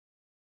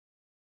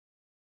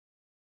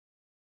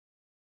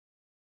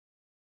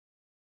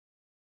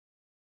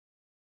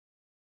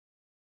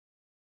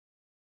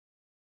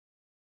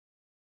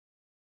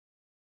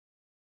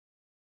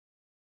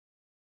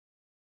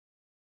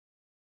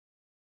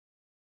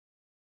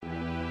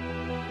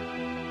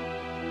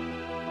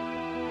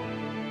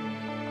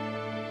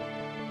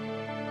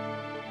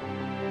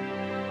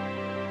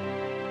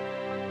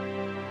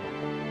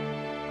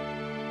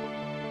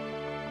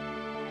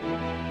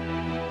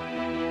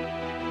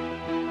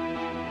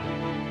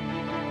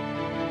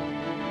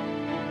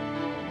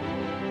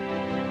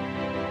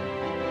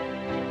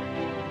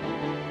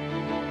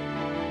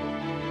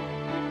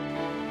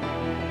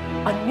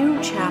A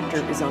new chapter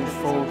is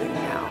unfolding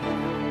now,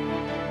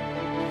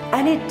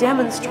 and it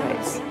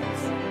demonstrates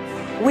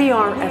we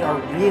are at our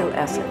real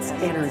essence,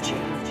 energy.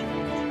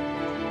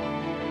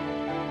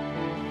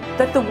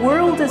 That the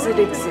world as it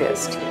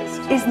exists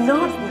is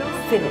not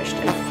finished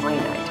and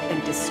finite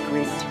and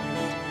discrete,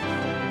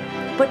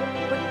 but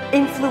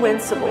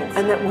influenceable,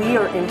 and that we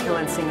are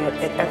influencing it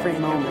at every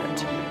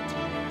moment,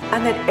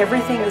 and that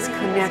everything is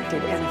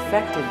connected and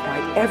affected by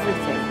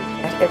everything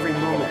at every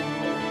moment.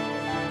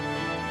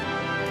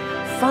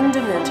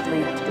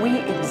 Fundamentally, we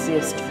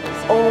exist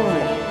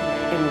only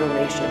in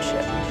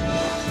relationship.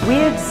 We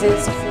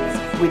exist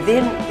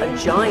within a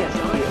giant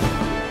field,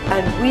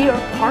 and we are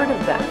part of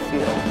that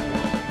field.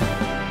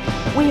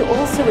 We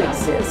also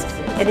exist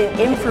in an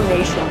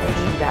information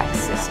feedback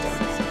system.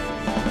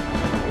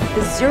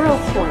 The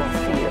zero-point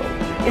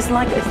field is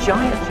like a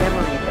giant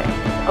memory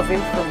bank of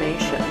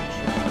information,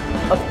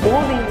 of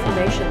all the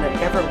information that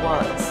ever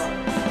was,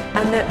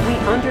 and that we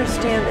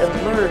understand and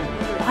learn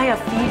by a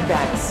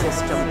feedback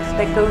system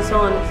that goes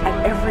on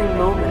at every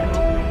moment.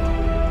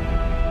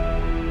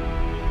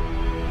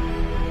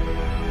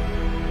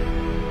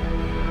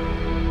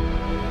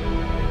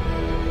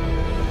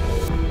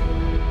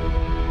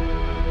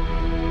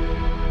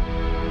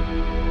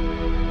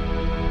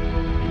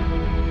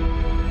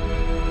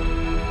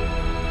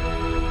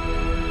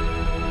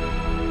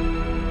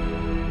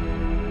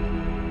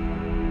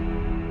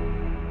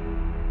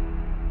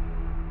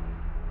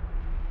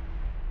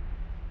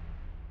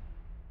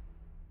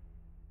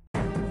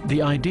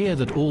 The idea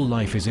that all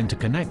life is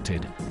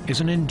interconnected is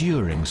an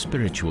enduring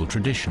spiritual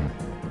tradition.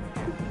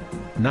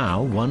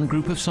 Now, one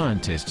group of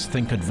scientists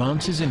think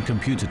advances in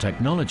computer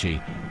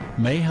technology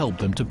may help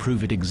them to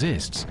prove it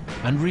exists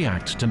and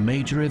react to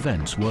major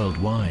events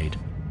worldwide.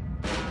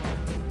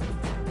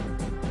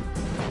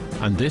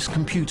 And this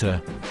computer,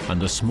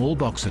 and the small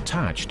box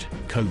attached,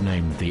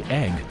 codenamed the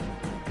Egg,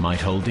 might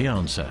hold the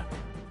answer.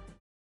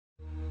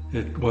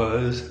 It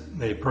was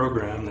a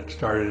program that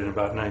started in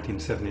about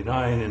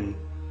 1979 in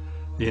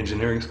the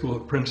engineering school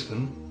at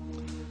Princeton,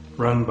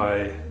 run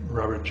by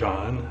Robert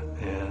John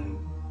and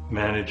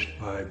managed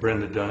by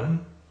Brenda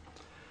Dunn.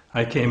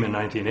 I came in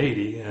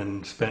 1980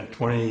 and spent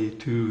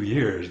 22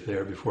 years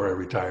there before I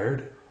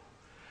retired,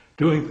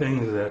 doing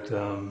things that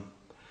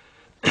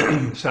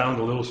sound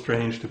a little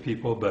strange to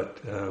people, but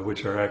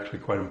which are actually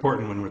quite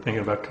important when we're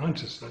thinking about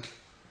consciousness.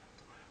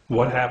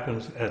 What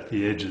happens at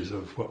the edges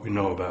of what we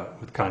know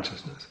about with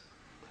consciousness?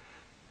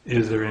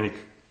 Is there any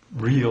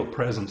real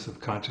presence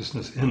of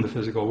consciousness in the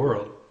physical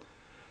world?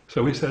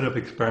 So we set up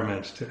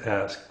experiments to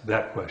ask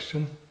that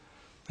question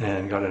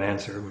and got an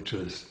answer, which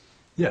is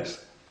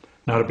yes.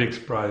 Not a big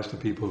surprise to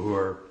people who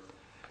are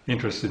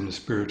interested in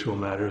spiritual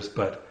matters,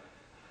 but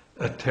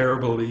a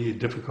terribly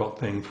difficult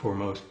thing for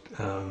most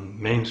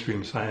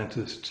mainstream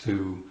scientists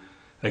to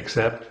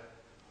accept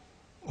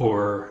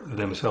or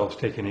themselves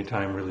take any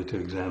time really to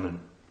examine.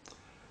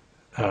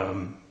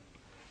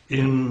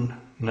 In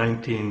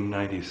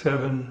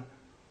 1997,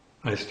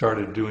 I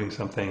started doing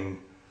something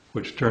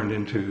which turned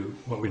into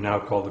what we now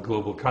call the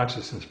Global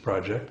Consciousness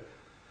Project,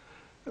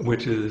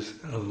 which is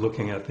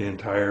looking at the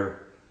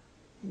entire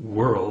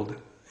world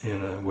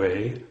in a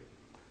way.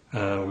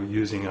 We're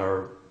using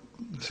our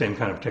same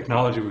kind of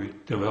technology we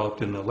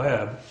developed in the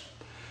lab,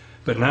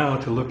 but now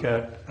to look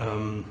at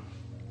a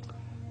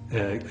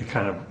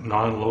kind of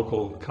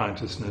non-local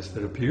consciousness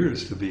that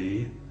appears to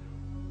be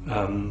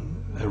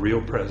a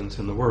real presence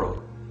in the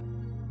world.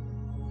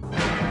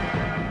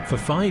 For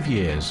 5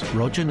 years,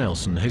 Roger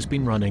Nelson has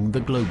been running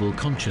the Global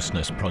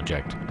Consciousness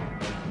Project.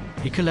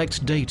 He collects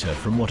data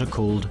from what are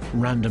called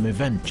random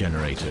event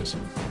generators.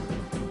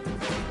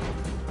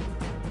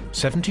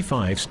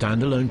 75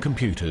 standalone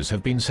computers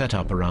have been set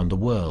up around the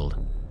world.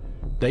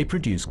 They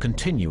produce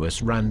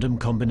continuous random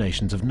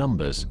combinations of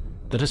numbers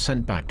that are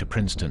sent back to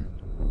Princeton.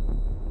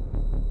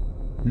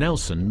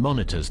 Nelson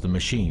monitors the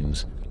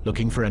machines,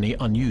 looking for any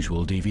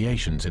unusual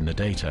deviations in the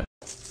data.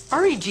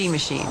 REG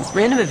machines,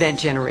 random event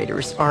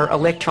generators, are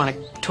electronic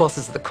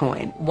tosses of the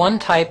coin. One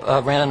type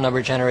of random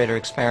number generator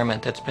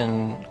experiment that's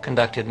been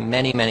conducted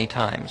many, many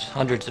times,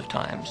 hundreds of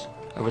times,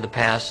 over the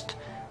past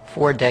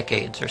 4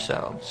 decades or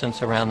so,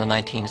 since around the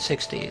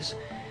 1960s,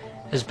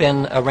 has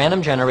been a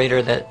random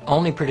generator that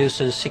only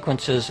produces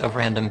sequences of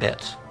random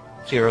bits,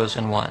 zeros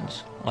and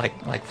ones,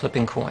 like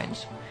flipping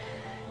coins.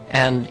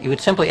 And you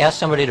would simply ask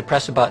somebody to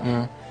press a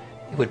button,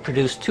 it would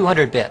produce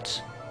 200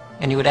 bits.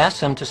 And you would ask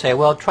them to say,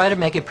 well, try to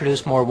make it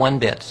produce more 1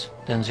 bits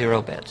than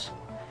 0 bits.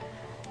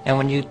 And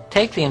when you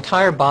take the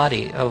entire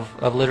body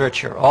of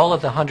literature, all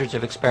of the hundreds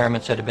of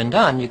experiments that have been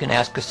done, you can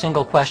ask a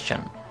single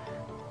question.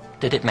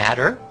 Did it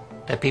matter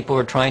that people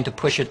were trying to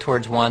push it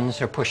towards ones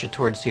or push it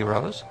towards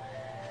zeros?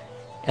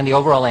 And the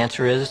overall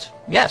answer is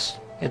yes,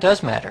 it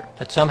does matter.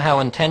 That somehow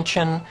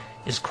intention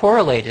is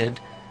correlated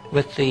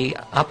with the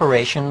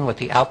operation, with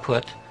the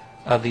output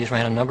of these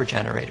random number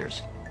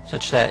generators,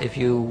 such that if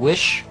you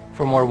wish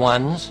for more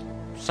ones,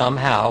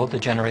 somehow the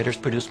generators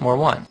produce more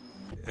one.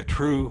 A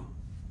true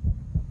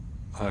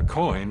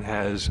coin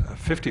has a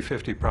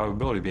 50-50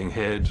 probability of being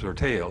heads or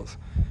tails.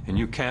 and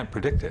you can't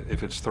predict it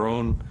if it's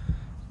thrown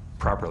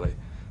properly.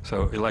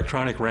 So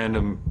electronic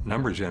random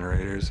number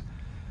generators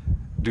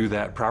do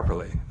that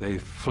properly. They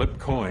flip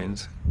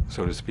coins,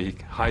 so to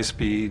speak, high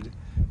speed,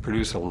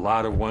 produce a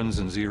lot of ones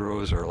and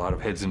zeros or a lot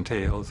of heads and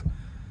tails,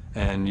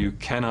 and you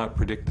cannot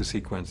predict the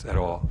sequence at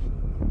all.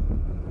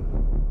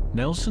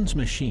 Nelson's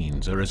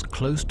machines are as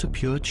close to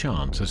pure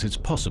chance as it's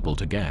possible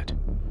to get,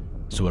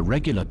 so a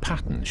regular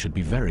pattern should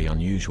be very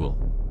unusual.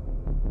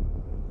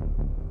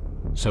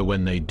 So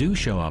when they do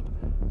show up,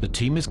 the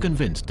team is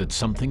convinced that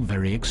something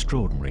very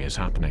extraordinary is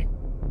happening.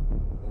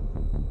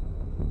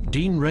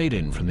 Dean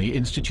Radin from the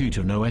Institute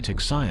of Noetic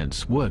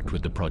Science worked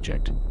with the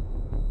project.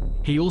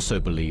 He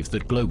also believes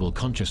that global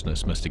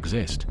consciousness must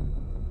exist.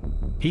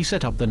 He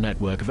set up the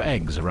network of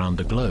eggs around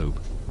the globe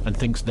and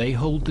thinks they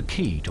hold the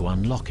key to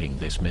unlocking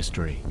this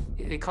mystery.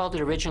 They called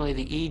it originally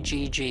the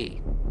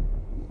EGG,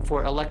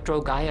 for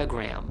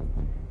electrogaiagram,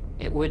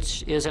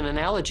 which is an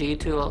analogy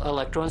to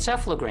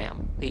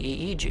electroencephalogram, the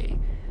EEG.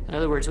 In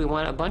other words, we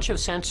want a bunch of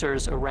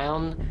sensors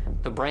around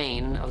the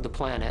brain of the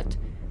planet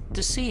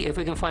to see if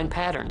we can find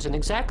patterns in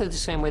exactly the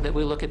same way that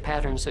we look at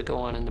patterns that go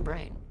on in the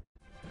brain.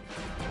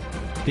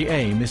 The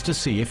aim is to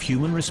see if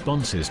human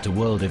responses to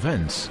world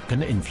events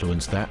can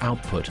influence their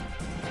output.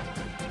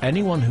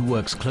 Anyone who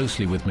works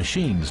closely with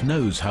machines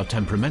knows how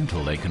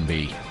temperamental they can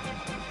be.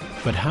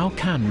 But how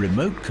can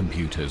remote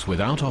computers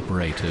without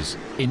operators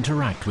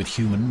interact with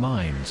human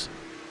minds?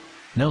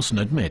 Nelson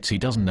admits he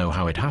doesn't know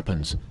how it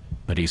happens,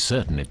 but he's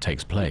certain it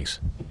takes place.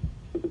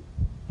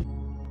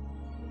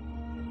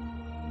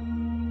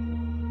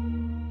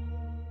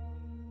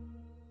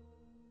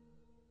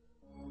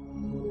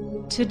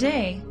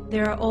 Today,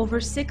 there are over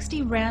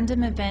 60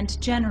 random event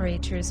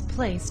generators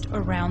placed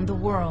around the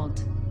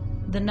world.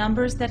 The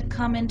numbers that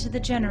come into the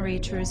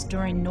generators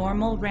during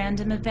normal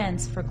random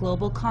events for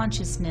global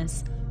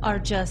consciousness are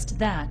just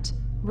that,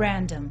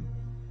 random.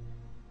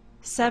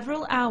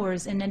 Several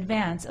hours in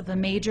advance of a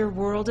major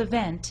world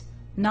event,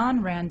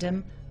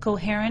 non-random,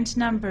 coherent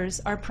numbers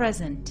are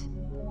present.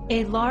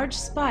 A large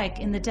spike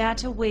in the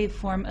data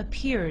waveform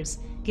appears,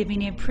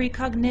 giving a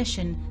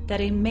precognition that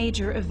a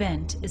major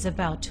event is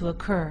about to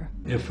occur.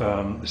 If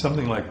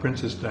something like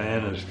Princess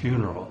Diana's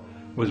funeral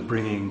was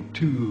bringing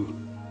 2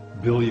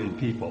 billion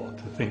people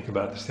to think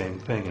about the same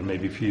thing and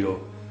maybe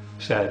feel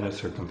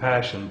sadness or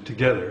compassion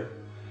together,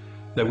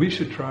 that we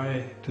should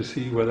try to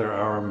see whether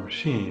our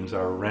machines,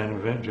 our random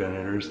event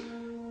generators,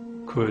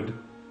 could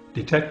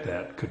detect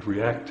that, could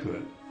react to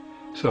it.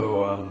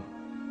 So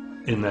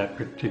in that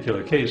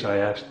particular case, I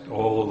asked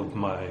all of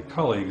my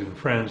colleagues and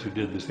friends who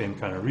did the same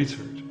kind of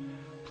research,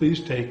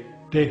 please take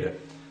data.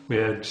 We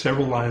had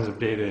several lines of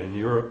data in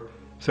Europe,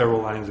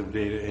 several lines of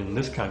data in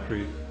this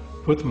country,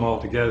 put them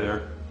all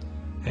together,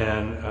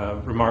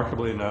 and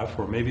remarkably enough,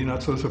 or maybe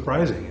not so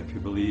surprising if you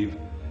believe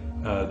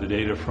the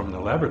data from the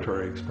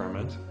laboratory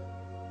experiments,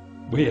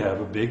 we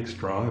have a big,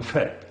 strong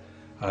effect.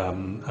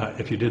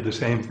 If you did the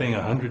same thing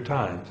 100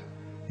 times,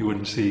 you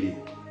wouldn't see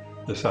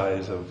the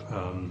size of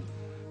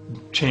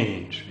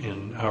change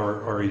in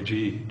our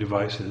REG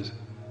devices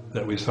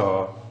that we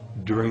saw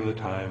during the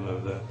time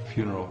of the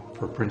funeral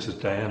for Princess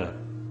Diana.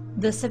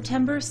 The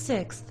September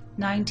 6,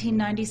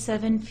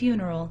 1997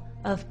 funeral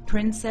of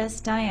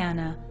Princess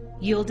Diana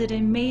yielded a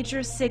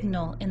major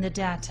signal in the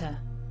data.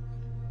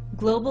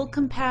 Global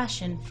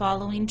compassion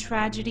following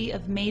tragedy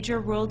of major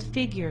world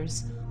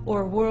figures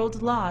or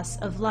world loss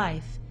of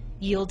life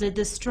yielded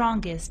the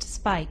strongest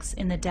spikes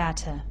in the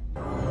data.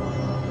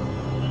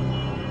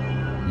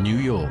 New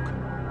York,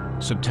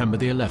 September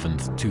the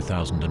 11th,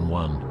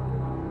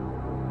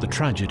 2001. The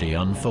tragedy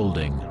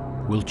unfolding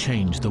will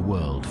change the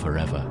world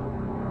forever.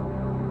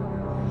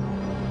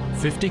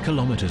 50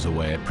 kilometers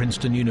away at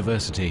Princeton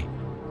University,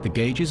 the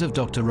gauges of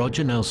Dr.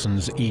 Roger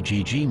Nelson's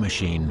EGG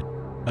machine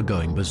are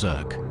going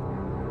berserk.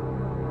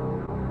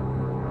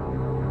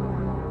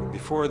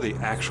 Before the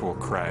actual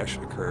crash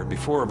occurred,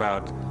 before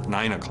about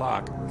 9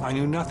 o'clock, I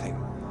knew nothing.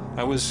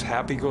 I was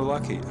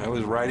happy-go-lucky. I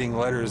was writing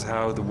letters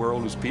how the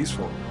world was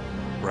peaceful,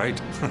 right?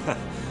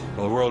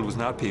 Well, the world was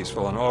not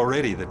peaceful, and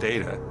already the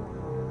data,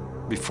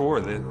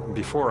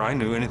 before I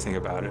knew anything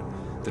about it,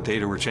 the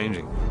data were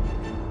changing.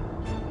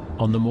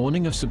 On the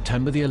morning of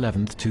September the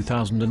 11th,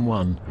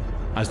 2001,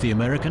 as the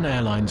American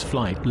Airlines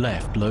flight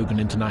left Logan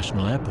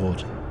International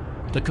Airport,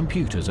 the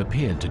computers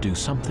appeared to do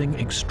something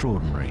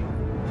extraordinary.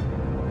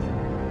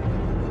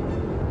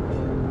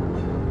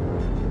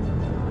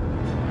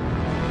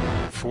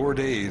 Four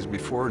days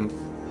before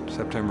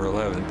September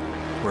 11th,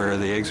 where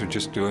the eggs are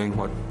just doing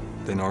what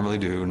they normally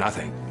do,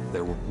 nothing.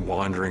 They were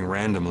wandering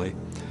randomly.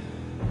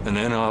 And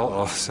then all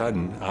of a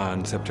sudden,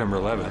 on September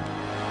 11th,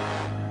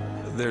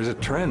 there's a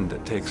trend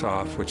that takes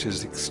off, which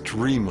is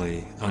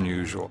extremely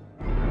unusual.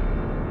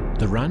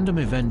 The random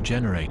event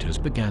generators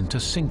began to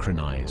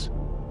synchronize,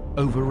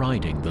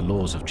 overriding the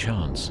laws of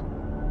chance.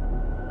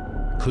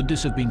 Could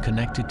this have been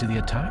connected to the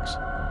attacks?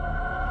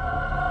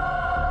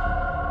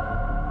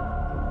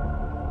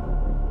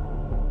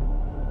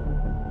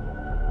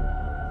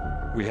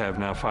 We have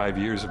now 5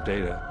 years of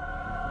data,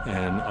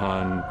 and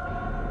on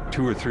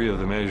 2 or 3 of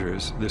the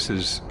measures, this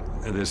is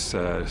this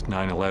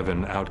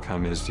 9/11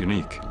 outcome is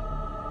unique.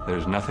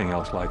 There's nothing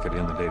else like it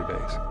in the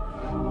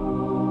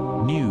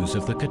database. News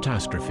of the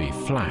catastrophe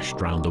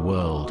flashed round the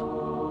world,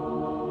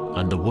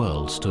 and the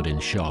world stood in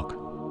shock.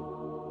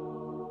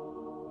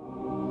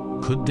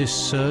 Could this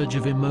surge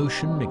of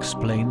emotion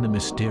explain the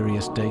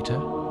mysterious data?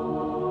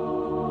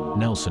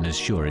 Nelson is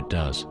sure it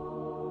does.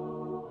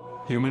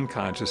 Human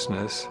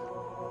consciousness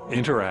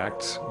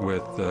interacts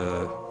with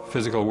the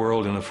physical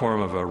world in the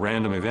form of a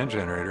random event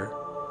generator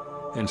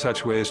in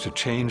such ways to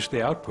change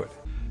the output.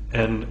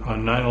 And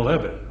on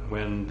 9/11,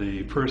 when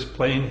the first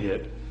plane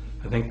hit,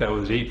 I think that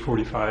was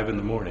 8:45 in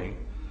the morning,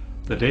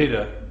 the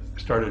data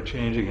started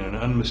changing in an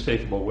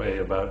unmistakable way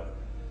about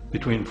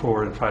between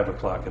 4 and 5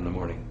 o'clock in the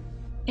morning.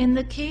 In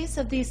the case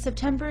of the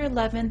September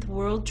 11th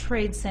World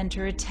Trade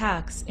Center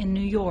attacks in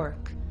New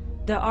York,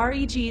 the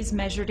REGs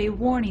measured a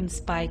warning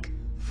spike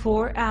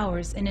 4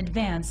 hours in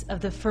advance of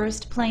the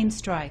first plane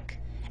strike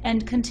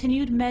and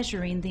continued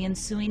measuring the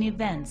ensuing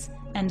events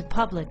and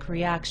public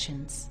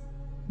reactions.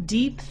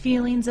 Deep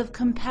feelings of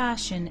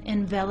compassion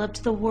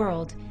enveloped the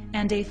world,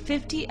 and a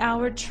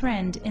 50-hour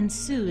trend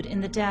ensued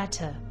in the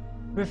data,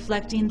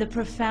 reflecting the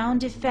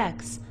profound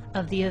effects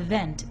of the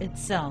event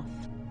itself.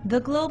 The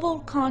Global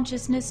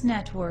Consciousness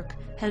Network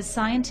has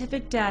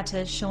scientific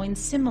data showing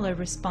similar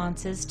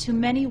responses to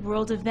many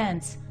world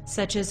events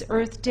such as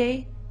Earth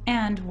Day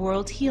and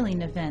World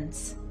Healing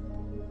events.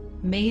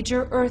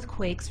 Major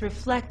earthquakes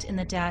reflect in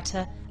the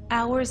data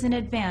hours in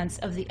advance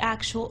of the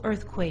actual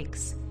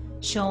earthquakes,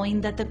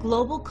 showing that the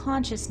global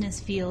consciousness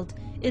field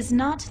is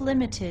not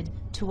limited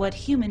to what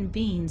human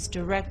beings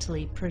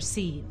directly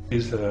perceive.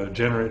 These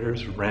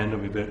generators,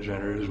 random event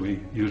generators,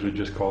 we usually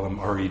just call them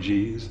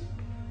REGs,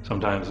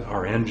 sometimes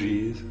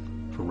RNGs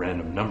for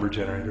random number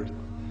generators.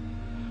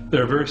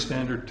 They're a very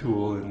standard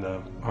tool in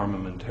the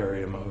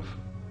armamentarium of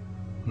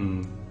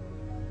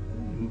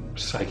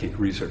psychic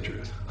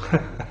researchers.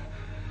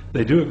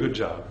 They do a good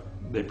job.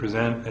 They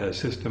present a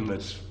system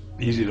that's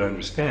easy to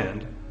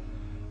understand,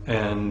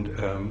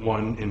 and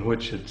one in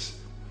which it's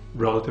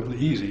relatively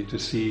easy to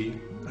see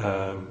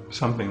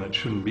something that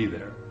shouldn't be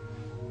there.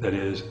 That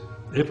is,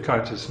 if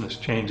consciousness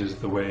changes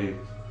the way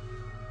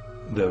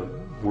the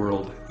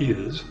world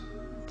is,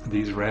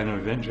 these random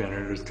event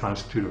generators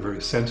constitute a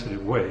very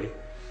sensitive way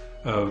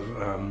of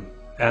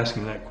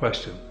asking that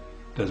question.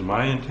 Does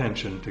my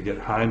intention to get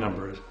high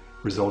numbers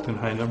result in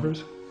high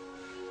numbers?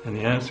 And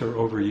the answer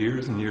over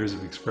years and years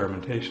of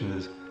experimentation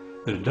is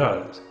that it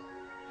does.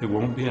 It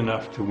won't be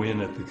enough to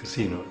win at the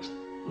casinos.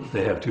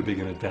 They have too big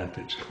an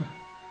advantage.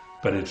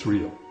 But it's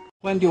real.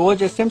 When the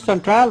O.J. Simpson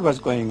trial was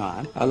going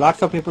on,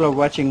 lots of people were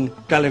watching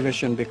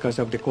television because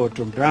of the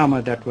courtroom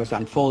drama that was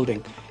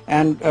unfolding.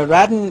 And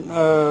Radin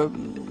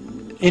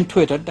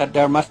intuited that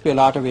there must be a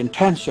lot of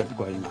intention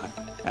going on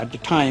at the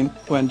time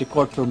when the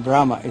courtroom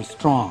drama is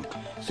strong.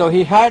 So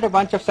he hired a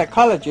bunch of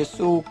psychologists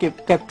who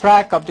kept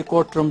track of the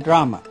courtroom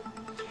drama.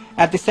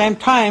 At the same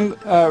time,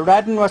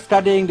 Radin was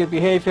studying the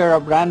behavior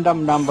of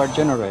random number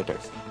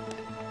generators.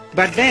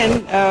 But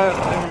then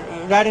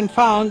Radin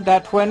found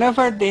that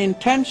whenever the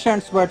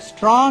intentions were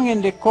strong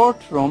in the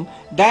courtroom,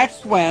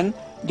 that's when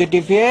the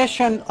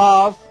deviation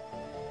of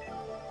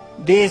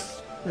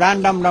these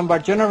random number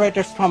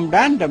generators from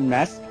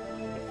randomness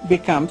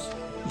becomes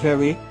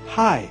very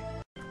high.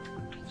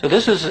 So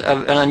this is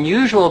an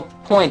unusual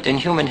point in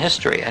human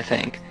history, I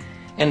think,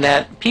 in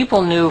that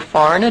people knew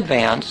far in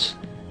advance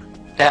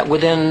that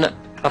within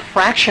a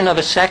fraction of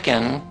a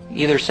second,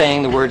 either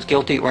saying the words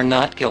guilty or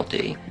not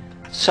guilty,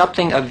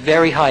 something of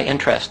very high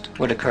interest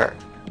would occur,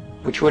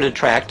 which would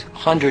attract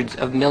hundreds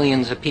of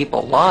millions of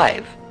people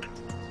live.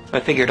 So I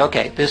figured,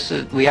 okay,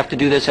 we have to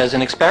do this as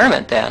an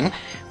experiment then.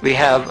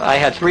 I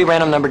had 3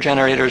 random number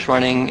generators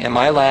running in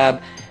my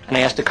lab, and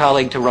I asked a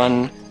colleague to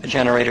run a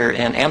generator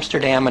in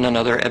Amsterdam and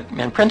another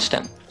in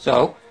Princeton.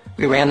 So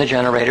we ran the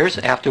generators,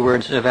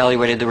 afterwards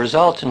evaluated the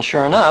results, and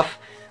sure enough,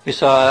 we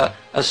saw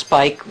a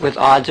spike with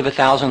odds of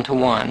 1,000 to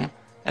 1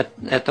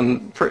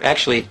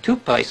 actually 2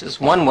 places.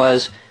 One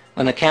was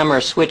when the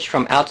camera switched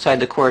from outside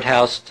the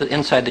courthouse to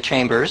inside the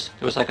chambers.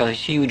 There was like a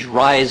huge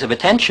rise of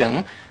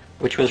attention,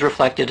 which was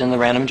reflected in the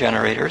random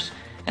generators.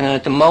 And then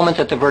at the moment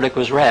that the verdict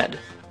was read,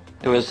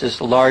 there was this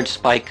large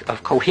spike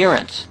of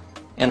coherence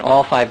in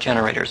all 5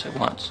 generators at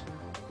once.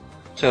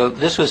 So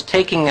this was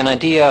taking an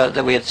idea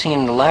that we had seen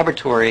in the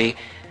laboratory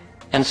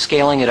and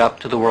scaling it up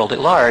to the world at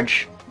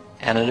large,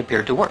 and it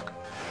appeared to work.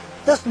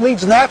 This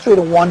leads naturally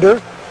to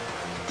wonder,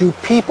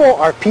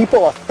 are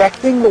people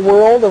affecting the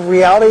world of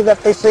reality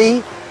that they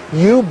see?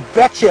 You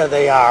betcha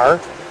they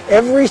are.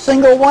 Every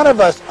single one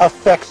of us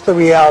affects the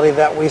reality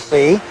that we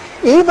see,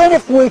 even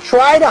if we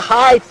try to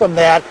hide from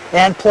that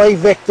and play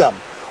victim.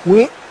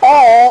 We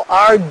all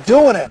are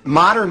doing it.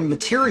 Modern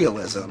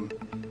materialism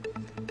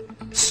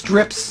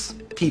strips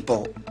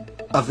people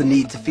of the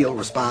need to feel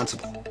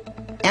responsible.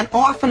 And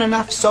often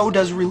enough, so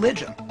does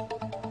religion.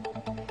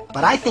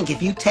 But I think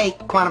if you take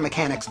quantum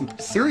mechanics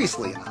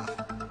seriously enough,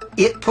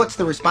 it puts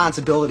the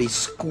responsibility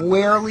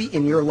squarely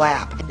in your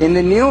lap. In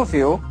the new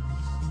view,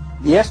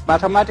 Yes,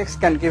 mathematics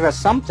can give us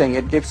something.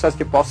 It gives us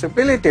the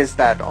possibilities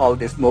that all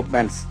these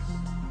movements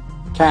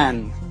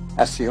can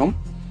assume,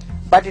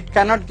 but it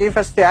cannot give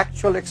us the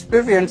actual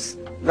experience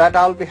that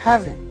I'll be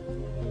having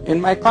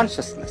in my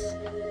consciousness.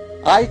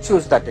 I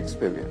choose that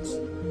experience,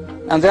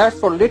 and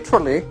therefore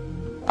literally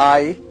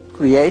I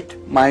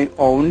create my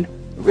own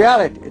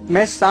reality. It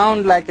may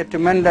sound like a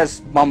tremendous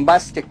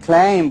bombastic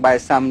claim by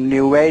some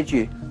new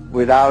agey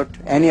without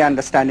any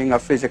understanding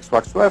of physics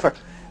whatsoever,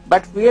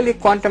 but really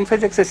quantum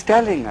physics is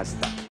telling us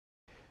that.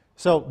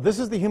 So this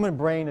is the human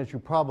brain as you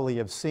probably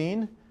have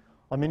seen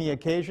on many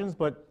occasions,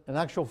 but in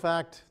actual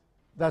fact,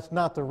 that's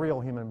not the real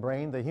human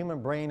brain. The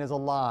human brain is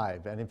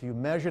alive, and if you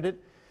measured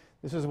it,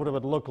 this is what it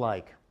would look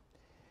like.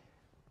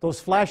 Those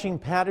flashing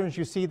patterns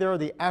you see there are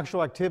the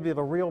actual activity of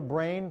a real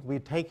brain.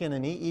 We've taken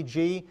an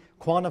EEG,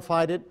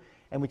 quantified it,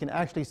 and we can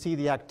actually see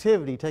the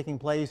activity taking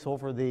place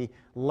over the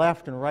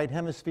left and right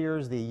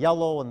hemispheres. The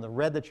yellow and the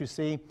red that you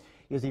see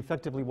is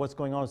effectively what's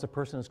going on as a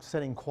person is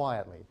sitting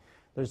quietly.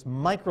 There's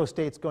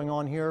microstates going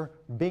on here,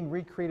 being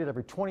recreated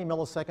every 20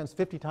 milliseconds,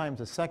 50 times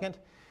a second.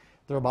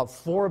 There are about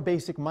 4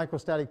 basic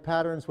microstatic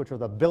patterns, which are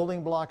the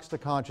building blocks to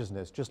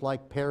consciousness, just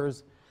like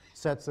pairs,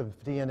 sets of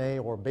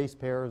DNA, or base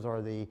pairs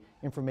are the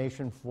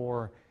information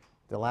for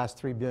the last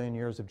 3 billion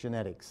years of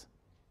genetics.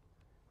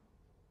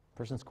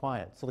 Person's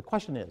quiet. So the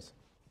question is,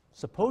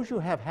 suppose you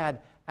have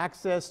had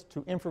access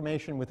to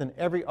information within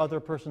every other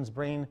person's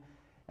brain,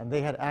 and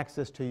they had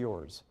access to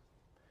yours.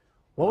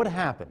 What would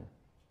happen?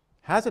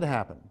 Has it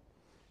happened?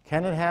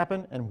 Can it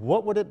happen? And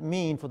what would it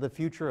mean for the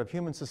future of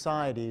human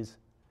societies?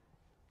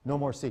 No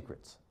more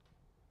secrets.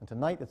 And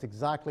tonight, that's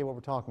exactly what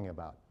we're talking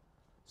about.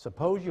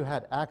 Suppose you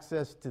had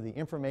access to the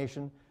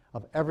information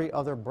of every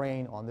other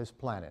brain on this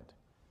planet.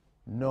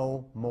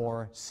 No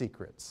more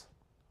secrets.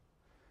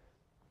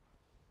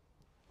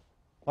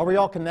 Are we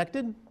all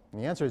connected?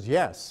 And the answer is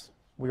yes.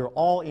 We are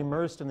all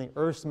immersed in the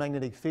Earth's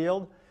magnetic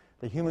field.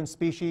 The human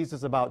species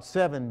is about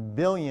 7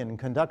 billion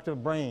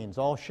conductive brains,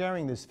 all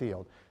sharing this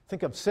field.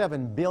 Think of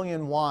 7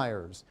 billion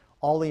wires,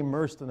 all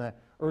immersed in the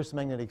Earth's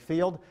magnetic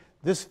field.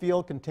 This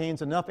field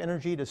contains enough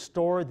energy to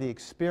store the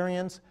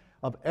experience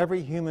of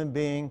every human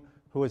being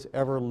who has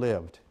ever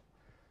lived.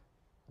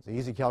 It's an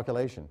easy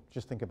calculation.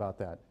 Just think about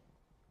that.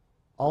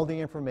 All the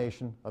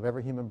information of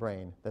every human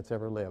brain that's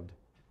ever lived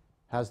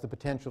has the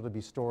potential to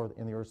be stored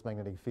in the Earth's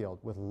magnetic field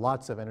with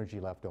lots of energy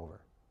left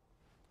over.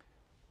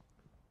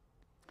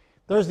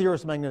 There's the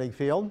Earth's magnetic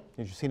field.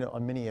 You've seen it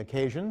on many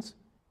occasions.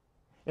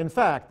 In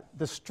fact,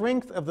 the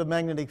strength of the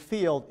magnetic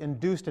field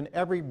induced in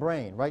every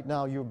brain, right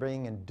now you're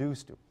being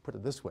induced, to put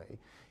it this way,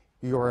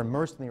 you are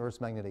immersed in the Earth's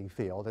magnetic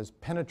field, is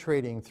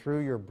penetrating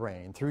through your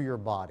brain, through your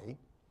body.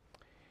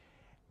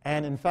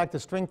 And in fact, the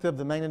strength of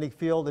the magnetic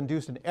field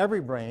induced in every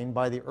brain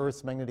by the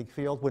Earth's magnetic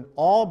field, when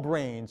all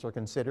brains are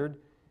considered,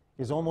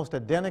 is almost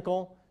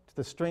identical to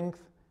the strength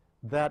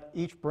that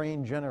each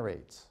brain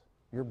generates.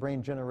 Your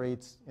brain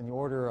generates in the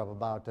order of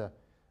about a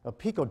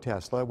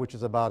picotesla, which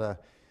is about a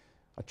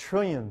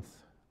trillionth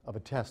of a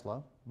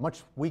Tesla,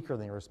 much weaker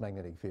than the Earth's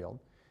magnetic field.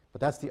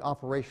 But that's the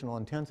operational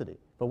intensity.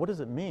 But what does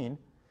it mean?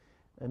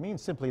 It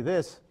means simply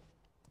this.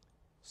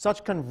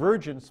 Such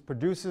convergence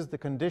produces the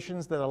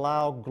conditions that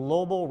allow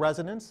global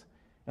resonance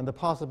and the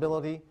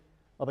possibility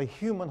of a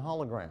human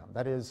hologram.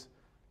 That is,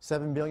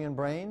 7 billion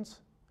brains,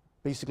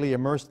 basically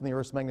immersed in the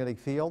Earth's magnetic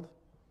field,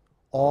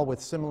 all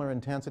with similar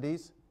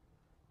intensities,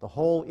 the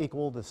whole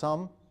equal the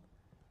sum,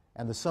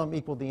 and the sum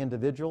equal the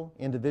individual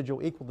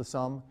equal the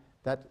sum.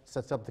 That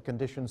sets up the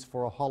conditions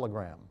for a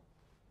hologram.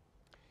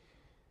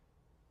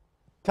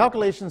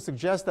 Calculations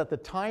suggest that the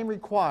time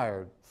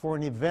required for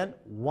an event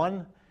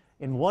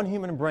in one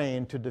human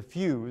brain to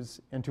diffuse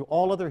into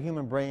all other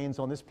human brains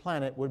on this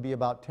planet would be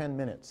about 10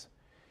 minutes.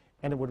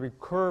 And it would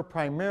recur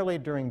primarily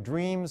during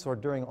dreams or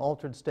during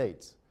altered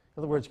states.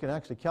 In other words, you can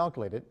actually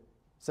calculate it.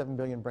 7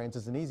 billion brains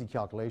is an easy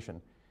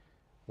calculation.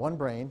 One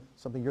brain,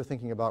 something you're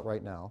thinking about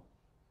right now,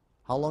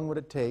 how long would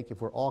it take if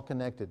we're all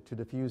connected to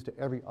diffuse to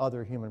every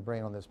other human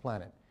brain on this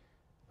planet?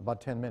 About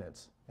 10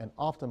 minutes, and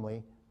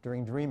optimally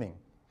during dreaming,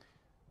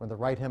 when the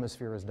right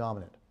hemisphere is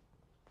dominant.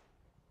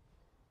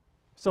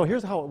 So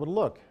here's how it would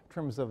look in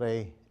terms of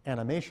an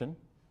animation.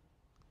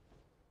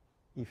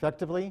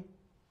 Effectively,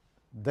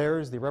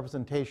 there's the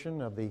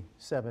representation of the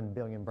 7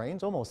 billion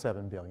brains, almost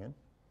 7 billion.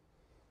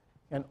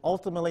 And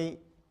ultimately,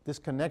 this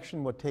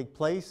connection would take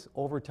place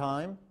over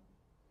time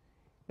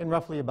in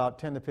roughly about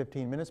 10 to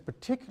 15 minutes,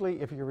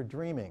 particularly if you were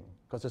dreaming,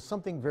 because there's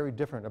something very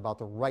different about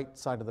the right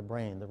side of the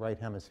brain, the right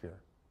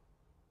hemisphere.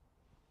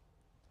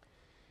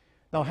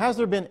 Now, has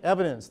there been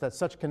evidence that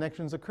such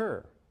connections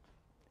occur?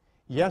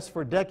 Yes,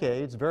 for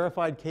decades,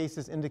 verified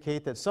cases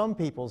indicate that some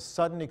people's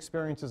sudden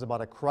experiences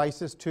about a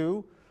crisis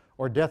to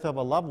or death of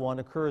a loved one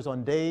occurs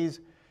on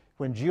days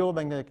when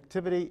geomagnetic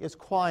activity is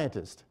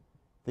quietest.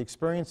 The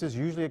experiences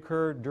usually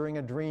occur during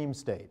a dream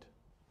state.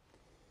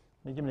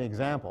 Let me give you an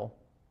example.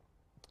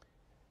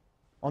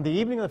 On the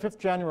evening of the 5th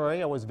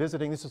January, I was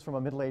visiting, this is from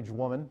a middle-aged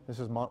woman. This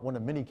is one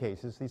of many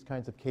cases. These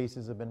kinds of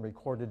cases have been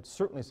recorded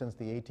certainly since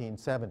the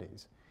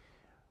 1870s.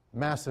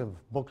 Massive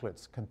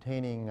booklets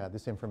containing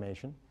this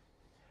information.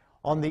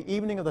 On the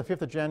evening of the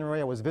 5th of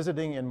January, I was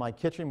visiting in my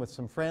kitchen with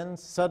some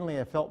friends. Suddenly,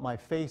 I felt my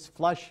face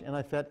flush and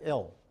I felt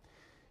ill.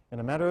 In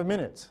a matter of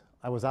minutes,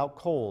 I was out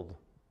cold.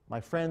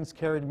 My friends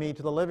carried me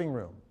to the living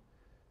room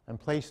and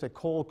placed a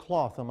cold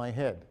cloth on my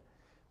head.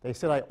 They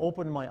said I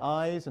opened my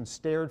eyes and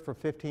stared for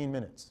 15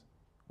 minutes.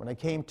 When I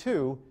came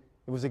to,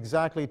 it was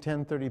exactly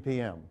 10:30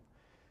 p.m.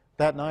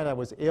 That night, I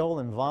was ill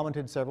and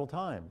vomited several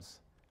times.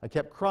 I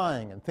kept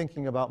crying and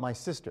thinking about my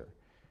sister.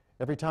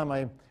 Every time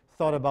I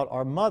thought about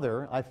our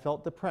mother, I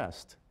felt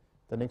depressed.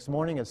 The next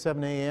morning at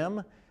 7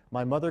 a.m.,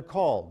 my mother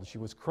called. She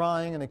was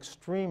crying and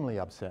extremely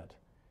upset.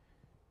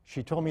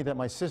 She told me that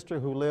my sister,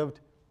 who lived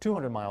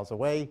 200 miles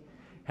away,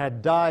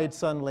 had died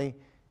suddenly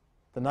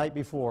the night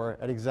before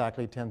at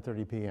exactly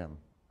 10:30 p.m.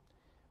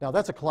 Now,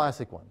 that's a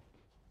classic one.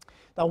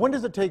 Now, when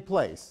does it take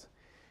place?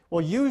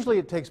 Well, usually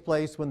it takes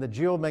place when the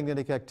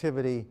geomagnetic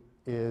activity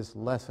is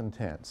less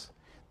intense.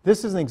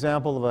 This is an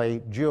example of a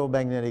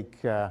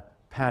geomagnetic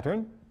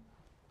pattern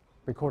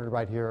recorded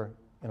right here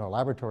in our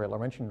laboratory at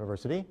Laurentian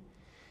University.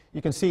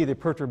 You can see the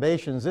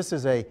perturbations. This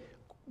is a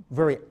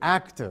very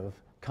active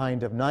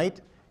kind of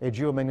night, a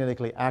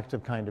geomagnetically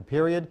active kind of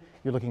period.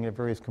 You're looking at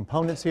various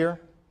components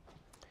here.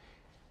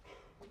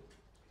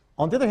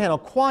 On the other hand, on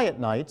quiet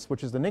nights,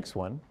 which is the next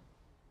one,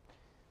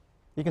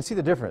 you can see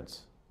the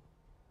difference.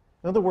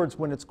 In other words,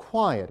 when it's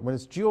quiet, when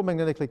it's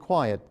geomagnetically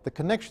quiet, the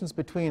connections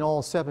between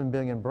all 7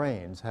 billion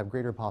brains have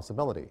greater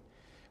possibility.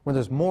 When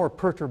there's more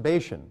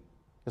perturbation,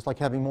 it's like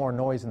having more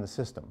noise in the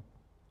system.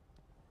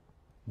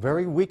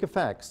 Very weak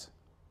effects,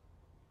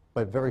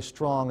 but very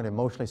strong and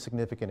emotionally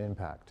significant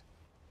impact.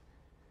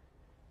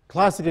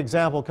 Classic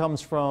example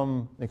comes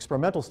from an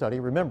experimental study.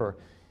 Remember,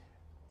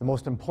 the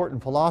most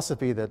important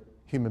philosophy that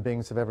human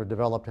beings have ever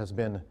developed has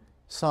been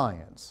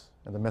science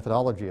and the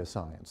methodology of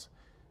science.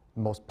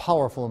 The most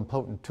powerful and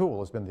potent tool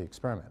has been the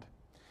experiment.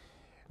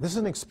 This is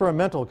an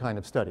experimental kind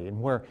of study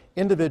in where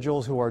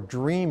individuals who are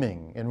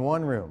dreaming in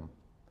one room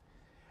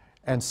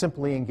and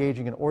simply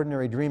engaging in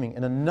ordinary dreaming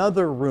in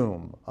another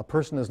room, a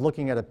person is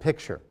looking at a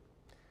picture,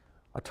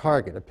 a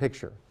target, a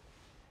picture.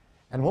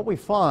 And what we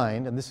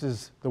find, and this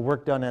is the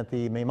work done at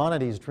the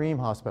Maimonides Dream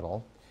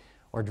Hospital,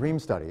 or dream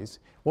studies,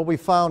 what we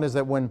found is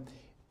that when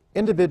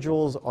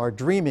individuals are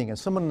dreaming and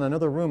someone in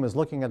another room is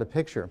looking at a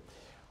picture,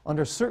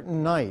 under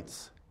certain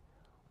nights,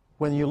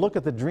 when you look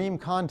at the dream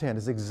content,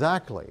 is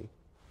exactly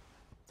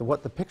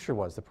what the picture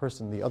was,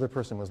 the other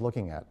person was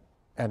looking at.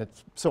 And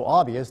it's so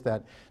obvious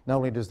that not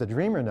only does the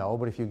dreamer know,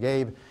 but if you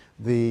gave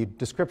the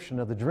description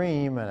of the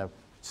dream and a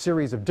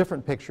series of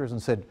different pictures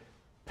and said,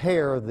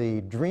 pair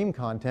the dream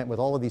content with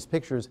all of these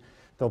pictures,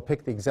 they'll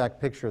pick the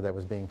exact picture that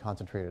was being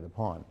concentrated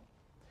upon.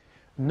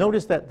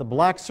 Notice that the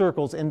black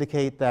circles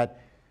indicate that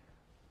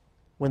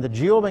when the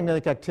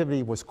geomagnetic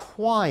activity was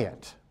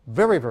quiet,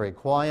 very, very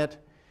quiet,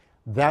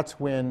 that's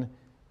when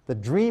the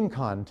dream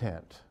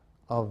content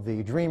of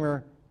the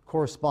dreamer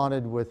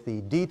corresponded with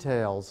the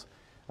details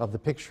of the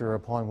picture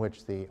upon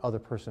which the other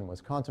person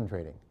was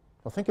concentrating.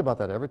 Well, think about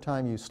that. Every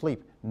time you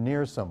sleep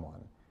near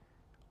someone,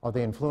 are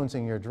they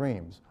influencing your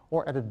dreams?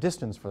 Or at a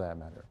distance, for that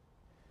matter.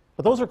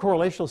 But those are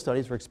correlational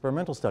studies or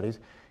experimental studies.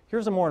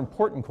 Here's a more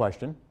important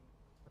question.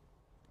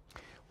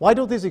 Why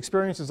don't these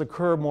experiences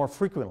occur more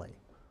frequently?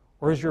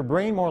 Or is your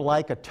brain more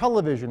like a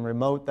television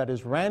remote that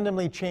is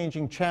randomly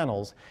changing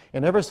channels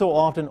and ever so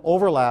often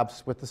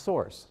overlaps with the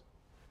source?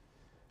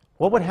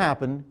 What would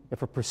happen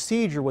if a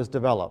procedure was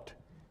developed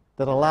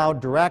that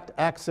allowed direct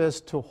access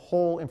to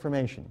whole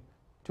information,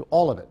 to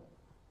all of it?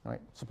 All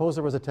right? Suppose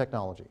there was a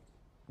technology,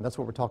 and that's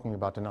what we're talking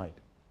about tonight.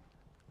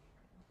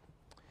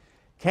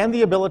 Can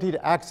the ability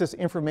to access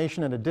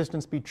information at a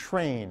distance be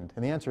trained?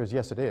 And the answer is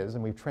yes, it is,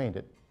 and we've trained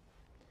it.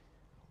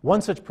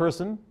 One such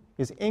person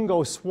is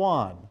Ingo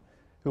Swann,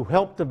 who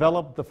helped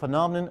develop the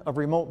phenomenon of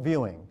remote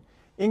viewing.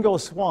 Ingo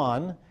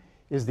Swann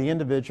is the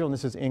individual, and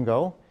this is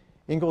Ingo.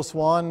 Ingo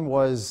Swann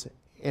was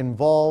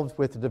involved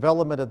with the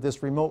development of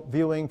this remote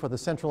viewing for the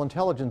Central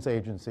Intelligence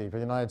Agency for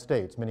the United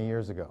States many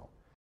years ago.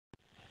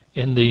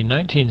 In the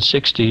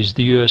 1960s,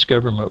 the U.S.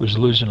 government was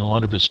losing a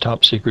lot of its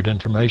top secret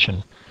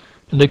information,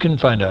 and they couldn't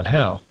find out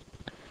how.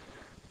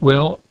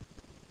 Well,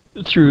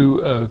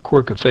 through a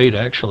quirk of fate,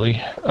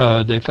 actually,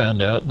 they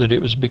found out that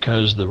it was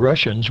because the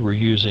Russians were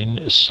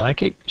using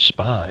psychic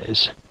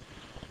spies.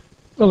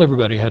 Well,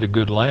 everybody had a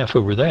good laugh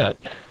over that,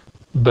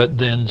 but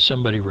then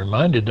somebody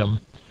reminded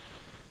them,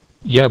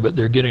 yeah, but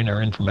they're getting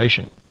our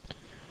information.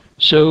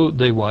 So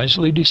they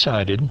wisely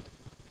decided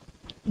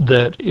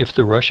that if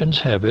the Russians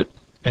have it,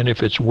 and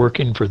if it's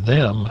working for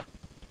them,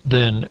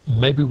 then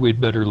maybe we'd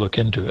better look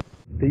into it.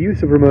 The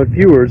use of remote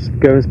viewers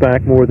goes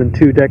back more than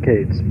 2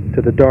 decades,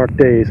 to the dark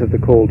days of the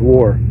Cold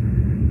War,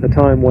 a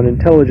time when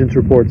intelligence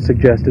reports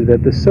suggested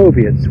that the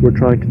Soviets were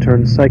trying to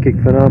turn psychic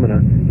phenomena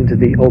into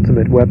the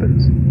ultimate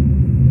weapons.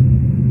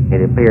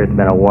 It appears to have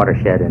been a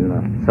watershed in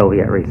the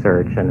Soviet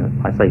research,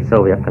 and I say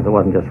Soviet because it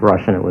wasn't just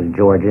Russian, it was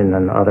Georgian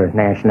and other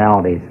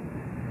nationalities.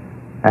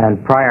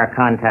 And prior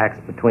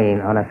contacts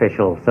between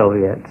unofficial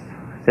Soviet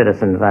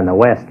citizens and the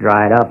West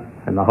dried up,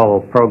 and the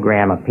whole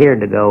program appeared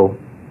to go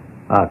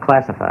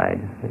classified,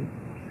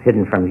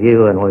 hidden from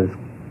view, and was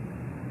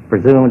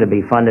presumed to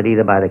be funded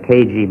either by the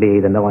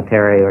KGB, the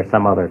military, or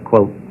some other,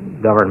 quote,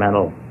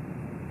 governmental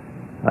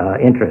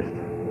interest.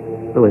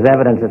 There was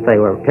evidence that they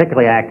were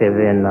particularly active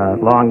in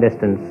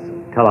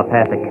long-distance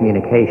telepathic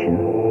communication,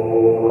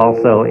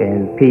 also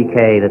in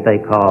PK that they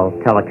call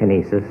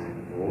telekinesis,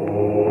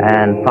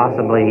 and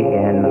possibly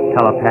in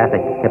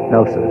telepathic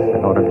hypnosis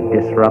in order to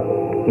disrupt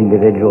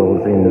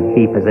individuals in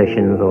key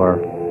positions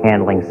or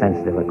handling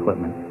sensitive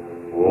equipment.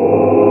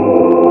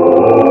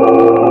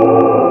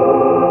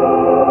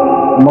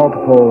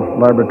 Multiple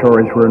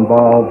laboratories were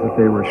involved.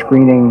 They were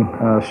screening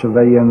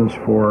civilians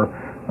for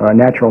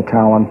natural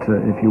talent,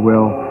 if you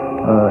will,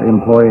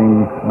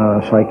 employing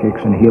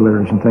psychics and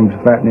healers and things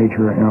of that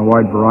nature in a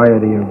wide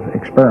variety of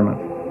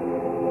experiments.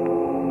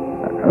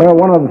 Well,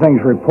 one of the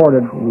things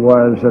reported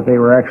was that they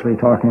were actually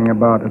talking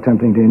about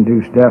attempting to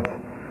induce death,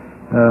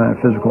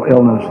 physical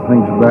illness,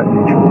 things of that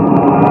nature.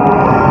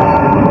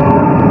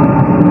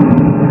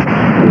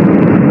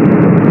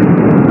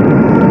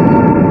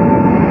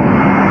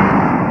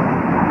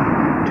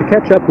 To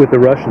catch up with the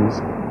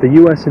Russians, the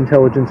U.S.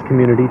 intelligence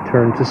community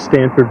turned to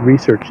Stanford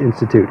Research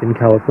Institute in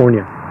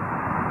California.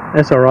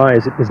 SRI,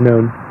 as it was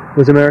known,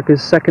 was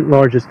America's second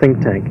largest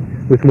think tank,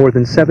 with more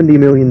than $70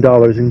 million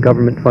in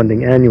government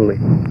funding annually.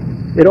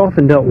 It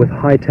often dealt with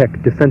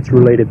high-tech,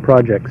 defense-related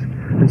projects,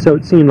 and so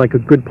it seemed like a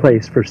good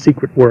place for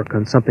secret work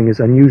on something as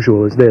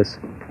unusual as this.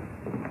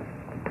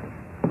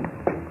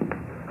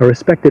 A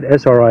respected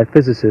SRI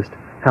physicist,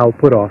 Hal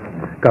Puthoff,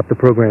 got the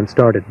program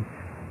started.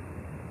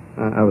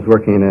 I was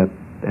working at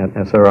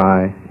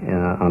SRI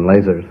on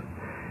lasers,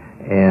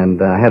 and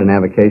I had an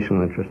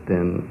avocational interest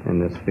in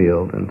this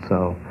field, and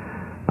so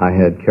I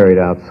had carried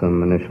out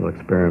some initial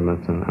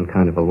experiments on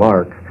kind of a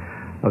lark.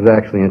 I was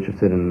actually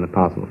interested in the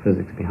possible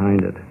physics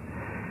behind it.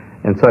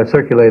 And so I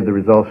circulated the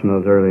results from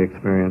those early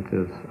experiments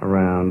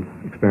around,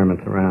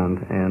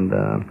 and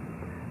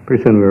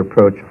pretty soon we were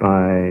approached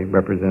by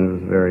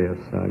representatives of various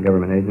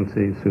government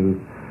agencies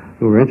who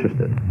were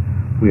interested.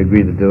 We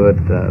agreed to do it,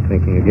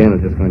 thinking again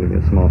it was just going to be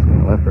a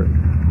small-scale effort,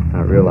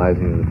 not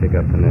realizing it would take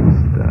up the next,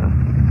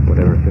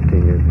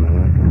 15 years of my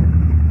life.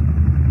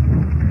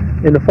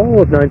 In the fall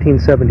of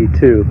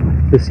 1972,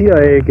 the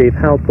CIA gave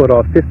Hal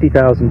Puthoff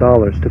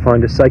 $50,000 to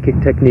find a psychic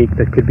technique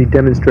that could be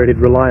demonstrated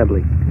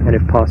reliably, and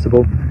if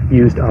possible,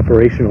 used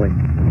operationally.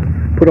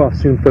 Puthoff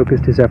soon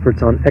focused his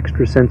efforts on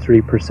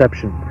extrasensory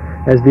perception,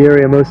 as the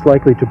area most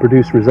likely to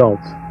produce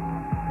results.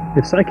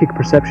 If psychic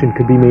perception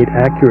could be made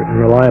accurate and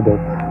reliable,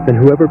 then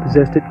whoever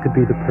possessed it could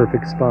be the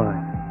perfect spy.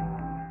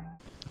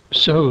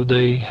 So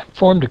they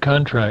formed a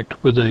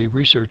contract with a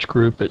research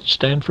group at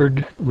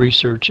Stanford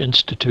Research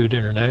Institute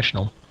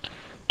International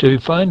to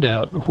find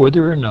out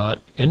whether or not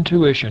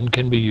intuition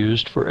can be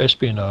used for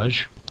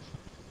espionage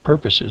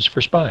purposes,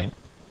 for spying.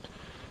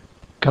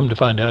 Come to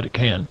find out it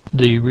can.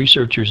 The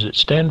researchers at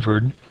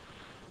Stanford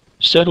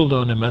settled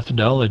on a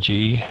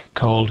methodology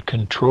called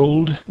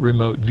controlled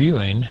remote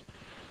viewing,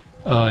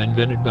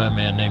 invented by a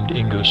man named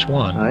Ingo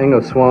Swann.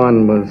 Ingo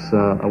Swann was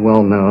a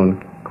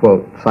well-known,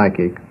 quote,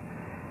 psychic,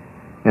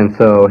 and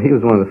so he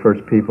was one of the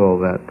first people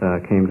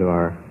that came to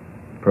our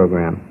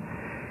program.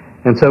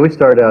 And so we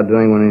started out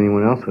doing what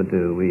anyone else would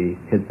do. We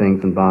hid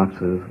things in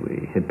boxes,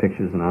 we hid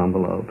pictures in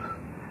envelopes.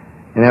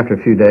 And after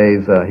a few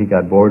days, he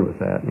got bored with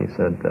that, and he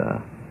said,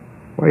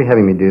 why are you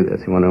having me do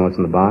this? You want to know what's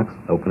in the box?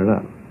 Open it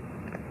up.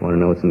 You want to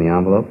know what's in the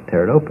envelope?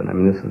 Tear it open. I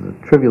mean, this is a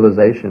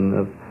trivialization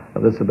of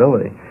this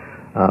ability.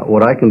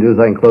 What I can do is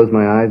I can close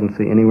my eyes and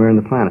see anywhere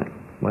in the planet.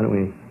 Why don't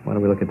we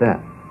look at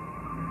that?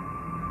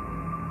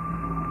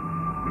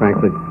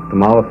 Frankly, to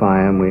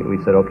mollify him, we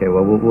said, okay,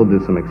 well, we'll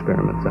do some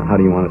experiments. How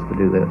do you want us to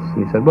do this?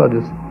 And he said, well,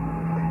 just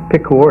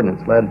pick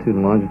coordinates, latitude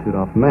and longitude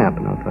off the map,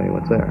 and I'll tell you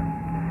what's there.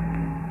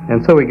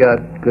 And so we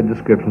got good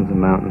descriptions of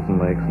mountains and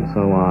lakes and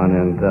so on,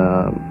 and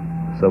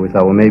so we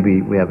thought, well,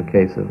 maybe we have a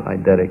case of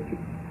eidetic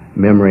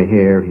memory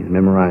here. He's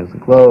memorized the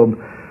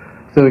globe.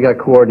 So we got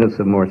coordinates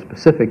of more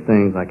specific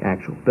things like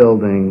actual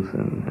buildings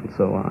and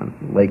so on,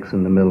 lakes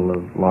in the middle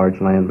of large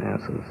land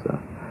masses,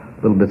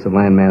 little bits of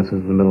land masses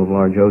in the middle of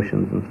large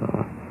oceans and so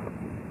on.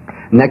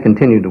 And that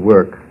continued to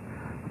work,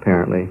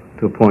 apparently,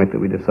 to a point that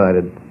we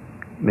decided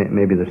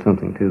maybe there's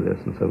something to this,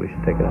 and so we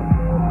should take it up.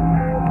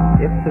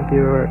 If the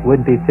viewer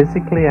would be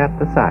physically at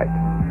the site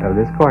of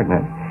this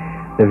coordinate,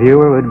 the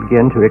viewer would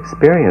begin to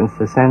experience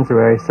the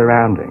sensory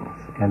surroundings,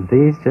 and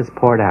these just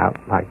poured out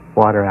like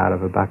water out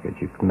of a bucket.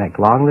 You can make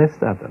long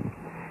lists of them,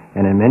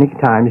 and in many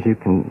times you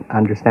can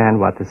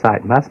understand what the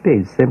site must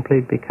be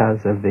simply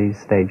because of these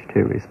stage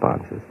 2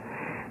 responses.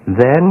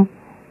 Then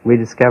we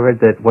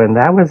discovered that when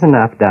that was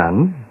enough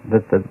done,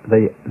 that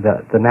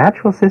the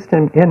natural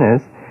system in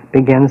us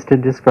begins to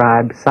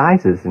describe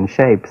sizes and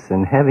shapes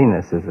and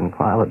heavinesses and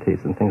qualities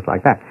and things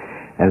like that.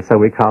 And so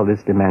we call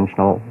this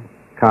dimensional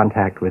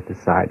contact with the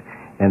site.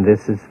 And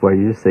this is where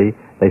you see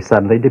they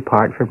suddenly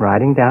depart from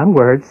writing down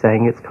words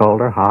saying it's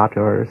cold or hot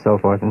or so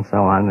forth and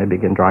so on. They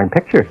begin drawing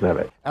pictures of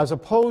it. As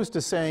opposed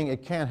to saying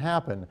it can't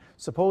happen,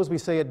 suppose we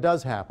say it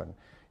does happen.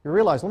 You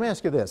realize, let me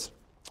ask you this.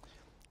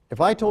 If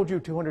I told you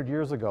 200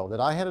 years ago that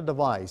I had a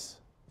device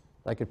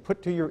that I could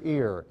put to your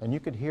ear and you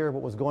could hear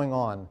what was going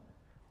on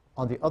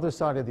the other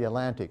side of the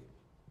Atlantic,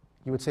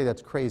 you would say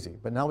that's crazy.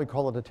 But now we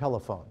call it a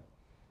telephone.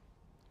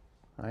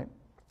 Right?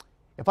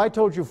 If I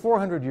told you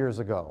 400 years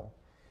ago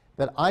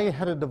that I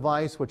had a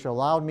device which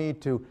allowed me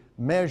to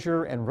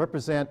measure and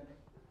represent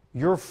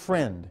your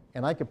friend,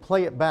 and I could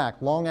play it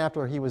back long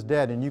after he was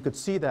dead, and you could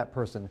see that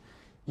person,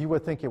 you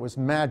would think it was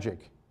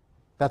magic.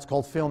 That's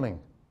called filming.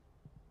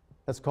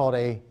 That's called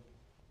a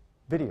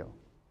video.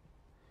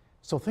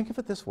 So think of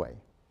it this way.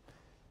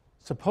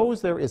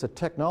 Suppose there is a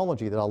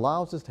technology that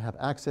allows us to have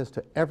access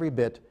to every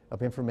bit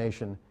of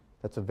information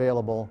that's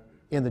available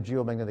in the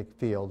geomagnetic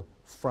field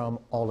from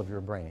all of your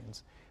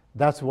brains.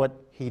 That's what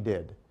he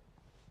did.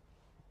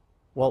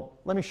 Well,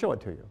 let me show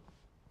it to you.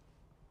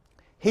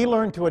 He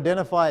learned to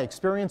identify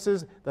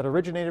experiences that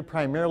originated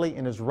primarily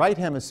in his right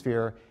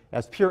hemisphere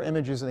as pure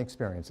images and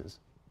experiences.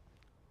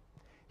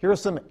 Here are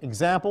some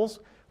examples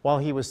while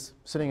he was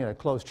sitting in a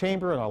closed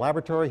chamber in our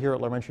laboratory here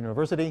at Laurentian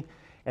University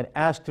and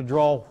asked to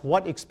draw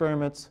what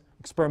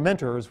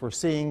experimenters were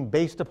seeing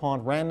based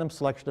upon random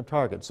selection of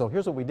targets. So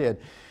here's what we did.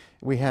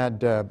 We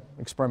had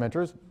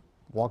experimenters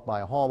walk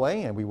by a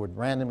hallway, and we would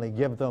randomly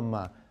give them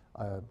an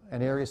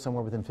area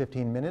somewhere within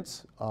 15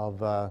 minutes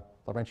of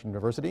Laurentian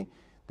University.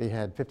 They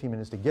had 15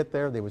 minutes to get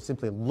there. They would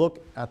simply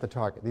look at the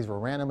target. These were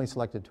randomly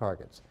selected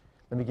targets.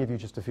 Let me give you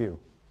just a few.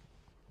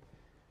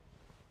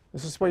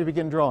 This is where you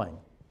begin drawing.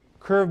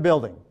 Curved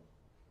building,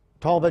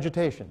 tall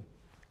vegetation,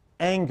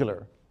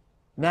 angular,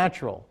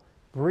 natural,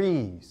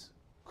 breeze,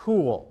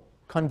 cool,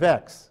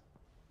 convex,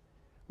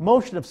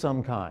 motion of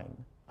some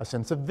kind, a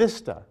sense of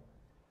vista,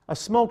 a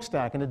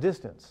smokestack in a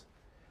distance,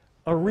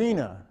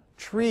 arena,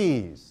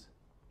 trees,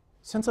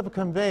 sense of a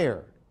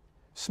conveyor,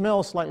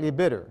 smell slightly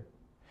bitter.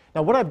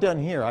 Now what I've done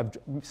here, I've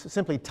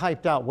simply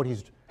typed out what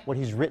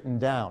he's written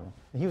down.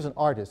 He was an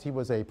artist. He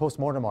was a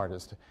postmortem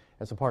artist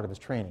as a part of his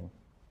training.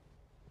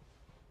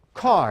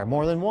 Car,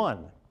 more than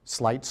one.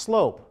 Slight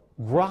slope,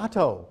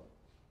 grotto,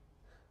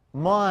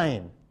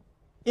 mine,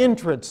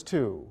 entrance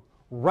to,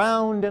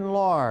 round and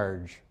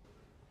large,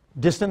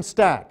 distant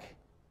stack,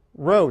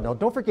 road. Now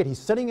don't forget, he's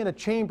sitting in a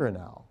chamber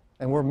now,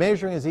 and we're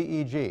measuring his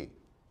EEG.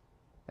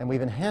 And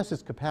we've enhanced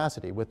its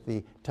capacity with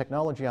the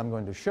technology I'm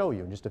going to show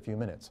you in just a few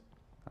minutes.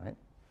 All right?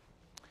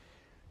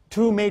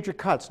 Two major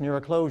cuts near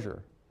a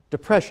closure,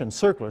 depression,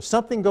 circular,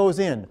 something goes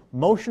in,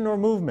 motion or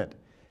movement,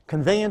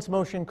 conveyance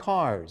motion,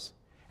 cars.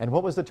 And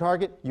what was the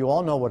target? You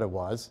all know what it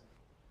was.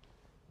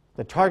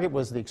 The target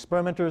was the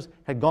experimenters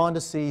had gone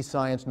to see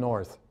Science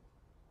North.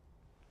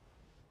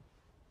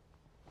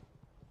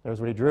 There's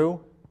what he drew.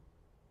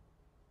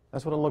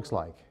 That's what it looks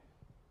like.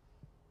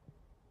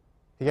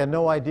 He had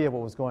no idea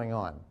what was going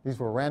on. These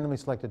were randomly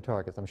selected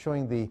targets. I'm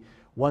showing the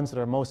ones that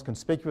are most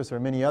conspicuous. There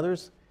are many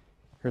others.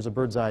 Here's a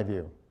bird's eye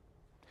view.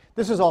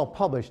 This is all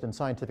published in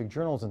scientific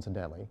journals,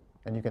 incidentally,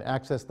 and you can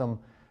access them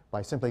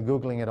by simply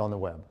Googling it on the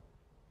web.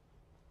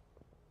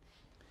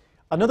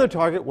 Another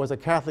target was a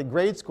Catholic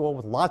grade school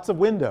with lots of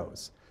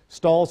windows,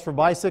 stalls for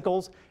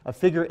bicycles, a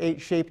figure-8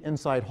 shaped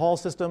inside hall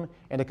system,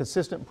 and a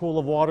consistent pool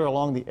of water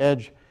along the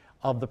edge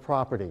of the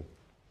property.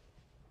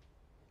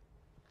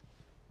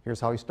 Here's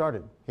how he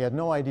started. He had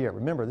no idea.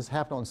 Remember, this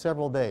happened on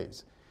several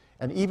days.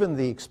 And even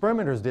the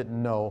experimenters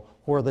didn't know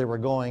where they were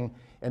going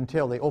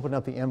until they opened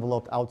up the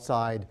envelope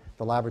outside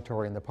the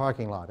laboratory in the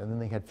parking lot. And then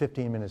they had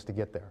 15 minutes to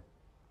get there.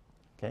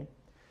 Okay?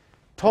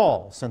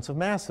 Tall, sense of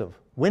massive,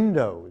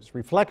 windows,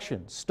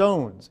 reflections,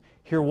 stones,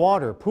 hear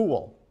water,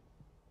 pool.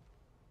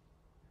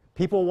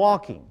 People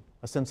walking,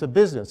 a sense of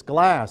business,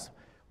 glass,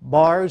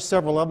 bars,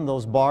 several of them,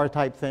 those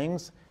bar-type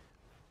things,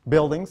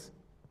 buildings.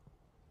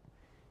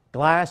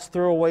 Glass,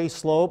 throwaway,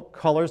 slope,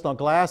 colors. Now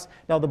glass,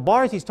 now the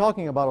bars he's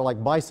talking about are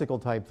like bicycle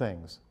type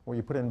things, where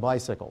you put in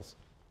bicycles.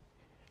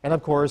 And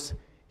of course,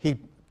 he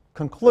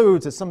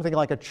concludes it's something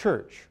like a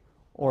church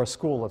or a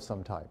school of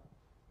some type.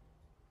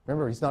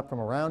 Remember, he's not from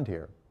around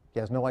here.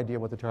 He has no idea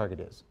what the target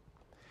is.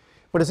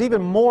 But it's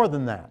even more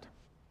than that.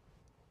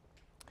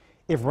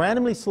 If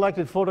randomly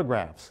selected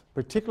photographs,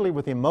 particularly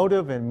with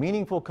emotive and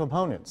meaningful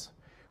components,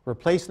 were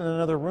placed in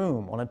another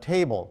room, on a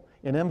table,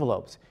 in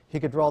envelopes, he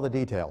could draw the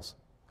details.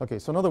 Okay,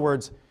 so in other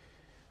words,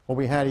 what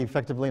we had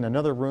effectively in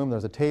another room,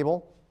 there's a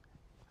table,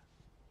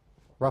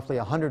 roughly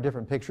 100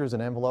 different pictures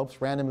in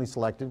envelopes, randomly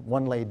selected,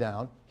 one laid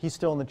down. He's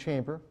still in the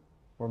chamber.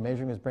 We're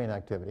measuring his brain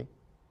activity.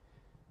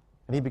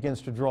 And he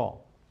begins to draw.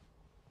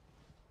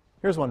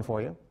 Here's one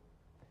for you.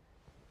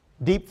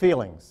 Deep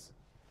feelings.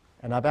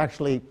 And I've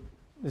actually,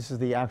 this is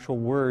the actual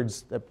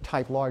words that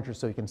type larger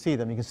so you can see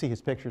them. You can see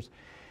his pictures.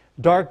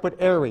 Dark but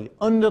airy,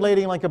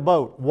 undulating like a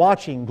boat,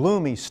 watching,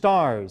 gloomy,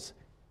 stars.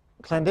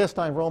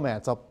 Clandestine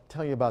romance, I'll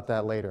tell you about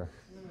that later.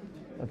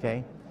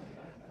 Okay?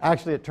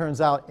 Actually, it turns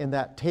out in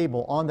that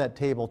table, on that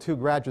table, two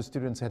graduate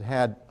students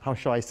had, how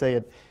shall I say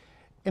it,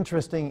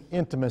 interesting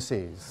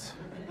intimacies.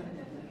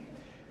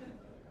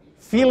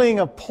 Feeling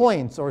of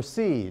points or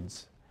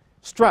seeds,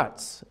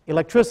 struts,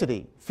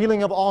 electricity,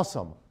 feeling of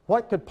awesome.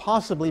 What could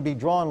possibly be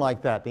drawn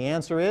like that? The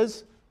answer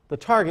is the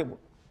target,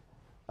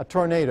 a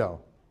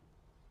tornado.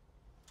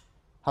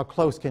 How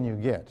close can you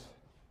get?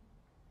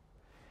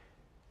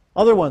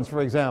 Other ones,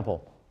 for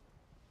example.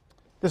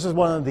 This is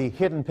one of the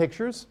hidden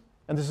pictures,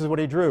 and this is what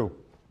he drew.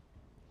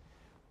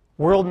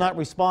 World not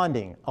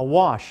responding,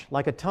 awash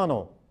like a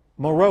tunnel,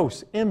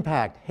 morose,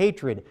 impact,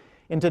 hatred,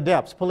 into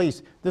depths,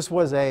 police. This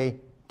was a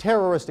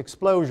terrorist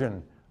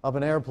explosion of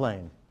an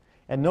airplane.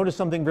 And notice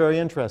something very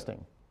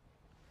interesting.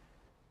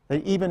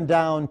 That even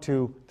down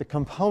to the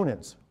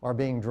components are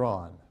being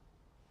drawn.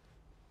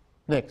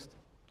 Next.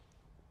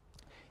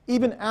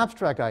 Even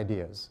abstract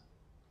ideas.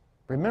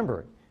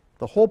 Remember,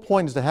 the whole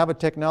point is to have a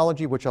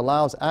technology which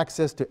allows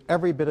access to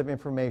every bit of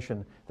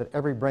information that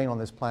every brain on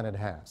this planet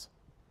has.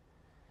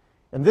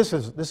 And this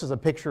is a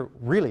picture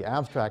really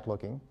abstract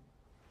looking.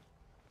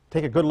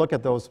 Take a good look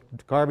at those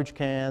garbage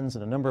cans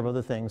and a number of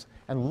other things,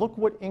 and look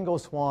what Ingo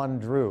Swann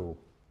drew.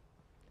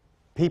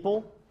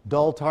 People,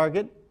 dull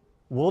target,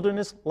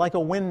 wilderness like a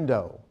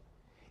window.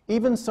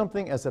 Even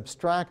something as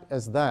abstract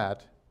as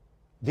that,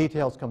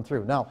 details come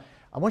through. Now,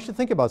 I want you to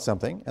think about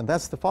something, and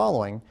that's the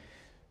following.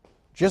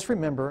 Just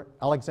remember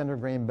Alexander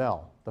Graham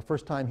Bell, the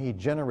first time he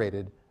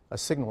generated a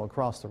signal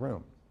across the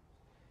room.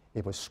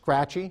 It was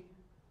scratchy,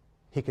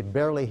 he could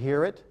barely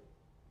hear it,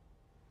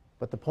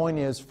 but the point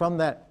is, from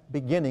that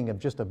beginning of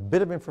just a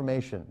bit of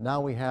information,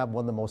 now we have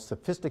one of the most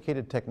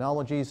sophisticated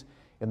technologies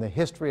in the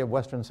history of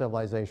Western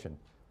civilization.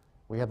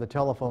 We have the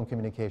telephone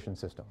communication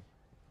system.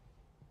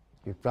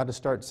 You've got to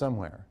start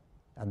somewhere,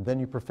 and then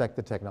you perfect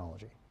the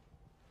technology.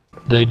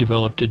 They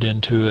developed it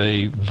into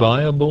a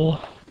viable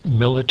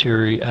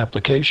military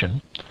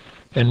application,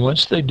 and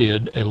once they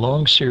did, a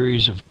long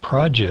series of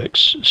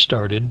projects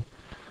started,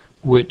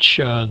 which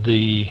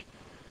the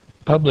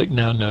public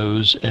now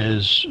knows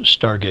as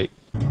Stargate.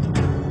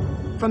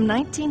 From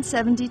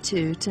 1972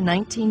 to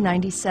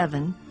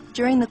 1997,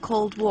 during the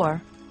Cold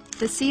War,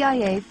 the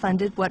CIA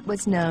funded what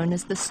was known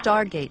as the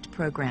Stargate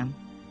program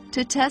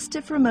to test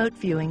if remote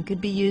viewing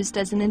could be used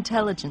as an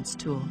intelligence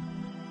tool.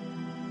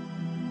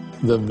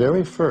 The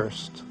very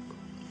first,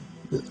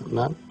 I'm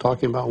not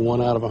talking about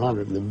 1 out of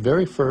 100, the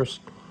very first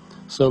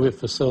Soviet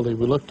facility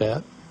we looked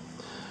at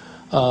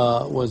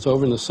was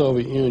over in the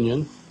Soviet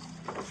Union.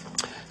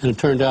 And it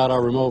turned out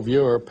our remote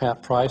viewer,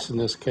 Pat Price in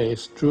this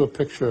case, drew a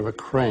picture of a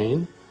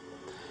crane.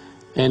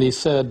 And he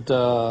said,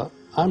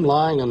 I'm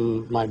lying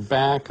on my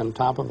back on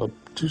top of a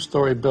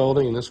 2-story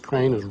building, and this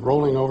crane is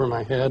rolling over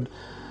my head,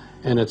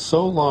 and it's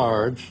so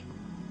large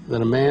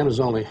that a man is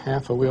only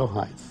half a wheel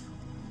height.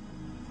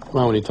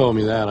 Well, when he told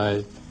me that,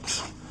 I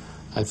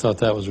thought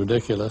that was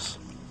ridiculous.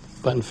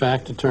 But in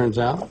fact, it turns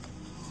out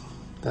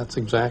that's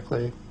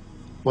exactly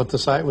what the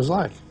site was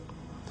like.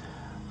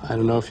 I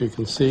don't know if you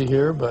can see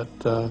here, but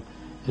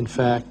in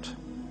fact,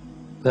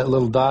 that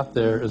little dot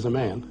there is a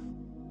man.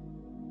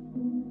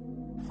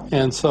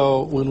 And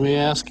so when we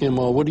asked him,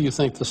 well, what do you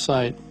think the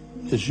site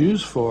is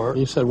used for?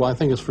 He said, well, I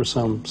think it's for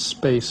some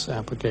space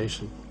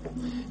application.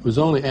 It was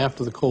only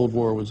after the Cold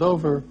War was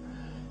over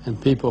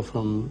and people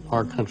from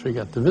our country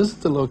got to visit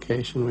the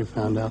location, we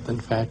found out that, in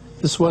fact,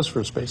 this was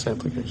for a space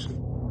application.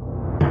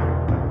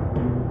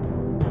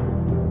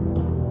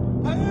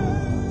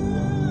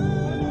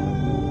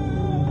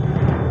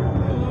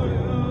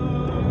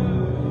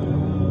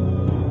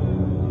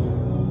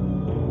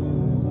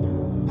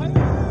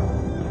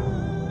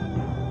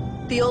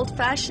 The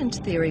old-fashioned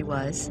theory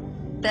was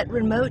that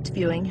remote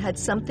viewing had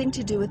something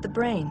to do with the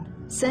brain,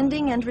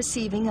 sending and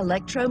receiving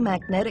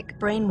electromagnetic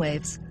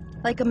brainwaves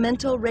like a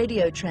mental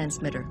radio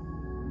transmitter.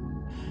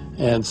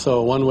 And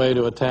so one way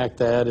to attack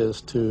that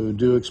is to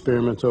do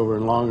experiments over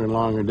longer and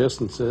longer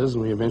distances,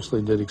 and we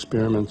eventually did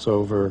experiments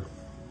over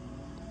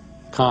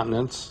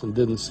continents and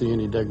didn't see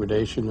any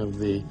degradation of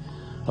the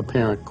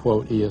apparent,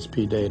 quote,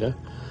 ESP data.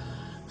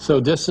 So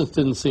distance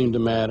didn't seem to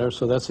matter,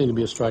 so that seemed to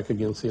be a strike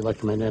against the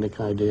electromagnetic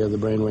idea, the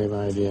brainwave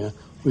idea.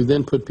 We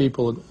then put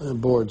people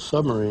aboard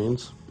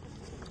submarines,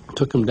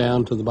 took them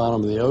down to the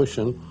bottom of the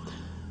ocean.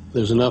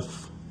 There's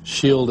enough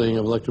shielding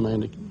of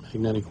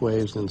electromagnetic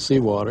waves in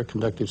seawater,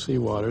 conductive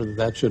seawater,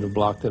 that should have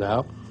blocked it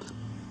out.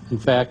 In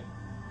fact,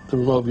 the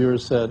remote viewer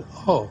said,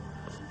 oh,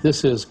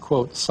 this is,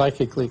 quote,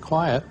 psychically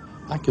quiet.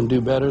 I can do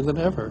better than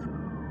ever.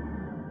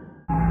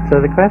 So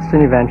the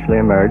question eventually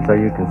emerged, so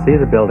you can see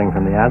the building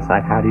from the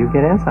outside, how do you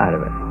get inside of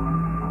it?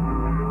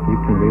 You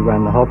can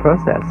rerun the whole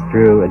process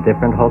through a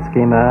different whole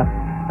schema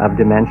of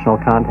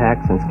dimensional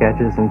contacts and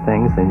sketches and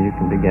things, and you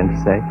can begin to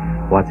say,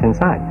 what's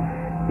inside?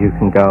 You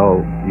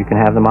can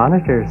have the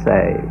monitor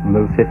say,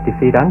 move 50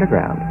 feet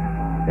underground,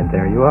 and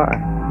there you are.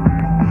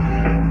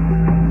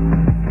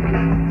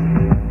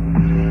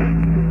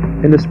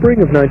 In the spring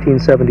of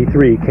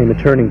 1973 came a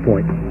turning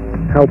point.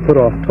 Hal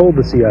Puthoff told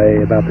the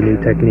CIA about the new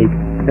technique,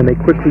 and they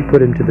quickly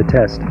put him to the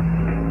test.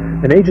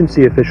 An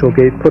agency official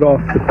gave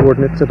Puthoff the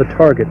coordinates of a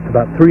target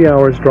about 3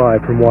 hours'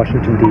 drive from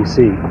Washington,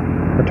 D.C.,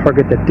 a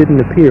target that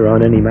didn't appear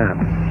on any map.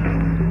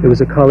 It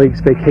was a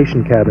colleague's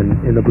vacation cabin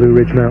in the Blue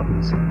Ridge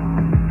Mountains.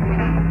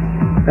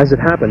 As it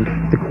happened,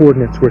 the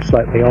coordinates were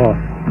slightly off,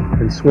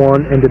 and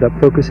Swann ended up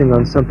focusing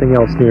on something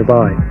else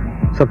nearby,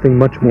 something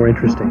much more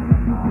interesting.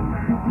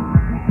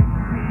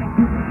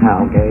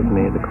 Hal gave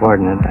me the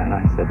coordinate, and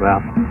I said,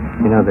 well,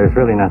 you know, there's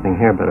really nothing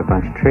here but a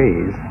bunch of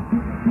trees.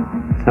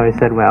 So he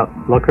said, well,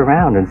 look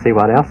around and see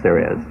what else there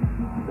is.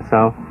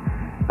 So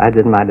I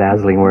did my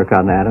dazzling work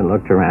on that and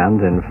looked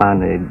around and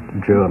finally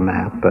drew a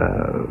map,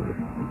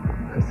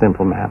 a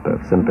simple map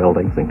of some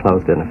buildings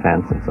enclosed in a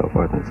fence and so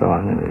forth and so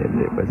on.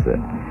 And it was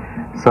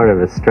sort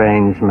of a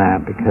strange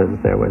map because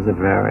there was a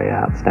very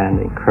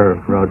outstanding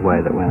curved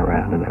roadway that went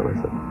around, and there was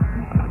a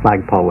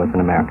flagpole with an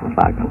American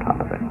flag on top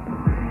of it.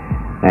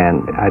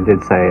 And I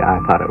did say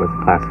I thought it was a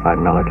classified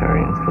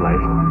military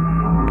installation.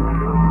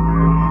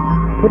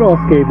 Puthoff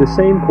gave the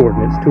same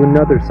coordinates to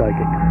another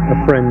psychic, a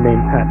friend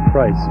named Pat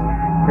Price,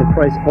 and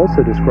Price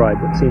also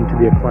described what seemed to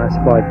be a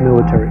classified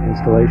military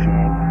installation.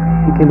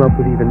 He came up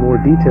with even more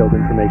detailed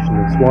information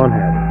than Swan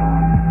had.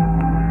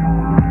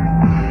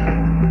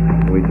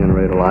 We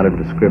generate a lot of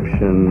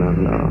description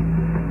and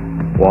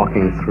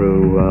walking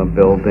through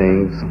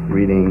buildings,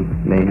 reading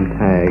name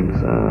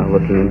tags,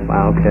 looking in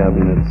file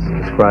cabinets,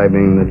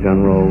 describing the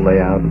general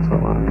layout and so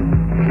on.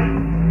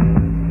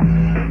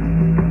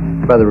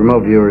 By the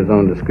remote viewer's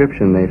own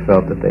description, they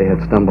felt that they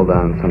had stumbled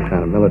on some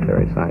kind of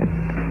military site,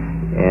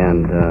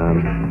 and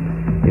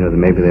you know, that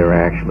maybe they were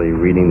actually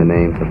reading the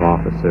names of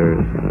officers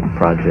and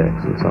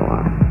projects and so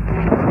on.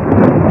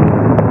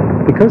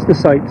 Because the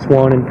site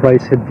Swan and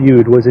Price had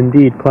viewed was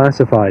indeed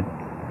classified,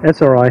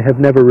 SRI have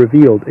never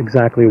revealed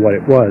exactly what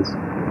it was.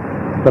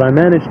 But I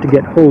managed to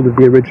get hold of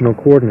the original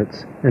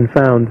coordinates and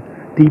found,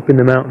 deep in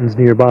the mountains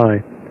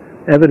nearby,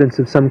 evidence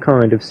of some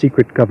kind of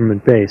secret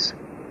government base.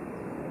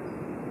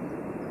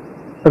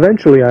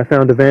 Eventually I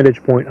found a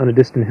vantage point on a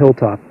distant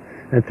hilltop,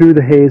 and through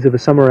the haze of a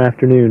summer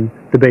afternoon,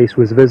 the base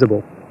was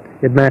visible.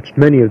 It matched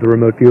many of the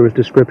remote viewers'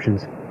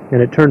 descriptions,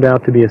 and it turned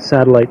out to be a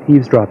satellite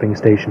eavesdropping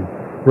station,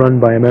 run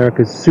by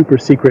America's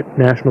super-secret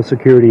National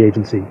Security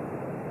Agency.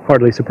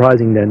 Hardly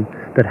surprising, then,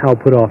 that Hal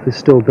Puthoff is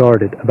still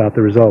guarded about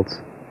the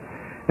results.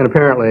 And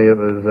apparently it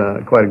was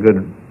quite a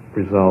good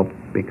result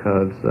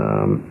because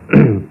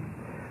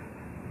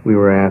we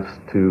were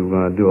asked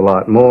to do a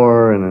lot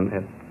more,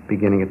 and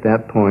beginning at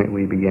that point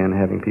we began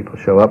having people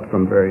show up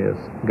from various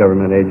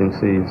government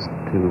agencies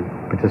to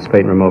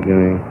participate in remote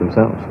viewing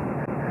themselves.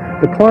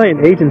 The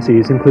client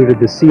agencies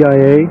included the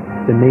CIA,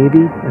 the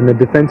Navy, and the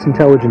Defense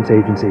Intelligence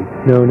Agency,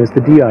 known as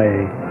the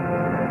DIA.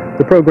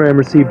 The program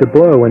received a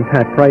blow when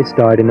Pat Price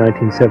died in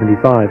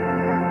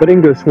 1975, but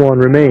Ingo Swann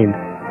remained,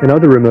 and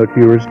other remote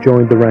viewers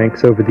joined the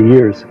ranks over the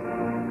years.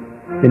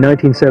 In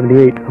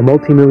 1978, a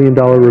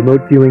multi-million-dollar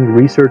remote viewing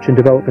research and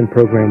development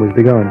program was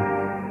begun.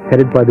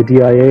 Headed by the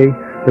DIA,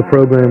 the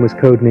program was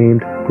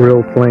codenamed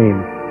Grill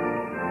Flame.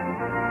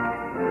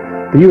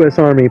 The U.S.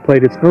 Army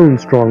played its own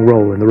strong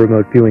role in the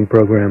remote viewing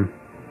program.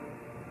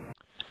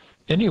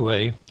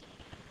 Anyway,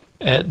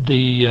 at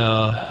the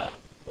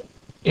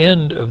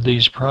end of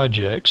these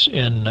projects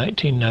in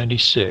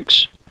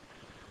 1996,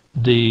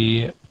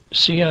 the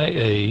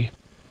CIA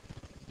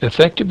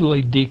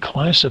effectively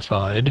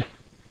declassified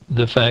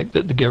the fact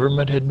that the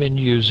government had been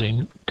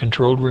using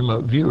controlled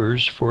remote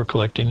viewers for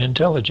collecting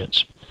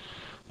intelligence.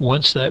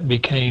 Once that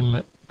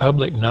became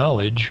public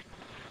knowledge,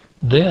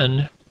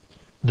 then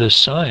the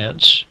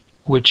science,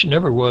 which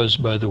never was,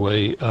 by the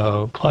way,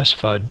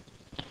 classified,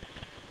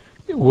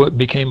 what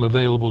became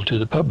available to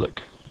the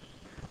public.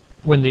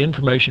 When the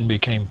information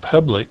became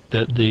public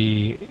that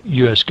the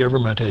U.S.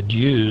 government had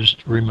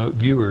used remote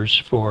viewers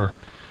for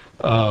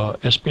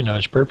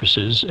espionage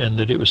purposes and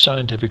that it was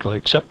scientifically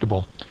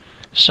acceptable,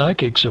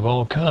 psychics of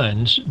all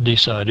kinds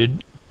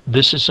decided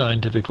this is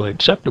scientifically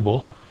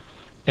acceptable,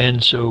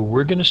 and so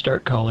we're going to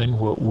start calling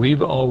what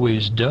we've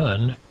always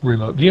done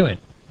remote viewing.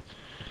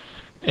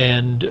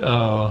 And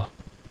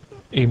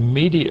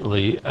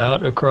immediately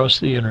out across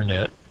the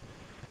internet,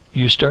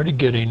 you started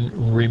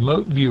getting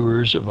remote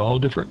viewers of all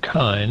different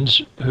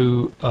kinds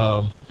who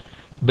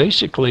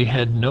basically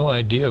had no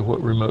idea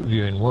what remote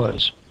viewing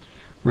was.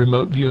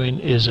 Remote viewing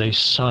is a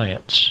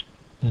science,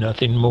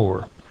 nothing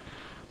more.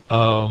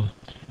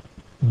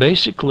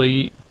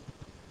 Basically,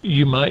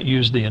 you might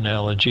use the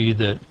analogy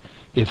that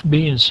if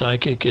being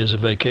psychic is a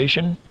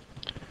vacation,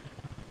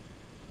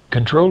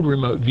 controlled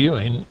remote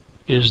viewing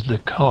is the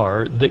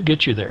car that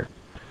gets you there.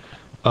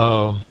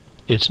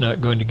 It's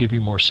not going to give you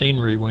more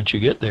scenery once you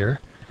get there.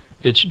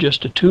 It's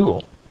just a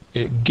tool.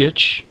 It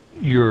gets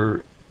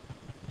your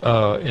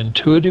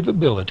intuitive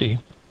ability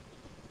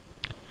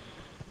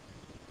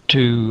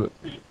to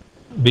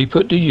be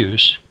put to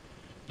use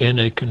in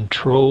a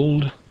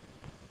controlled,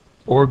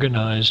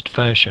 organized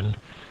fashion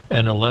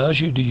and allows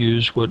you to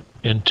use what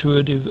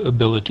intuitive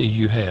ability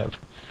you have.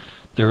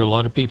 There are a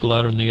lot of people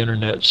out on the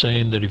internet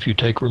saying that if you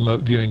take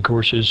remote viewing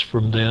courses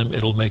from them,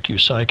 it'll make you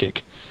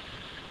psychic.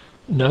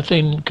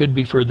 Nothing could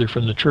be further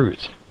from the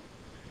truth.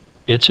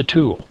 It's a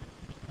tool.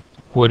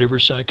 Whatever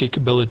psychic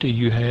ability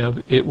you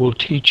have, it will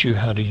teach you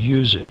how to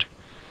use it.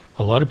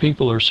 A lot of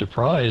people are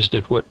surprised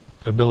at what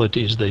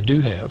abilities they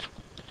do have,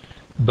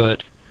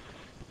 but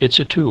it's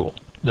a tool.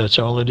 That's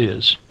all it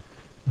is.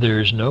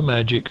 There's no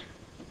magic.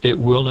 It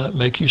will not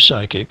make you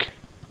psychic.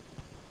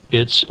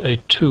 It's a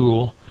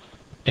tool,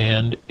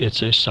 and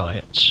it's a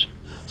science.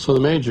 So the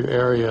major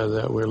area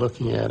that we're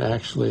looking at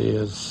actually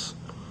is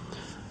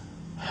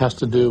has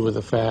to do with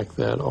the fact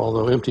that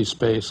although empty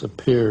space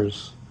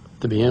appears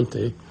to be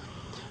empty,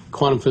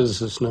 quantum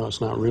physicists know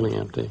it's not really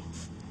empty.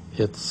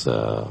 It's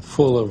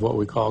full of what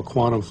we call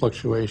quantum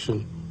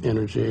fluctuation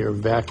energy or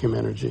vacuum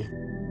energy.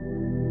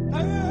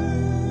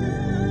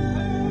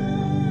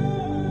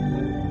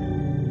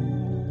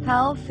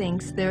 Hal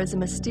thinks there is a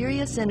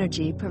mysterious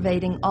energy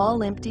pervading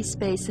all empty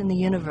space in the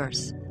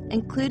universe,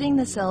 including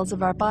the cells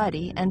of our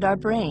body and our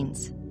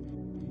brains.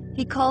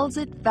 He calls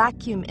it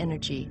vacuum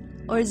energy,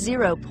 or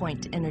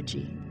zero-point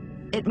energy.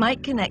 It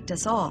might connect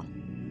us all,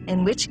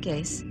 in which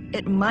case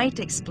it might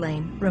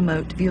explain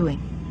remote viewing.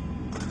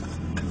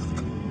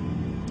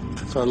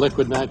 It's our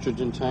liquid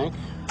nitrogen tank.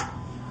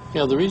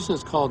 Yeah, the reason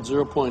it's called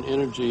zero-point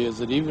energy is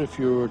that even if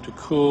you were to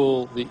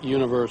cool the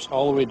universe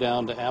all the way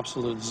down to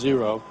absolute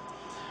zero,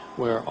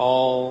 where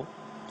all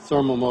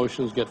thermal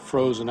motions get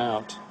frozen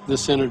out,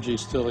 this energy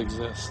still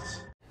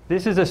exists.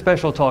 This is a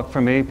special talk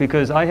for me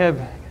because I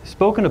have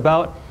spoken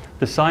about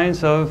the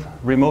science of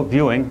remote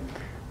viewing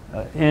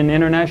in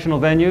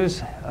international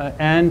venues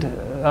and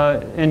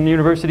in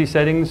university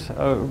settings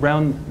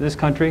around this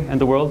country and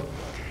the world.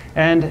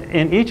 And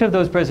in each of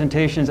those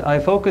presentations, I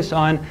focused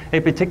on a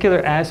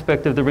particular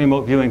aspect of the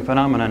remote viewing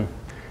phenomenon.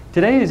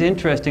 Today is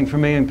interesting for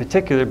me in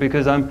particular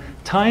because I'm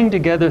tying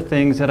together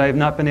things that I've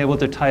not been able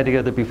to tie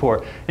together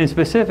before. In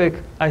specific,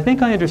 I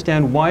think I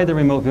understand why the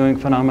remote viewing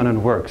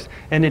phenomenon works,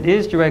 and it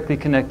is directly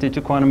connected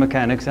to quantum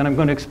mechanics, and I'm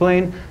going to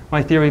explain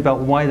my theory about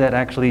why that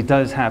actually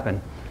does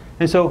happen.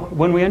 And so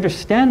when we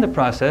understand the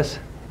process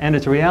and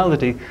its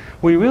reality,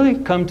 we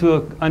really come to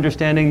an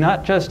understanding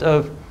not just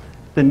of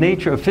the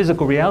nature of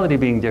physical reality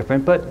being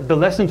different, but the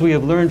lessons we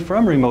have learned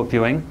from remote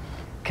viewing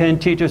can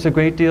teach us a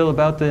great deal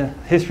about the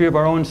history of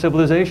our own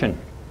civilization.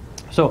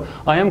 So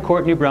I am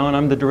Courtney Brown.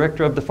 I'm the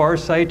director of the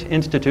Farsight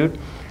Institute.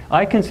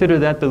 I consider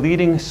that the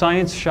leading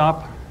science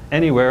shop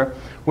anywhere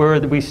where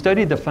we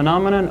study the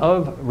phenomenon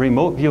of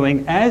remote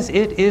viewing as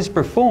it is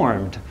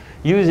performed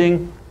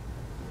using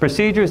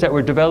procedures that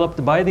were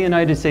developed by the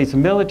United States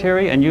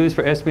military and used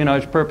for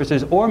espionage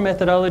purposes, or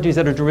methodologies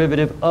that are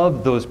derivative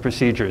of those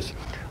procedures.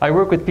 I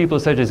work with people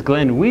such as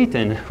Glenn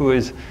Wheaton, who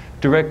is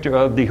director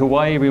of the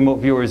Hawaii Remote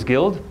Viewers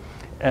Guild.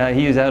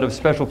 He is out of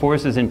Special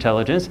Forces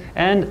Intelligence,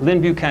 and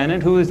Lynn Buchanan,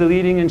 who is the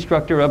leading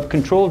instructor of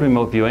controlled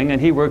remote viewing, and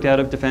he worked out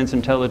of Defense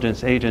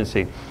Intelligence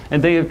Agency.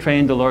 And they have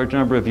trained a large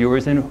number of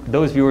viewers, and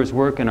those viewers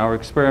work in our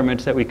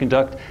experiments that we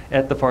conduct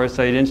at the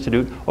Farsight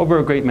Institute over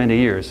a great many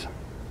years.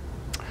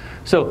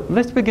 So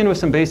let's begin with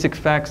some basic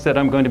facts that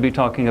I'm going to be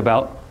talking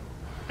about.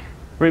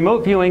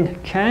 Remote viewing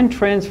can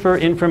transfer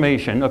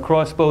information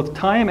across both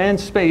time and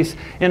space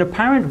in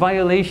apparent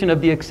violation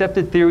of the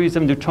accepted theories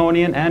of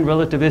Newtonian and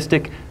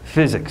relativistic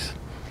physics.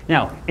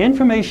 Now,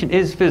 information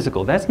is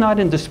physical. That's not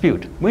in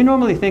dispute. We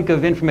normally think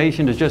of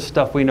information as just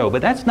stuff we know,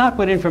 but that's not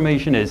what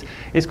information is.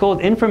 It's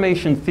called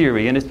information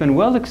theory, and it's been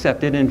well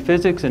accepted in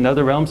physics and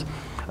other realms.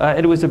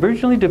 It was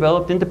originally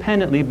developed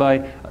independently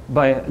by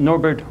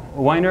Norbert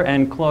Wiener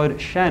and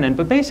Claude Shannon,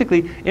 but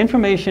basically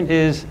information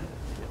is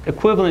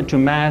equivalent to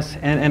mass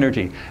and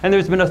energy. And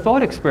there's been a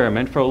thought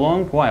experiment for a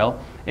long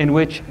while in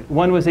which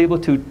one was able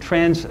to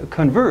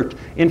convert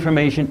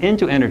information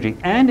into energy,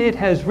 and it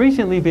has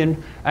recently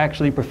been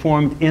actually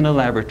performed in a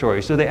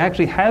laboratory. So they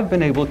actually have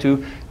been able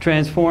to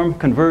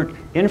convert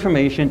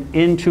information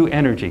into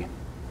energy.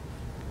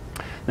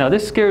 Now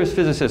this scares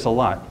physicists a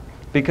lot,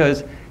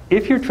 because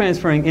if you're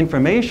transferring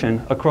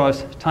information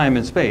across time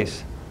and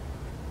space,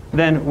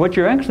 then what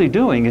you're actually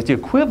doing is the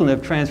equivalent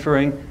of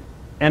transferring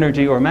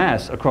energy or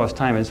mass across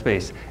time and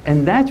space.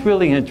 And that's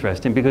really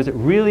interesting because it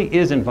really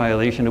is in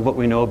violation of what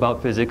we know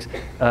about physics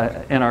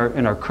in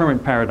our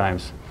current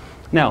paradigms.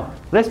 Now,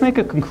 let's make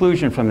a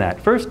conclusion from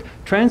that. First,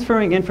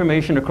 transferring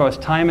information across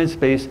time and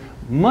space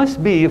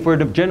must be, if we're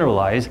to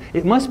generalize,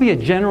 it must be a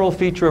general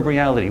feature of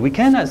reality. We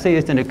cannot say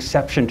it's an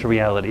exception to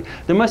reality.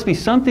 There must be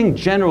something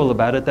general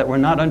about it that we're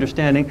not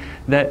understanding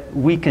that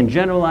we can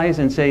generalize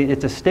and say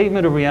it's a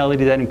statement of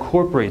reality that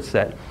incorporates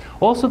that.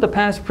 Also, the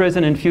past,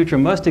 present, and future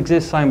must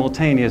exist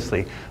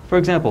simultaneously. For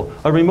example,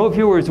 a remote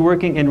viewer is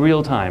working in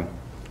real time,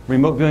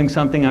 remote viewing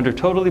something under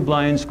totally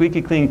blind,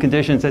 squeaky clean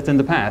conditions that's in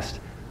the past.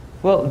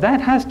 Well, that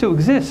has to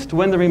exist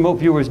when the remote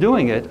viewer is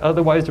doing it,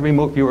 otherwise the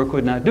remote viewer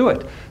could not do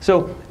it.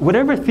 So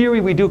whatever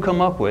theory we do come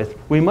up with,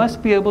 we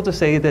must be able to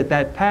say that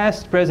that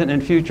past, present,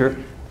 and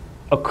future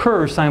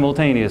occur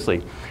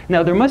simultaneously.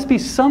 Now, there must be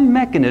some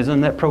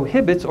mechanism that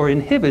prohibits or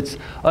inhibits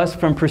us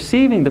from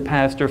perceiving the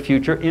past or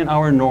future in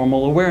our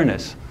normal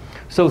awareness.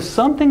 So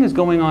something is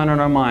going on in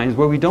our minds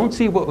where we don't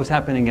see what was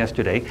happening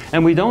yesterday,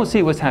 and we don't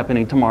see what's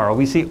happening tomorrow.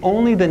 We see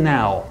only the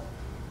now.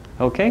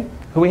 Okay?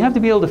 So we have to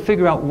be able to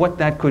figure out what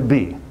that could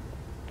be.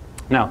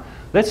 Now,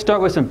 let's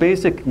start with some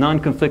basic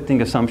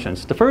non-conflicting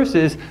assumptions. The first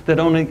is that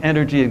only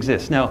energy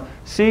exists. Now,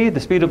 c,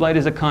 the speed of light,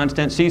 is a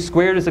constant. C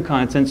squared is a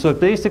constant, so it's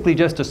basically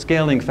just a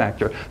scaling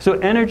factor. So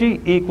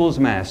energy equals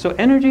mass. So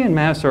energy and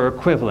mass are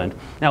equivalent.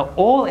 Now,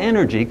 all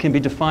energy can be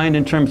defined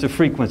in terms of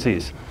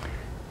frequencies.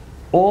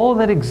 all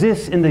that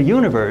exists in the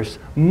universe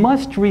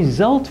must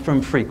result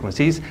from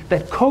frequencies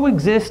that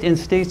coexist in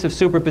states of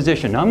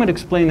superposition. Now, I'm going to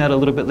explain that a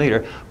little bit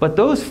later, but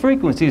those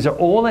frequencies are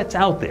all that's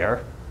out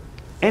there,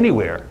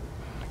 anywhere.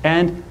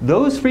 And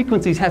those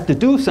frequencies have to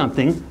do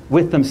something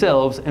with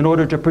themselves in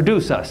order to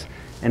produce us.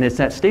 And it's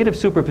that state of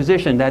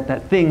superposition that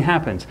that thing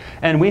happens.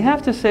 And we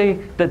have to say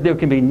that there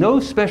can be no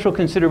special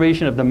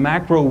consideration of the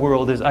macro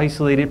world as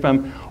isolated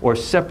from or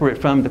separate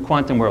from the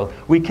quantum world.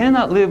 We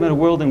cannot live in a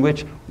world in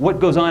which what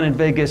goes on in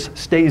Vegas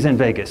stays in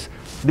Vegas.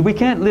 We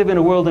can't live in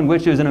a world in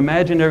which there's an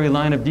imaginary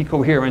line of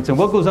decoherence, and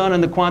what goes on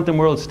in the quantum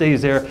world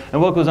stays there,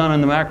 and what goes on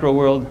in the macro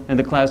world and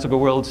the classical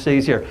world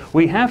stays here.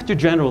 We have to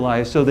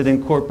generalize so that it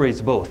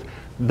incorporates both.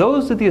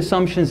 Those are the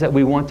assumptions that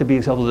we want to be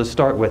able to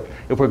start with.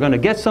 If we're going to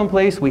get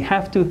someplace, we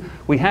have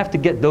to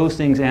get those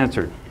things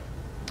answered.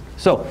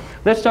 So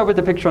let's start with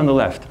the picture on the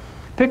left.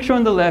 Picture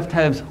on the left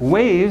has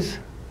waves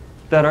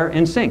that are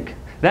in sync.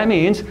 That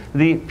means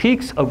the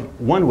peaks of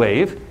one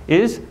wave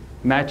is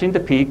matching the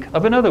peak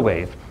of another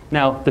wave.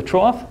 Now, the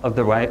trough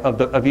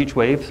of each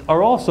wave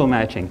are also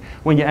matching.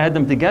 When you add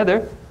them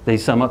together, they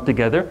sum up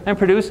together and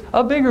produce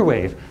a bigger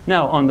wave.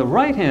 Now, on the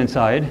right-hand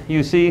side,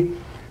 you see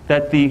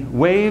that the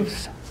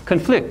waves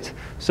conflict.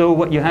 So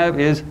what you have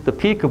is the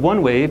peak of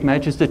one wave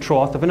matches the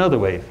trough of another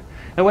wave.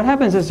 And what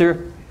happens is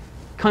they're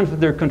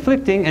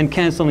conflicting and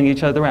canceling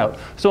each other out.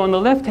 So on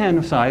the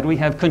left-hand side, we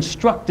have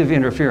constructive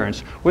interference,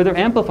 where they're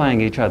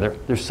amplifying each other.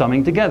 They're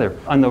summing together.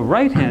 On the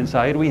right-hand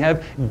side, we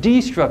have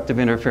destructive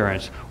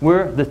interference,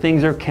 where the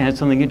things are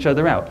canceling each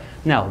other out.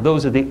 Now,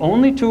 those are the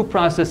only two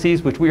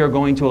processes which we are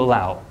going to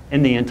allow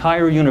in the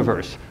entire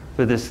universe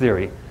for this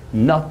theory.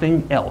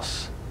 Nothing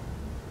else.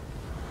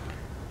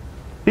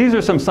 These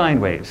are some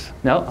sine waves.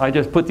 Now, I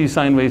just put these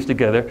sine waves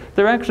together.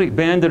 They're actually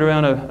banded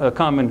around a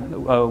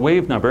common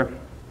wave number,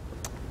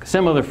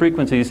 similar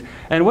frequencies.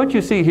 And what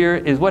you see here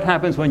is what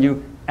happens when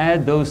you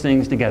add those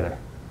things together.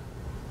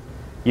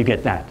 You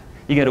get that.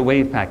 You get a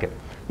wave packet.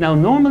 Now,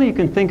 normally you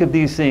can think of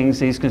these things,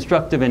 these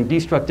constructive and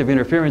destructive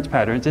interference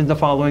patterns, in the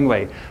following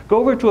way. Go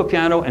over to a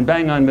piano and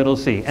bang on middle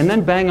C, and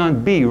then bang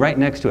on B right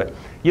next to it.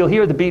 You'll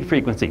hear the beat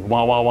frequency,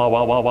 wah, wah, wah,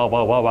 wah, wah, wah,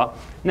 wah, wah, wah.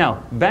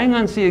 Now, bang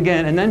on C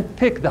again, and then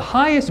pick the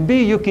highest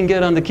B you can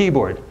get on the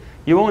keyboard.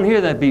 You won't hear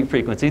that beat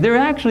frequency. There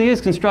actually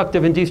is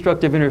constructive and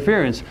destructive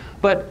interference,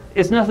 but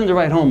it's nothing to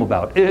write home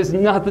about. It is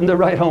nothing to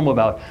write home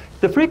about.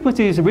 The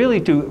frequencies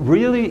to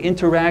really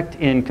interact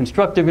in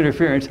constructive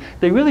interference,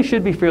 they really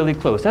should be fairly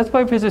close. That's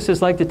why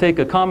physicists like to take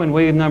a common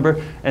wave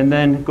number and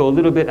then go a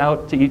little bit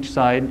out to each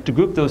side to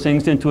group those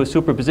things into a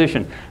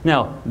superposition.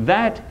 Now,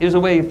 that is a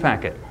wave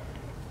packet.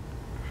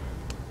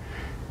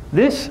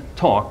 This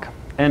talk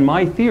and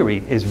my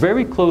theory is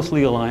very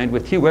closely aligned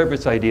with Hugh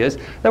Everett's ideas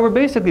that were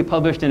basically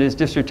published in his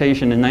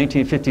dissertation in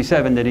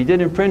 1957 that he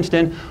did in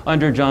Princeton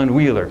under John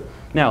Wheeler.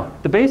 Now,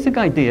 the basic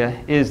idea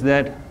is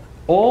that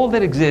all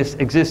that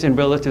exists in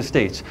relative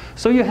states.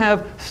 So you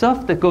have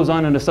stuff that goes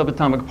on in a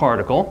subatomic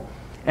particle,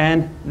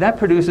 and that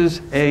produces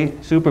a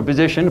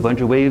superposition, a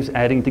bunch of waves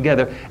adding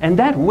together, and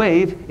that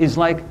wave is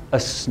like a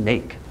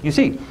snake. You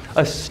see,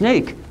 a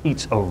snake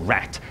eats a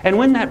rat, and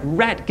when that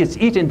rat gets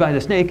eaten by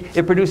the snake,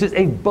 it produces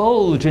a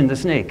bulge in the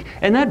snake.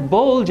 And that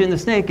bulge in the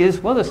snake is,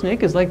 well, the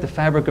snake is like the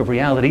fabric of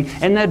reality,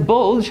 and that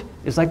bulge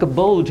is like a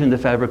bulge in the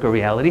fabric of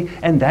reality,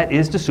 and that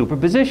is the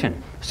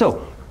superposition.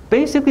 So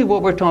basically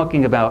what we're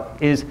talking about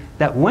is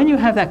that when you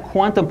have that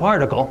quantum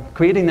particle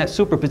creating that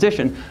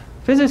superposition,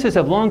 physicists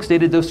have long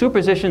stated those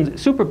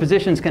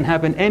superpositions can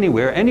happen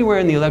anywhere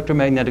in the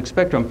electromagnetic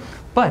spectrum.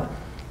 But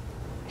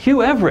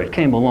Hugh Everett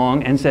came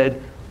along and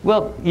said,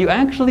 well, you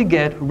actually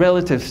get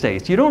relative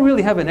states. You don't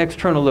really have an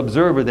external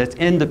observer that's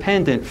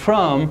independent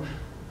from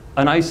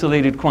an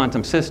isolated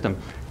quantum system.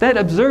 That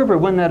observer,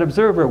 when that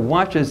observer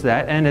watches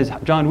that, and as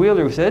John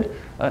Wheeler said,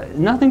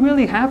 nothing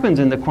really happens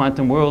in the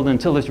quantum world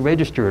until it's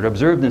registered,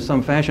 observed in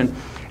some fashion.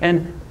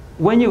 And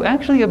when you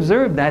actually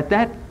observe that,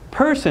 that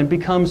person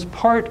becomes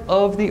part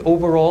of the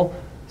overall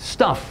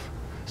stuff.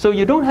 So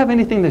you don't have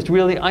anything that's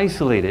really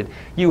isolated.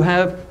 You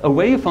have a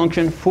wave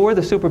function for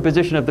the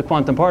superposition of the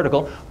quantum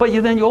particle, but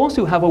you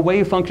also have a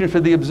wave function for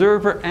the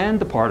observer and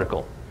the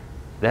particle.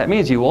 That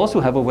means you also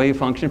have a wave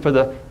function for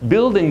the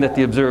building that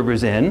the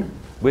observer's in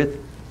with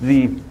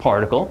the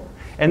particle.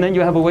 And then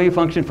you have a wave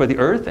function for the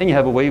Earth, and you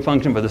have a wave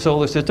function for the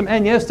solar system,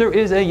 and yes, there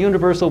is a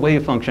universal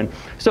wave function.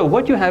 So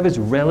what you have is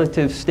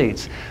relative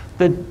states.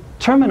 The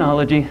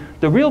terminology,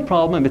 the real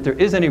problem, if there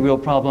is any real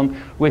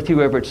problem with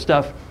Hugh Everett's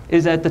stuff,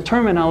 is that the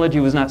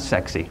terminology was not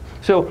sexy.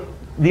 So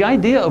the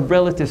idea of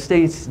relative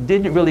states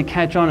didn't really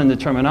catch on in the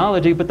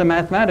terminology, but the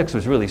mathematics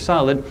was really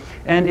solid.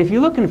 And if you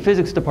look in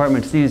physics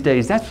departments these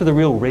days, that's where the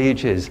real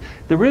rage is.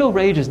 The real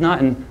rage is not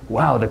in,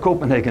 wow, the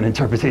Copenhagen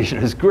interpretation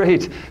is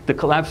great, the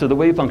collapse of the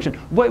wave function.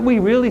 What we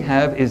really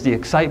have is the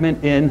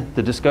excitement in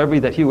the discovery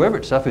that Hugh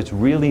Everett stuff is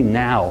really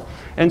now.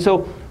 And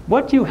so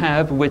what you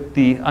have with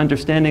the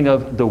understanding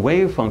of the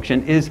wave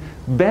function is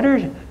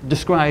better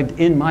described,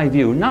 in my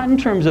view, not in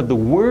terms of the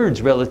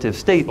words relative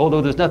state, although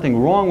there's nothing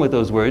wrong with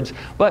those words,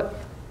 but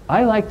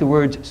I like the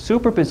words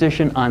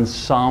superposition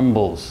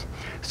ensembles.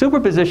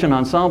 Superposition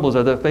ensembles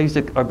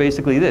are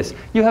basically this.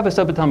 You have a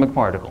subatomic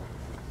particle.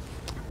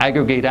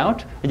 Aggregate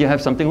out, and you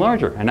have something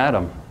larger, an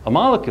atom, a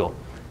molecule.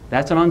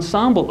 That's an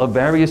ensemble of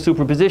various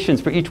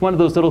superpositions for each one of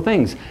those little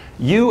things.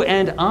 You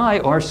and I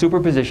are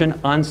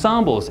superposition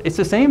ensembles. It's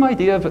the same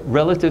idea of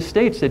relative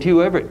states that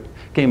Hugh Everett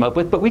came up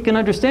with, but we can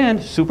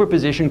understand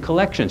superposition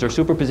collections or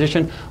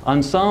superposition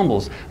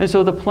ensembles. And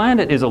so the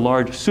planet is a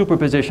large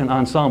superposition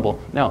ensemble.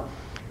 Now,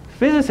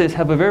 physicists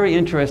have a very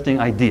interesting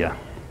idea.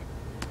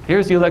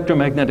 Here's the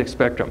electromagnetic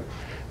spectrum.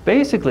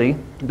 Basically,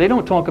 they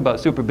don't talk about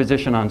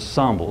superposition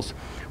ensembles.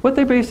 What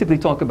they basically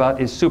talk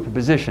about is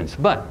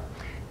superpositions. But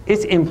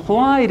it's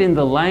implied in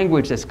the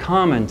language that's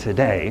common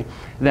today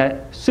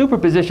that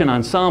superposition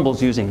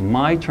ensembles, using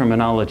my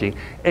terminology,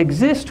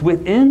 exist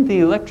within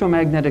the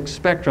electromagnetic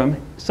spectrum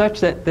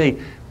such that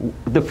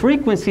the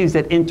frequencies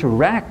that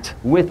interact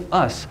with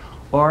us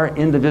are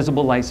in the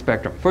visible light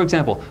spectrum. For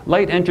example,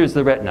 light enters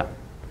the retina.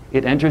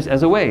 It enters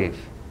as a wave.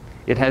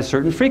 It has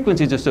certain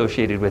frequencies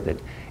associated with it.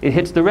 It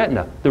hits the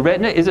retina. The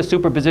retina is a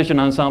superposition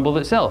ensemble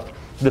itself.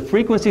 The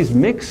frequencies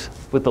mix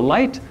with the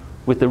light,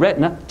 with the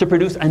retina, to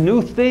produce a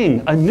new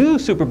thing, a new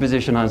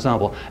superposition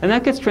ensemble. And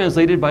that gets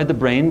translated by the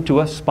brain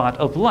to a spot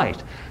of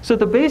light. So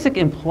the basic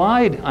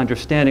implied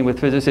understanding with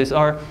physicists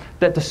are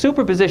that the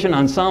superposition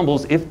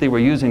ensembles, if they were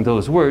using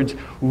those words,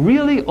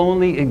 really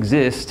only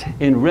exist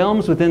in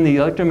realms within the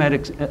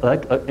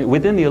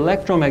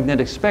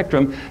electromagnetic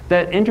spectrum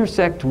that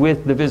intersect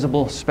with the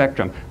visible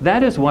spectrum.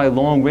 That is why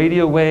long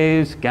radio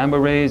waves, gamma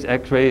rays,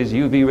 X-rays,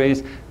 UV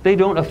rays, they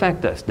don't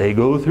affect us. They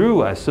go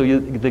through us. So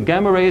the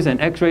gamma rays and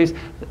X-rays,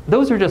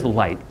 those are just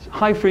light,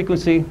 high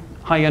frequency,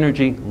 high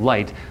energy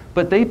light,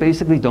 but they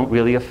basically don't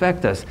really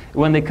affect us.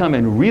 When they come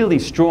in really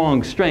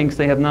strong strengths,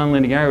 they have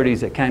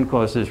nonlinearities that can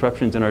cause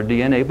disruptions in our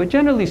DNA, but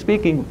generally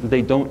speaking,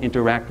 they don't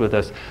interact with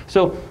us.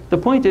 So the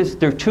point is,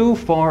 they're too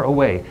far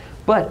away.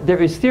 But there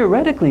is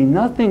theoretically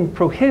nothing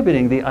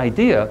prohibiting the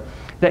idea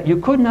that you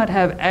could not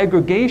have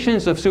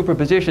aggregations of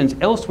superpositions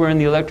elsewhere in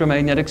the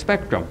electromagnetic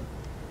spectrum.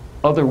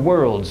 Other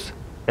worlds,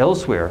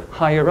 elsewhere,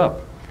 higher up,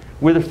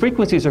 where the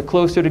frequencies are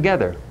closer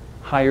together,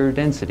 higher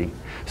density.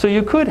 So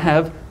you could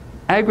have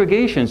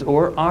aggregations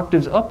or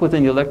octaves up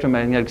within the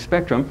electromagnetic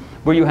spectrum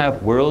where you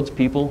have worlds,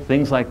 people,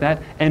 things like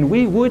that, and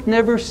we would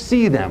never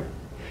see them.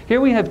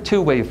 Here we have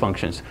two wave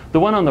functions. The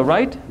one on the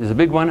right is a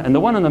big one, and the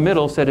one in the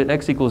middle, set at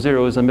x equals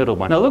 0, is a middle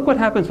one. Now look what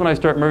happens when I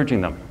start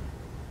merging them.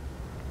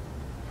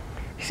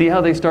 See how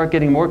they start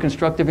getting more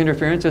constructive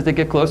interference as they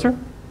get closer?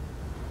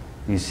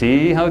 You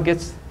see how it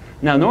gets...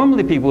 Now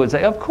normally people would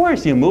say, of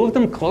course, you move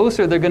them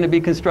closer, they're going to be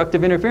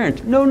constructive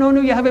interference. No, no,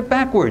 no, you have it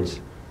backwards.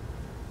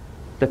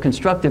 The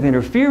constructive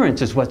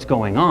interference is what's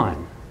going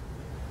on.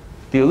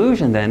 The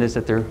illusion then is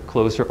that they're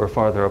closer or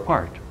farther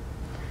apart.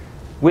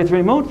 With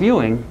remote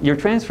viewing, you're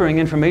transferring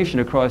information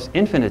across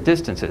infinite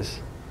distances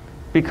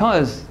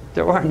because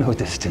there are no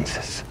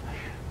distances.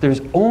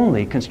 There's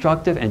only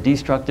constructive and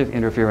destructive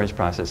interference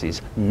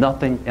processes,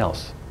 nothing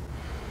else.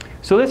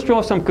 So let's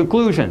draw some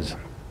conclusions.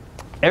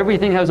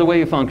 Everything has a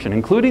wave function,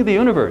 including the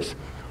universe.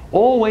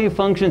 All wave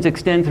functions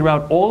extend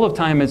throughout all of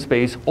time and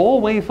space.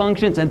 All wave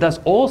functions, and thus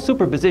all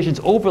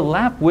superpositions,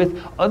 overlap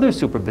with other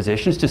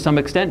superpositions to some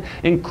extent,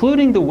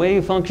 including the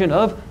wave function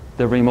of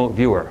the remote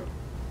viewer.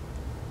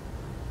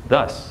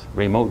 Thus,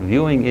 remote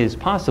viewing is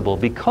possible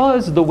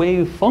because the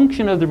wave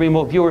function of the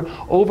remote viewer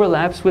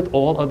overlaps with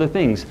all other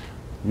things.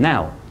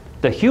 Now,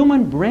 the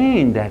human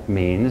brain, that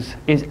means,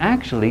 is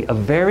actually a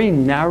very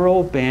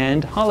narrow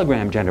band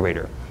hologram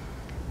generator.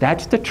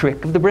 That's the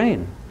trick of the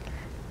brain.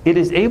 It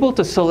is able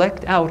to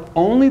select out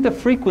only the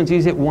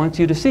frequencies it wants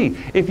you to see.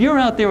 If you're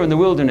out there in the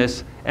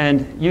wilderness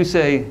and you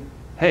say,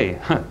 hey,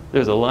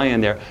 there's a lion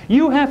there,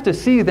 you have to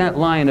see that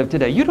lion of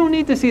today. You don't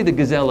need to see the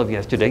gazelle of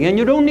yesterday, and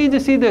you don't need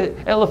to see the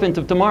elephant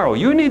of tomorrow.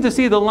 You need to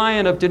see the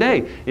lion of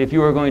today if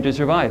you are going to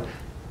survive.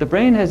 The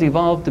brain has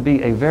evolved to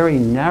be a very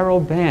narrow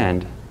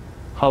band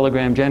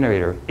hologram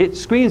generator. It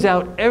screens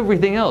out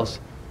everything else.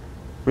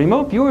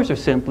 Remote viewers are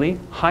simply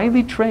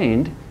highly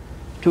trained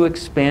to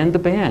expand the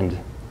band,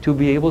 to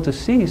be able to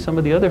see some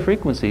of the other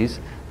frequencies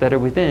that are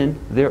within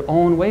their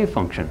own wave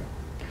function.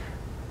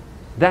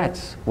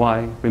 That's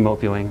why remote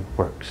viewing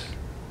works.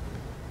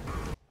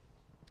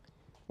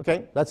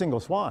 Okay, that's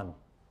Ingo Swann.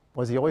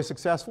 Was he always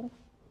successful?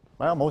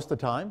 Well, most of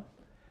the time.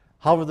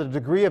 However, the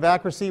degree of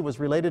accuracy was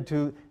related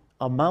to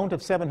amount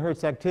of 7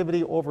 Hz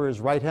activity over his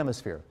right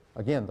hemisphere.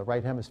 Again, the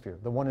right hemisphere,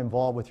 the one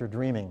involved with your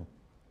dreaming.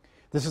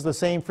 This is the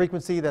same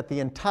frequency that the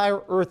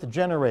entire Earth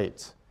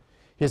generates.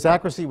 His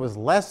accuracy was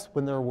less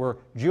when there were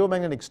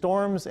geomagnetic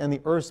storms and the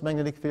Earth's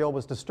magnetic field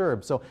was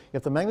disturbed. So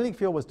if the magnetic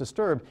field was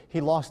disturbed,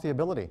 he lost the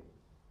ability.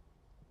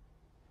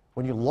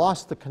 When you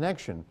lost the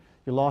connection,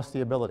 you lost the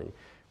ability.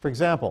 For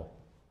example,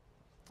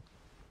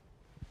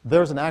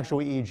 there's an actual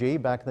EEG.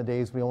 Back in the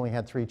days, we only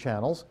had 3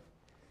 channels.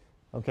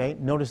 Okay,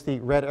 notice the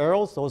red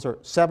arrows. Those are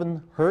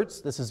 7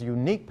 Hz. This is a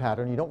unique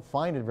pattern. You don't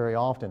find it very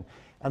often.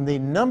 And the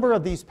number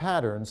of these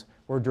patterns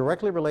were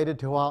directly related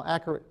to how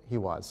accurate he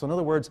was. So in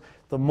other words,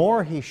 the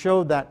more he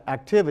showed that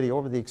activity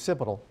over the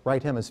occipital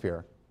right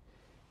hemisphere,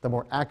 the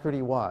more accurate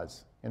he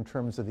was in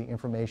terms of the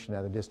information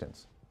at a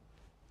distance.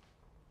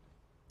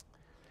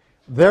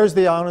 There's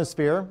the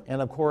ionosphere,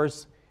 and of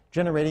course,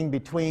 generating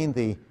between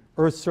the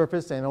Earth's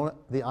surface and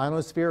the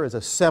ionosphere is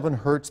a 7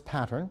 Hertz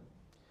pattern.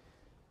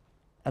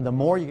 And the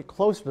more you get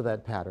closer to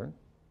that pattern,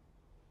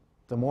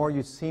 the more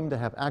you seem to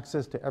have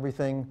access to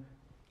everything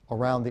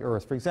around the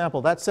Earth. For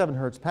example, that 7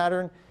 Hertz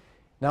pattern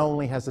not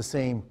only has the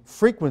same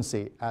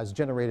frequency as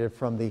generated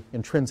from the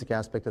intrinsic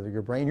aspect of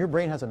your brain. Your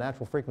brain has a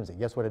natural frequency.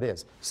 Guess what it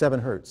is? 7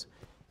 Hertz.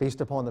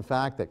 Based upon the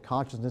fact that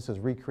consciousness is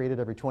recreated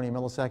every 20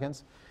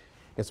 milliseconds.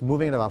 It's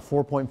moving at about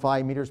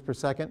 4.5 meters per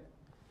second.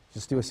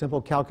 Just do a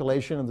simple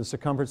calculation of the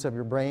circumference of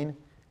your brain.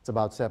 It's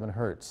about 7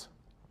 Hertz.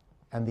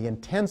 And the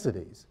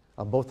intensities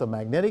of both the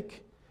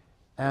magnetic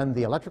and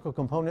the electrical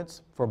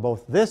components for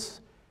both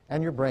this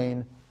and your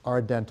brain are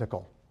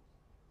identical,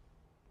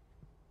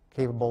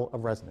 capable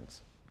of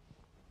resonance.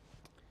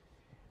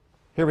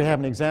 Here we have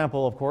an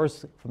example, of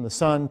course, from the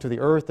sun to the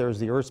Earth. There's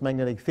the Earth's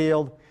magnetic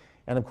field.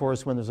 And of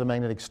course, when there's a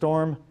magnetic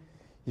storm,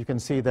 you can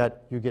see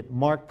that you get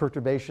marked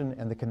perturbation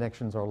and the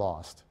connections are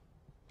lost.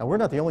 Now, we're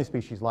not the only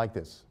species like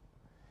this.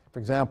 For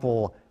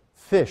example,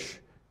 fish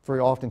very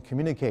often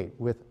communicate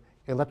with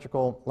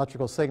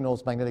electrical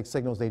signals, magnetic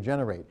signals they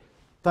generate.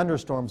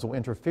 Thunderstorms will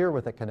interfere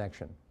with that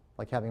connection,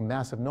 like having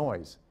massive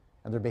noise,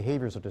 and their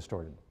behaviors are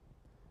distorted.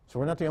 So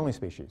we're not the only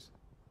species.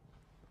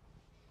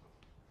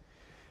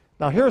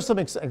 Now, here are some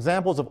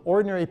examples of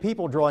ordinary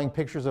people drawing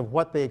pictures of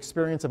what they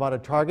experience about a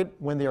target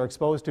when they are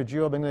exposed to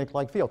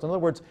geomagnetic-like fields. In other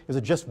words, is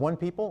it just one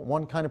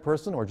kind of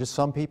person, or just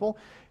some people?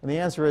 And the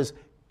answer is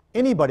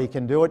anybody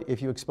can do it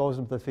if you expose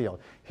them to the field.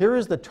 Here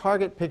is the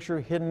target picture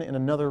hidden in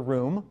another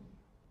room.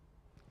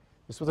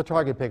 This was a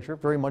target picture,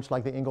 very much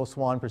like the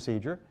Ingalls-Swann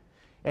procedure.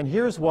 And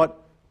here's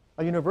what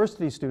a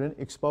university student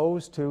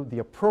exposed to the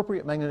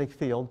appropriate magnetic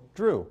field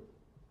drew.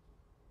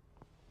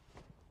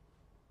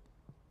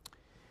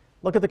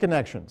 Look at the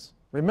connections.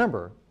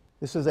 Remember,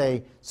 this is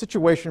a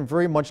situation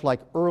very much like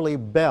early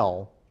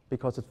Bell,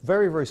 because it's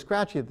very, very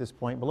scratchy at this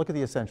point, but look at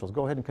the essentials.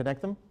 Go ahead and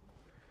connect them.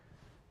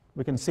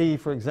 We can see,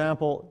 for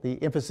example,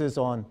 the emphasis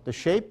on the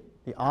shape,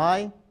 the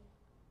eye.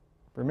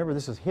 Remember,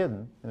 this is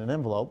hidden in an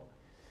envelope.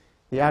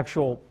 The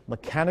actual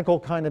mechanical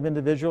kind of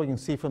individual, you can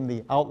see from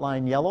the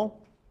outline yellow.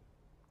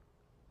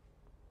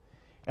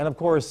 And of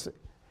course,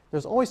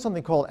 there's always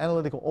something called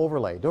analytical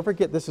overlay. Don't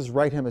forget, this is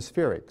right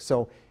hemispheric.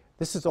 So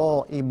this is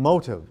all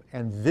emotive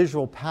and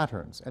visual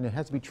patterns, and it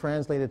has to be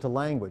translated to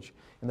language.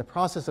 In the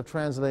process of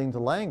translating to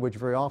language,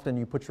 very often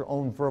you put your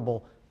own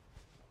verbal,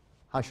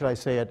 how should I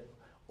say it,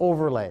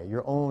 overlay,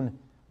 your own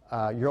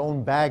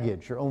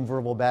baggage, your own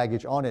verbal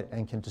baggage on it,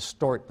 and can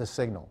distort the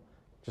signal,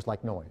 just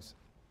like noise.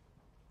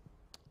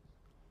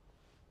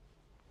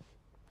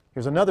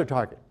 Here's another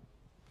target,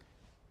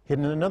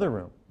 hidden in another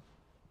room.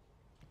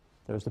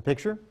 There's the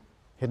picture,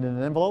 hidden in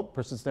an envelope,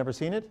 person's never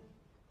seen it.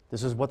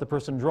 This is what the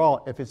person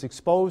draw if it's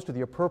exposed to the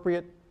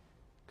appropriate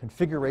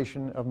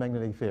configuration of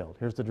magnetic field.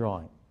 Here's the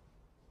drawing.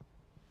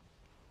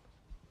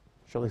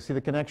 Shall we see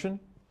the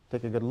connection?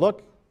 Take a good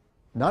look.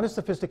 Not as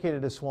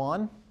sophisticated as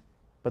Swann,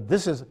 but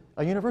this is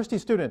a university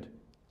student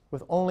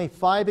with only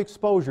 5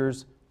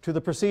 exposures to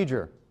the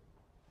procedure.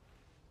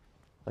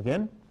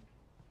 Again,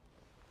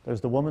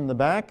 there's the woman in the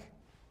back.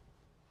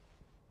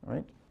 All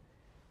right.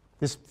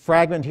 This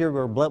fragment here,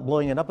 we're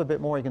blowing it up a bit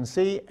more, you can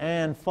see.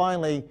 And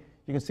finally,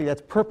 you can see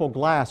that's purple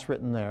glass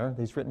written there.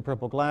 He's written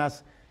purple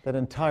glass. That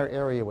entire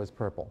area was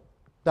purple.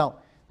 Now,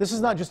 this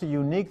is not just a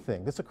unique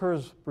thing. This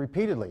occurs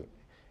repeatedly.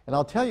 And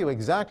I'll tell you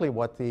exactly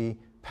what the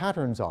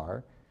patterns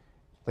are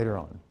later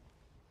on.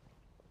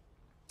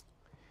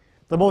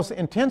 The most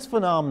intense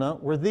phenomena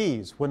were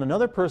these. When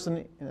another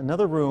person in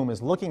another room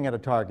is looking at a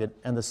target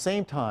and at the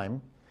same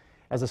time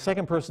as the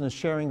second person is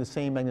sharing the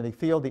same magnetic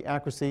field, the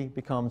accuracy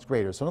becomes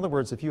greater. So in other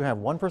words, if you have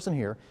one person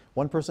here,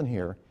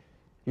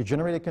 you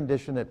generate a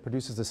condition that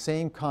produces the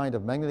same kind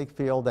of magnetic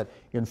field that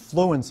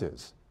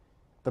influences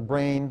the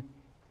brain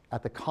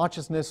at the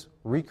consciousness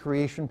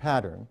recreation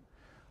pattern.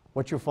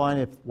 What you'll find,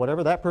 if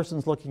whatever that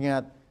person's looking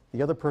at,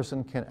 the other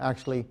person can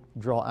actually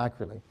draw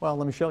accurately. Well,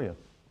 let me show you.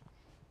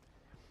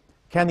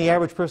 Can the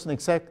average person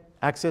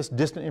access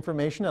distant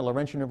information? At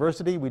Laurentian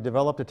University, we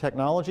developed a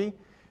technology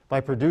by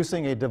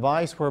producing a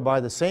device whereby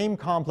the same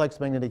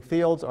complex magnetic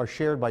fields are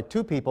shared by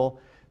 2 people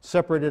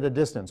separated at a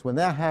distance. When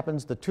that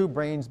happens, the 2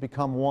 brains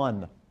become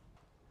one.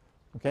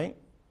 Okay?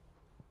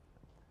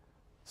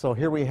 So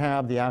here we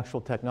have the actual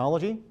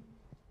technology.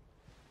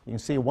 You can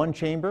see one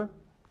chamber.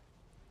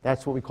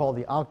 That's what we call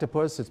the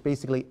octopus. It's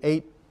basically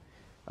 8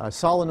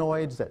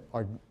 solenoids that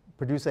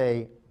produce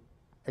a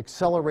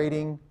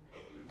accelerating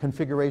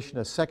configuration,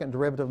 a second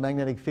derivative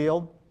magnetic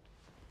field.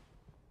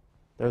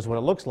 There's what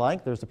it looks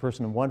like. There's the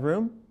person in one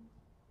room.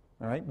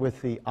 All right,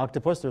 with the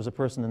octopus, there's a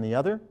person in the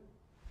other.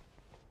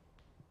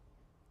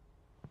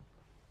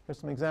 Here's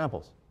some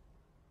examples.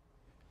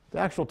 The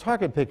actual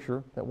target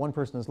picture that one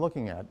person is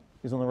looking at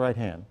is on the right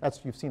hand.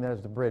 You've seen that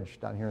as the bridge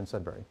down here in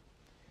Sudbury.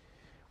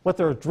 What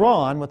they're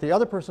drawn, what the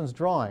other person's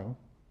drawing,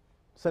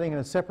 sitting in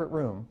a separate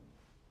room,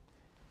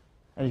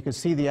 and you can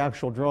see the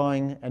actual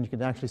drawing, and you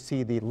can actually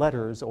see the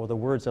letters or the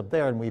words up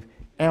there, and we've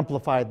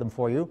amplified them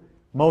for you.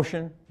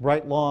 Motion,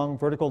 bright long,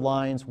 vertical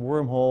lines,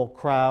 wormhole,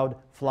 crowd,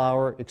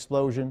 flower,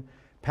 explosion,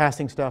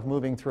 passing stuff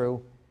moving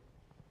through.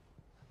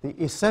 The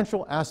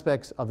essential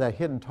aspects of that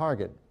hidden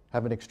target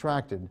have been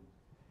extracted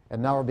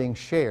and now are being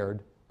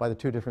shared by the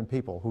two different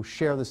people who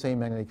share the same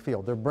magnetic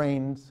field. Their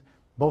brains,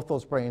 both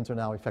those brains are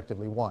now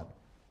effectively one.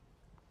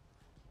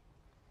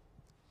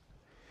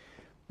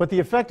 But the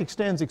effect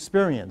extends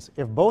experience.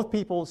 If both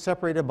people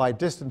separated by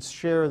distance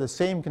share the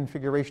same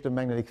configuration of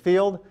magnetic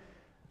field,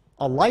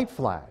 a light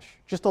flash,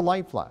 just a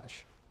light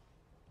flash,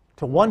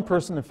 to one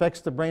person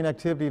affects the brain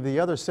activity of the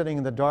other sitting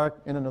in the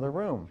dark in another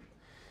room.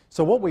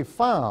 So what we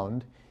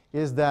found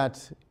is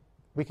that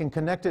we can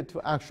connect it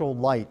to actual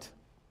light,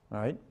 all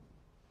right?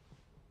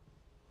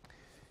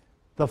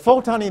 The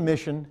photon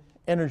emission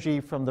energy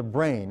from the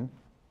brain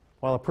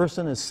while a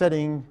person is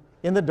sitting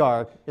in the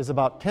dark is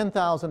about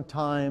 10,000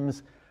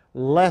 times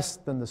less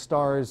than the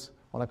stars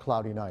on a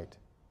cloudy night,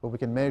 but we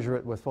can measure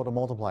it with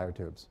photomultiplier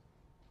tubes.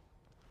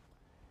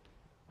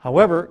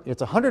 However,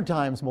 it's 100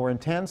 times more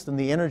intense than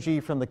the energy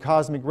from the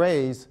cosmic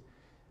rays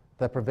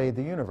that pervade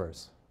the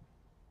universe.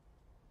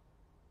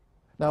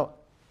 Now,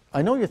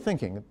 I know you're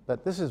thinking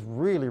that this is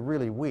really,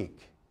 really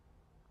weak,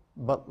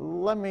 but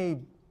let me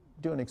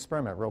do an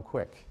experiment real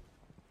quick.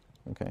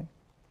 Okay?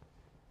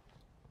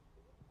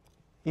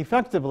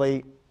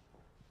 Effectively,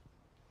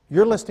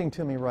 you're listening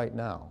to me right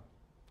now,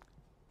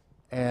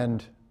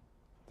 and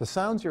the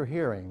sounds you're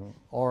hearing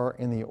are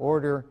in the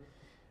order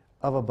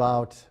of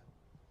about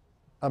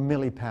a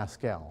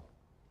millipascal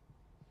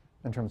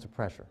in terms of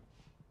pressure.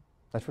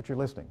 That's what you're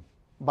listening.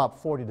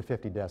 About 40 to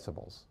 50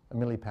 decibels, a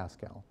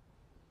millipascal.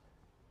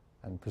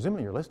 And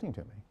presumably you're listening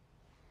to me.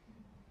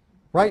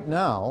 Right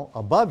now,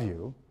 above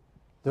you,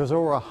 there's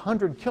over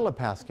 100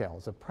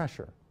 kilopascals of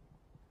pressure.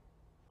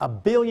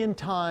 1 billion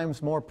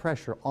times more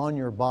pressure on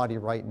your body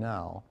right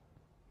now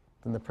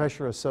than the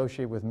pressure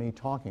associated with me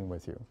talking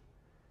with you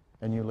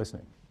and you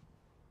listening.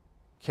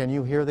 Can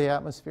you hear the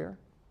atmosphere?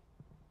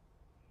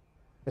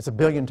 It's 1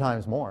 billion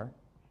times more.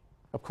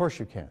 Of course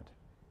you can't.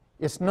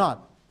 It's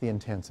not the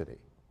intensity.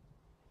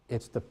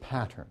 It's the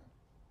pattern.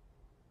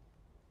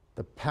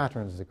 The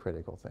pattern is the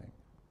critical thing.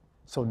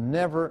 So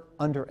never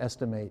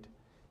underestimate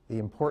the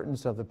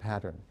importance of the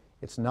pattern.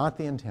 It's not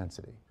the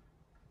intensity.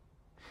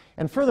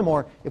 And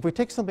furthermore, if we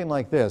take something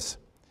like this,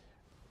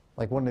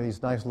 like one of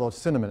these nice little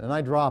cinnamon, and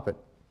I drop it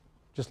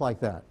just like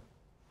that.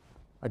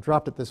 I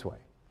dropped it this way.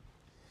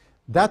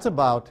 That's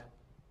about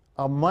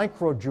a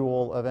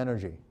microjoule of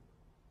energy.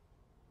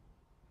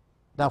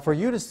 Now, for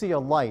you to see a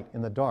light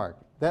in the dark,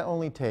 that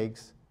only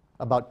takes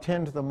about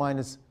 10 to the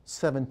minus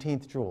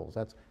 17th joules.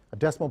 That's a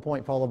decimal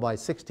point followed by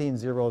 16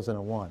 zeros and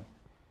a 1,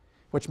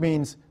 which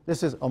means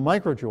this is a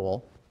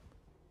microjoule,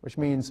 which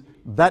means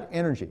that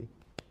energy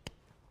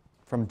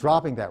from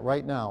dropping that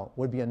right now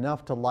would be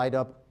enough to light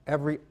up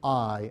every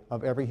eye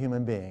of every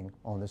human being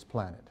on this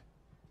planet.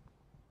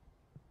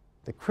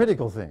 The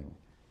critical thing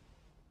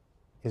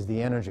is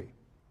the energy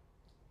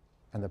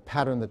and the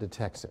pattern that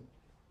detects it.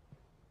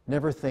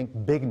 Never think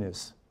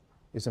bigness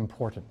is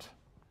important.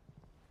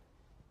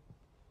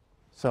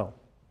 So,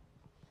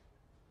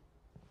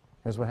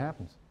 here's what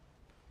happens.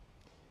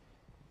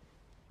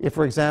 If,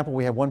 for example,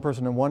 we have one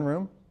person in one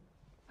room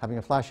having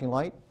a flashing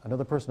light,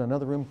 another person in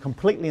another room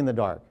completely in the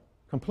dark,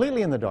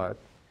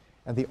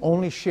 and they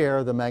only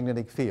share the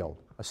magnetic field,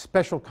 a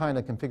special kind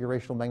of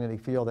configurational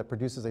magnetic field that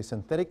produces a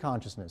synthetic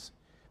consciousness,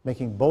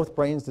 making both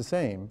brains the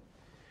same.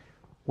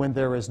 When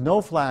there is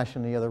no flash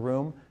in the other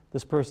room,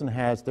 this person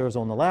has theirs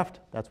on the left,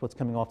 that's what's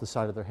coming off the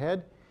side of their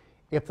head.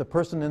 If the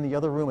person in the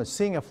other room is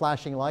seeing a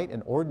flashing light,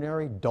 an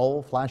ordinary,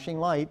 dull, flashing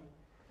light,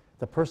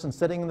 the person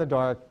sitting in the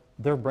dark,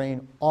 their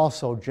brain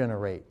also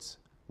generates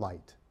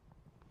light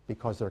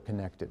because they're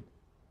connected,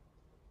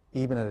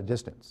 even at a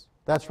distance.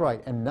 That's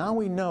right, and now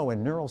we know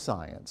in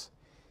neuroscience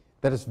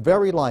that it's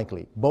very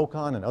likely,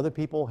 Bocan and other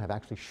people have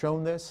actually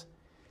shown this,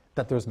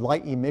 that there's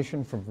light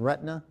emission from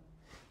retina,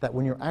 that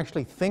when you're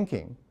actually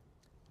thinking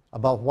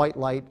about white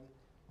light,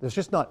 there's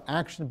just not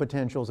action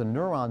potentials and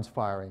neurons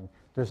firing,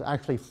 there's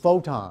actually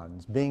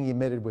photons being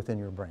emitted within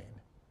your brain,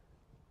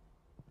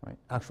 right?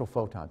 Actual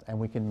photons, and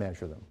we can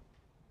measure them.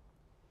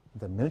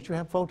 The minute you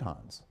have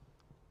photons,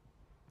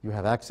 you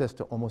have access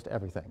to almost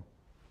everything,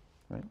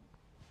 right?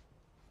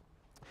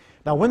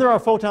 Now, when there are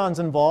photons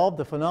involved,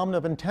 the phenomenon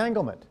of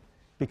entanglement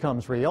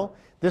becomes real.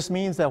 This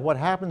means that what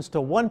happens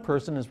to one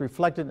person is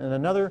reflected in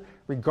another,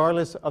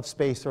 regardless of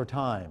space or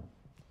time.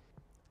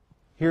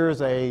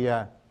 Here's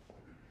an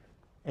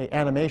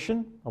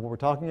animation of what we're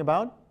talking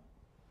about.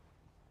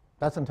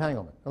 That's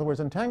entanglement. In other words,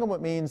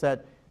 entanglement means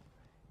that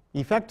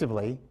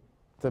effectively,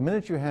 the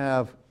minute you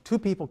have two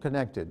people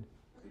connected,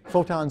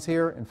 photons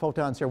here and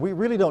photons here, we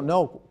really don't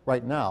know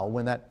right now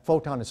when that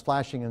photon is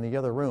flashing in the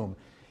other room.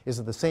 Is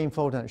it the same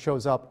photon that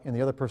shows up in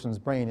the other person's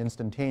brain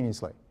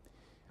instantaneously?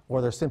 Or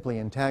there's simply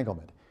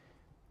entanglement.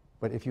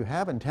 But if you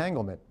have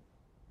entanglement,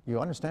 You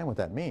understand what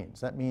that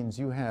means. That means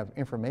you have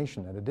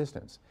information at a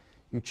distance.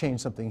 You change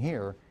something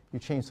here, you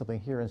change something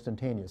here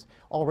instantaneous.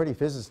 Already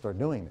physicists are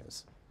doing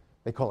this.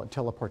 They call it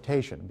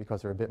teleportation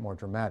because they're a bit more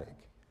dramatic.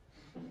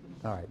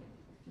 All right.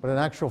 But in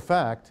actual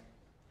fact,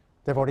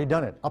 they've already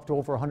done it, up to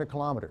over 100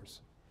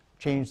 kilometers.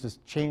 Change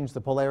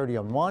the polarity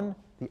on one,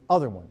 the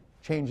other one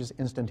changes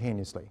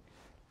instantaneously.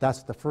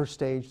 That's the first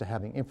stage to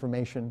having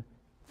information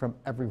from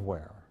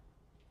everywhere.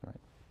 Right.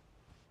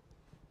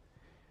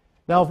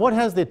 Now, if one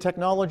has the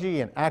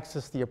technology and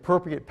access the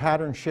appropriate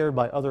patterns shared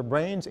by other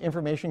brains,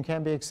 information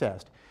can be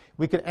accessed.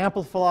 We can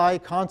amplify,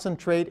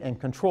 concentrate, and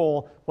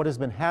control what has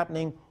been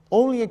happening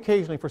only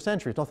occasionally for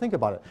centuries. Now think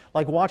about it.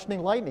 Like watching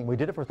lightning, we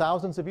did it for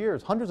thousands of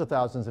years, hundreds of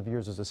thousands of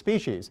years as a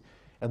species,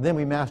 and then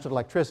we mastered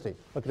electricity.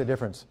 Look at the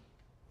difference.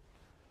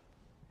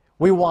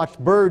 We watched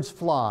birds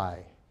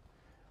fly,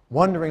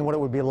 wondering what it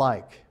would be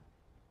like.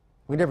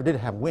 We never did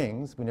have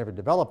wings, we never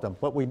developed them,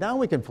 but now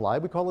we can fly,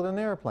 we call it an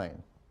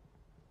airplane.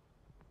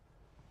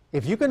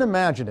 If you can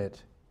imagine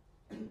it,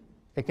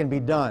 it can be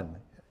done.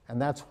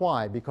 And that's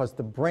why, because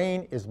the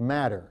brain is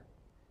matter.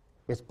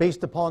 It's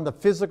based upon the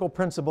physical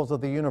principles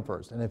of the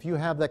universe. And if you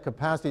have that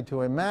capacity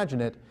to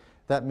imagine it,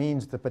 that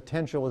means the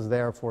potential is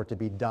there for it to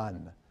be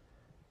done.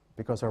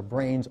 Because our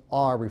brains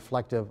are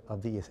reflective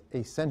of the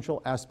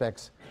essential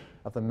aspects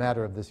of the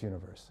matter of this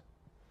universe.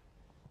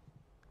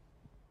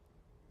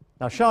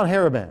 Now, Sean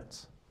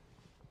Harabanz,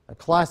 a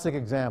classic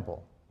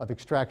example of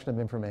extraction of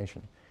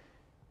information.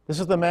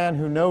 This is the man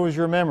who knows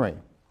your memory.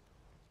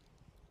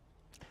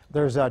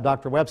 There's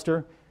Dr.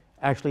 Webster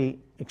actually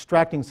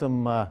extracting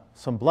some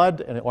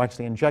blood and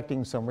actually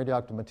injecting some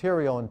radioactive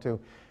material into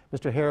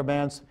Mr.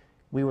 Harabanz.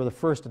 We were the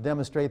first to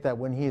demonstrate that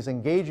when he is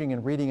engaging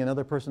in reading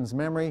another person's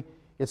memory,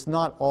 it's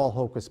not all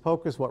hocus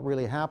pocus. What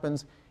really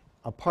happens,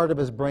 a part of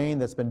his brain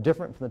that's been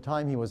different from the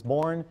time he was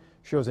born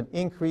shows an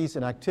increase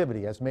in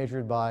activity as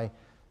measured by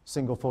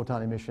single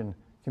photon emission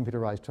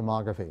computerized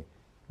tomography.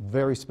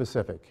 Very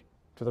specific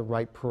to the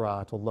right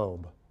parietal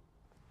lobe.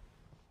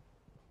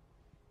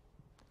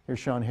 Here's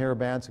Sean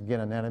Harabanz, again,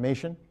 an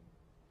animation.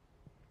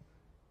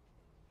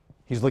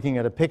 He's looking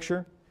at a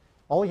picture.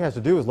 All he has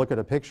to do is look at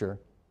a picture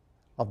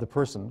of the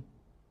person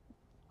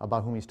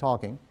about whom he's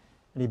talking,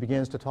 and he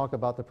begins to talk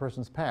about the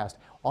person's past,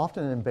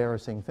 often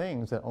embarrassing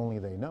things that only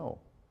they know.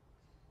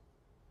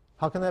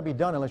 How can that be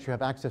done unless you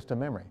have access to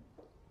memory?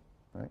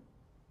 Right?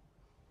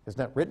 It's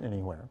not written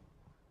anywhere.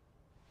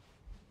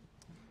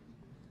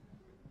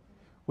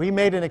 We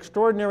made an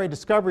extraordinary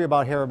discovery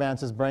about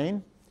Harabanz's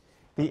brain.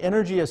 The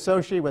energy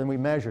associated when we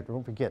measured,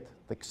 don't forget,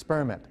 the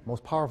experiment,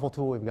 most powerful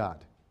tool we've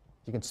got.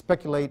 You can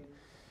speculate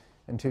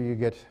until you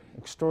get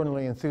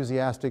extraordinarily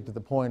enthusiastic to the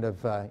point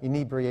of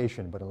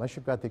inebriation, but unless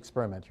you've got the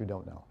experiment, you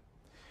don't know.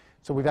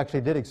 So we've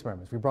actually did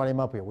experiments. We brought him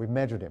up here. We've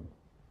measured him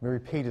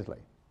repeatedly.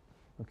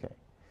 Okay.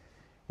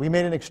 We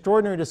made an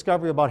extraordinary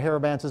discovery about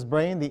Harabanz's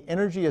brain, the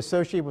energy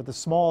associated with the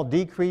small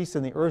decrease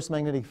in the Earth's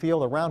magnetic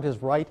field around his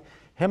right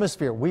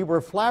hemisphere. We were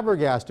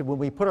flabbergasted when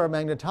we put our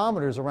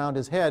magnetometers around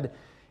his head.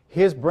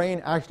 His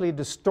brain actually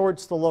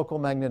distorts the local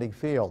magnetic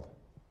field.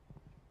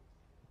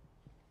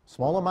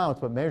 Small amounts,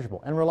 but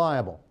measurable and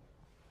reliable.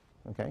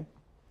 Okay?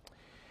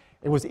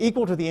 It was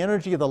equal to the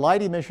energy of the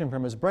light emission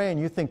from his brain.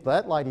 You think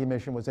that light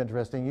emission was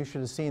interesting. You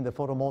should have seen the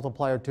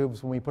photomultiplier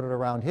tubes when we put it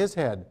around his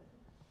head.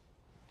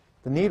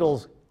 The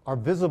needles are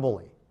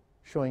visibly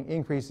showing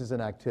increases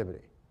in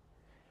activity.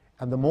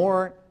 And the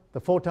more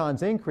the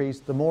photons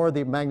increased, the more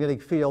the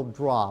magnetic field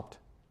dropped.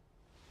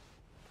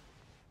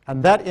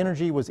 And that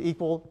energy was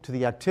equal to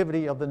the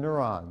activity of the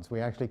neurons.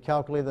 We actually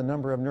calculated the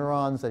number of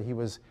neurons that he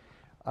was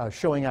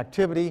showing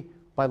activity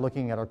by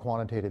looking at our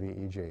quantitative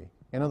EEG.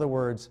 In other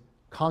words,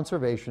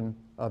 conservation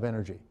of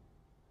energy.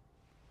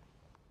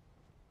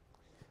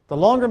 The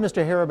longer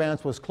Mr.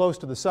 Harabanz was close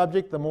to the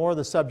subject, the more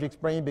the subject's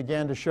brain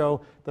began to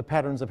show the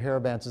patterns of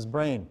Harabanz's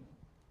brain.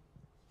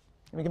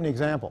 Let me give you an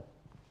example.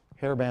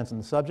 Harabanz and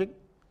the subject.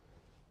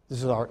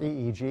 This is our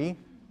EEG.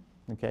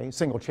 Okay,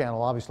 single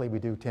channel, obviously we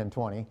do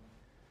 1020.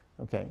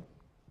 Okay.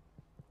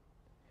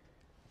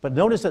 But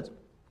notice that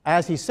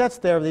as he sits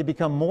there, they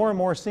become more and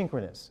more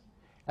synchronous.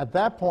 At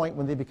that point,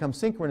 when they become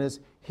synchronous,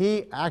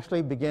 he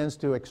actually begins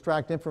to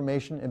extract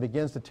information and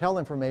begins to tell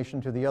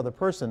information to the other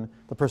person,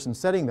 the person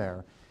sitting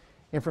there,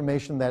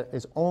 information that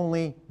is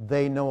only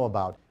they know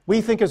about. We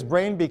think his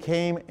brain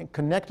became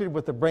connected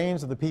with the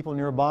brains of the people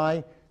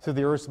nearby through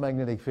the Earth's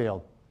magnetic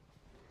field.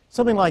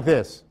 Something like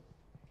this.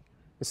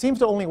 It seems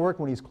to only work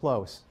when he's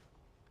close.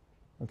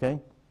 Okay?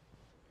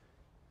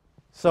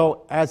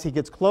 So as he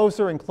gets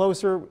closer and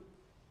closer,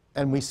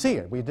 and we see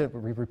it, we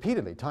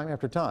repeatedly, time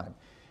after time,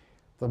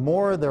 the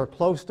more they're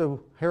close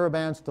to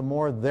Harabanz, the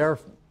more their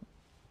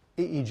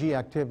EEG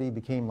activity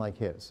became like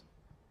his.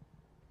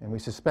 And we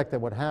suspect that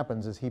what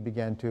happens is he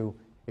began to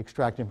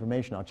extract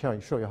information. I'll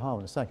show you how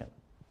in a second.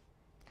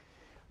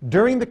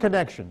 During the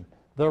connection,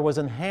 there was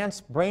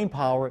enhanced brain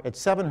power at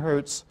 7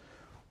 hertz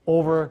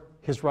over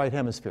his right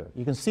hemisphere.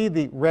 You can see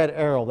the red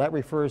arrow. That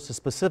refers to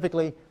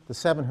specifically the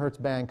 7 hertz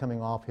band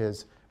coming off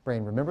his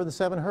brain. Remember the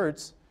 7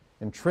 hertz,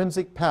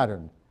 intrinsic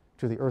pattern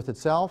to the Earth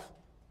itself.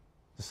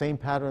 the same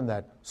pattern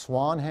that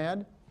Swan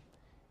had,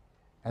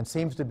 and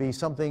seems to be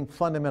something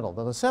fundamental.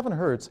 Now, the 7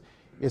 hertz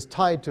is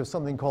tied to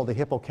something called the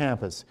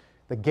hippocampus,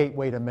 the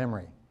gateway to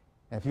memory.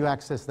 And if you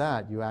access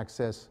that, you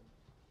access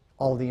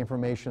all the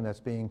information that's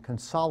being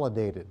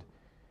consolidated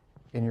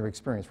in your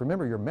experience.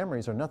 Remember, your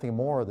memories are nothing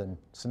more than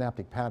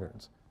synaptic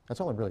patterns. That's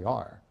all they really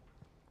are.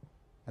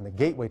 And the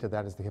gateway to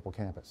that is the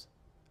hippocampus.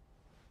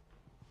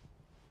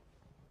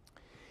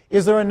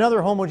 Is there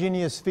another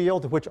homogeneous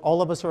field to which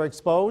all of us are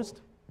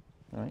exposed?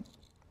 All right.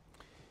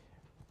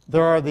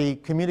 There are the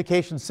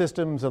communication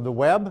systems of the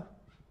web,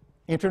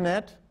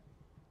 internet,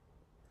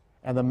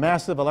 and the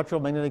massive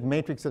electromagnetic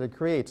matrix that it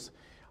creates.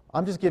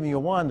 I'm just giving you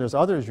one. There's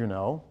others, you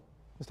know.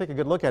 Let's take a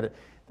good look at it.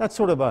 That's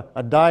sort of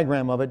a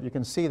diagram of it. You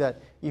can see that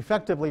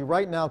effectively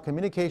right now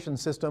communication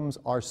systems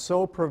are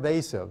so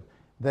pervasive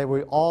that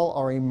we all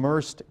are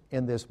immersed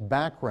in this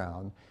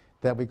background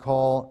that we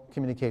call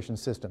communication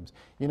systems.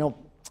 You know,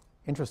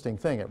 interesting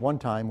thing, at one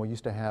time we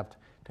used to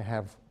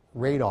have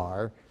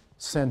radar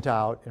sent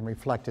out and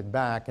reflected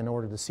back in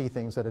order to see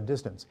things at a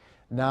distance.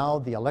 Now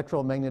the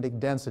electromagnetic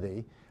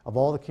density of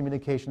all the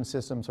communication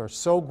systems are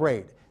so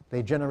great,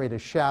 they generate a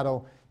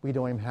shadow. We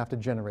don't even have to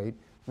generate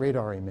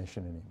radar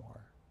emission anymore.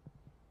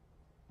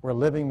 We're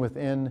living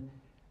within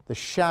the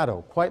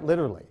shadow, quite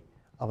literally,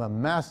 of a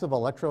massive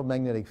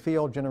electromagnetic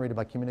field generated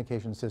by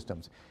communication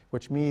systems,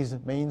 which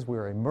means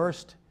we're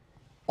immersed,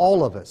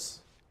 all of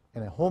us,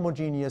 in a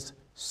homogeneous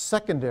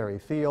secondary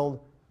field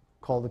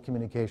called the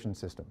communication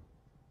system,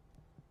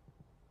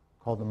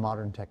 called the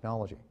modern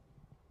technology.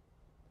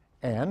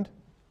 And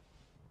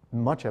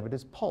much of it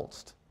is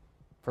pulsed,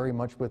 very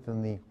much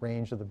within the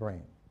range of the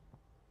brain,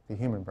 the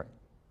human brain.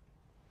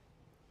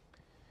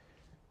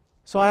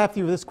 So I ask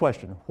you this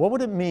question: what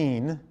would it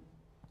mean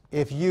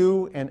if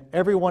you and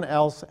everyone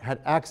else had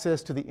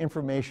access to the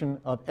information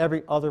of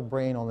every other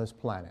brain on this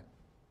planet?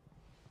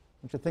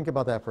 I want you to think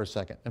about that for a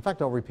second. In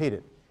fact, I'll repeat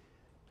it.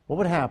 What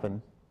would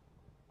happen,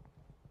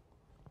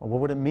 or what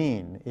would it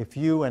mean if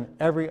you and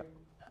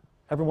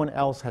everyone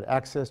else had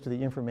access to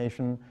the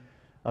information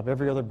of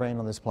every other brain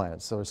on this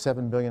planet? So there's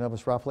 7 billion of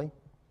us roughly.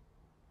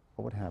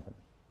 What would happen?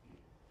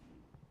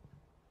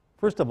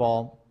 First of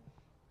all,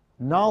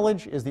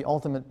 knowledge is the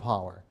ultimate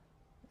power.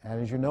 And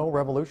as you know,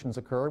 revolutions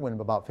occur when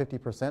about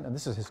 50%, and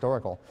this is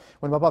historical,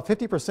 when about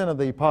 50% of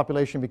the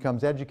population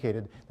becomes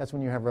educated, that's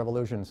when you have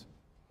revolutions,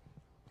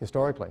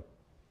 historically,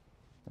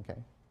 okay?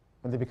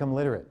 When they become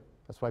literate.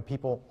 That's why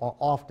people are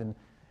often,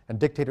 and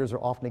dictators are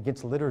often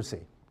against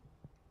literacy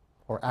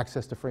or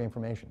access to free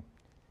information.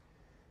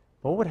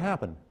 But what would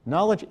happen?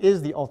 Knowledge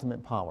is the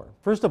ultimate power.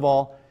 First of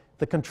all,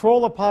 the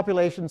control of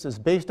populations is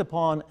based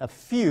upon a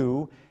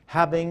few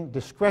having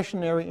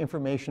discretionary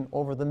information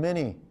over the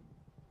many.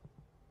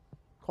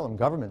 Call them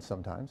governments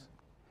sometimes.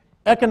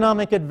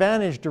 Economic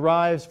advantage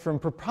derives from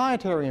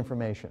proprietary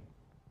information.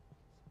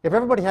 If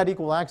everybody had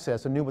equal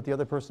access and knew what the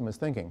other person was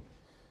thinking,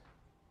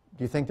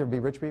 do you think there'd be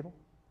rich people?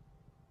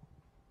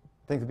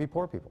 Think there'd be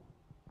poor people?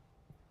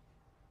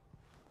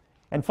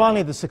 And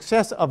finally, the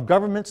success of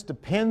governments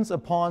depends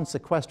upon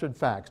sequestered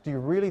facts. Do you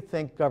really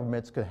think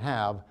governments could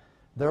have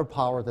their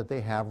power that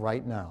they have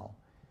right now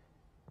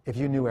if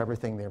you knew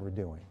everything they were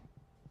doing?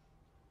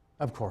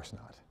 Of course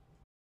not.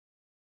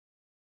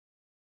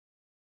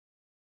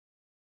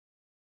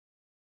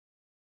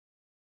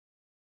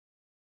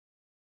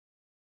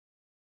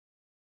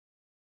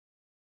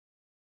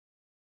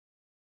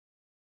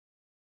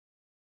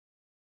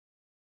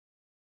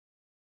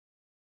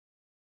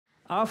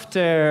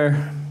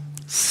 After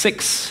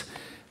 6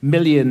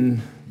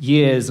 million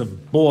years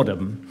of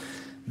boredom,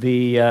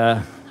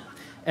 the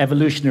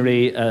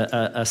evolutionary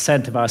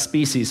ascent of our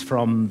species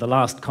from the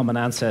last common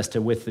ancestor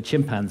with the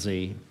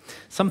chimpanzee,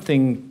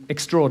 something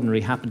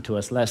extraordinary happened to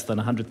us less than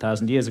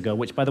 100,000 years ago,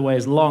 which, by the way,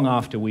 is long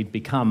after we'd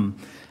become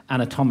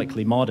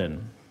anatomically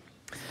modern.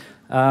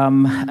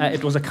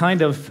 It was a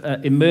kind of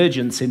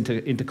emergence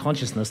into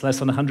consciousness less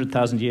than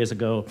 100,000 years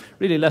ago,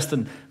 really less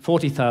than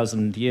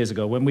 40,000 years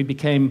ago, when we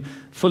became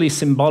fully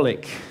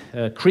symbolic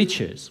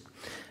creatures.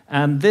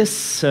 And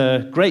this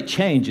great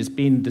change has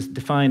been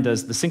defined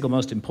as the single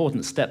most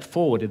important step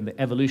forward in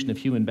the evolution of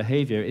human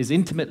behavior, is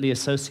intimately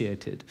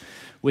associated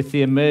with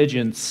the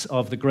emergence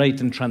of the great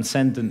and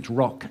transcendent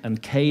rock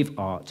and cave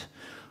art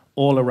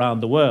all around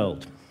the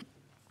world.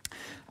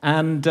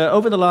 And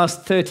over the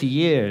last 30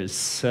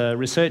 years,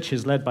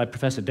 researchers led by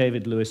Professor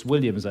David Lewis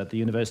Williams at the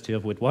University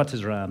of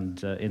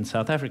Witwatersrand in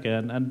South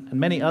Africa and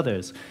many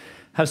others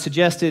have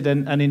suggested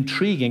an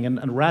intriguing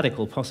and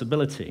radical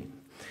possibility,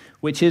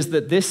 which is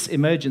that this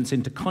emergence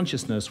into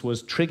consciousness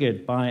was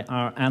triggered by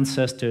our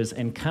ancestors'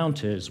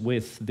 encounters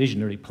with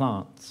visionary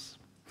plants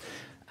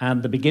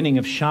and the beginning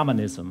of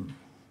shamanism.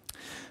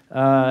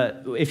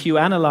 If you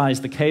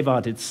analyze the cave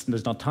art,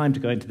 there's not time to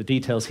go into the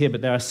details here, but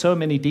there are so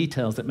many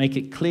details that make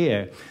it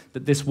clear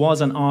that this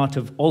was an art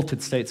of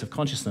altered states of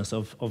consciousness,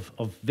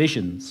 of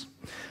visions.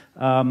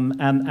 That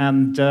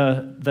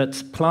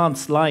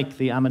plants like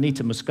the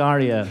Amanita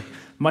muscaria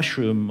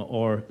mushroom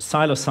or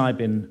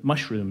psilocybin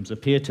mushrooms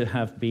appear to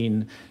have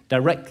been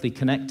directly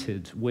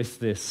connected with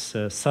this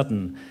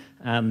sudden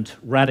and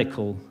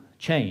radical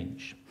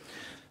change.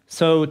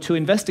 So to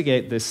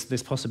investigate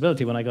this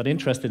possibility, when I got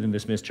interested in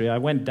this mystery, I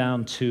went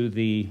down to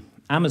the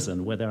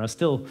Amazon, where there are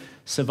still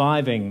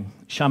surviving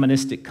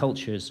shamanistic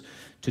cultures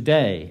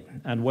today,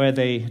 and where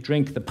they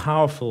drink the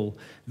powerful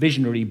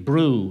visionary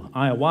brew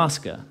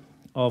ayahuasca,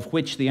 of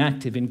which the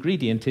active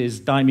ingredient is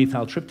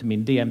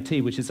dimethyltryptamine,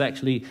 DMT, which is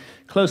actually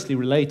closely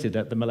related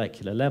at the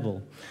molecular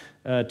level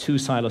to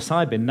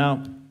psilocybin.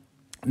 Now,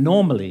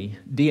 normally,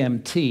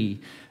 DMT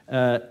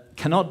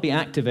cannot be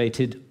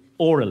activated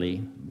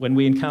orally. When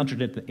we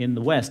encounter it in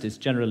the West, it's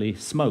generally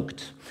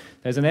smoked.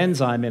 There's an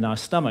enzyme in our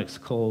stomachs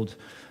called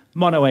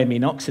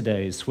monoamine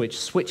oxidase, which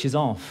switches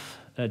off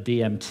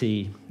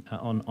DMT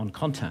on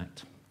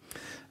contact.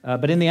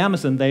 But in the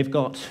Amazon, they've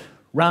got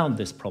round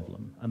this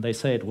problem, and they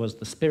say it was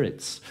the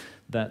spirits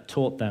that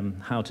taught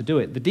them how to do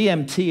it. The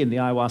DMT in the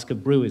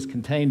ayahuasca brew is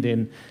contained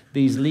in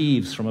these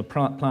leaves from a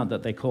plant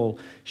that they call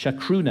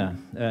chacruna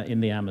in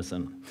the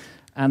Amazon.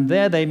 And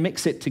there they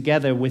mix it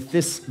together with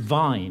this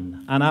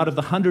vine. And out of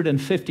the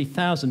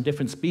 150,000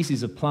 different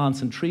species of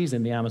plants and trees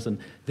in the Amazon,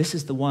 this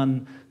is the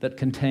one that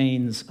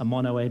contains a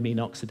monoamine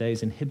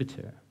oxidase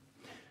inhibitor,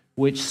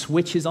 which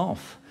switches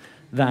off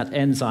that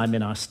enzyme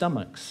in our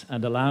stomachs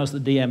and allows the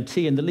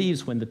DMT in the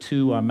leaves, when the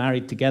two are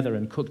married together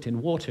and cooked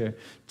in water,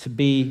 to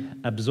be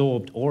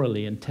absorbed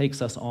orally, and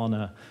takes us on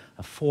a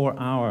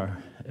 4-hour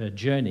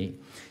journey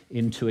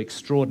into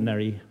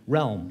extraordinary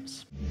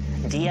realms.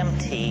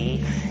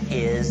 DMT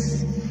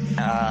is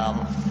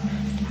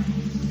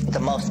the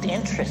most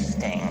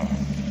interesting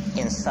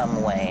in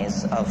some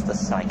ways of the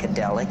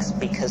psychedelics,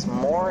 because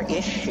more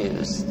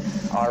issues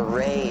are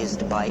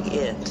raised by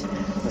it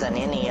than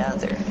any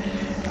other.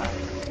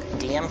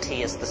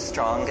 DMT is the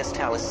strongest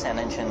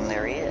hallucinogen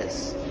there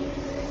is.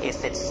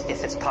 If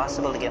it's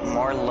possible to get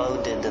more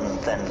loaded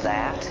than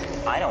that,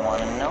 I don't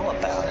want to know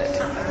about it.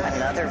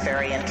 Another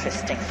very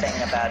interesting thing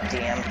about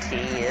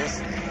DMT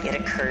is it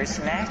occurs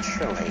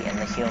naturally in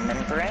the human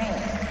brain.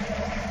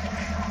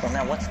 Well,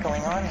 now what's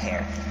going on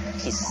here?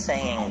 He's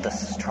saying the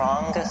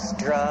strongest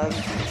drug,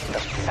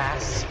 the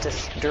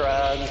fastest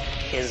drug,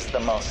 is the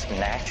most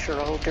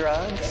natural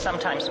drug.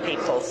 Sometimes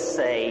people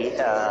say,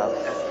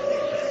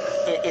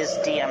 is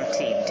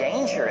DMT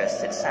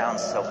dangerous? It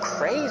sounds so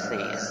crazy.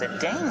 Is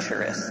it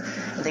dangerous?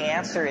 The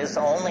answer is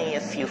only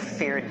if you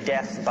fear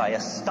death by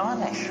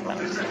astonishment.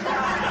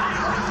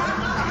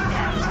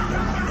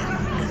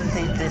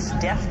 This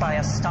death by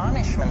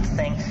astonishment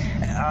thing,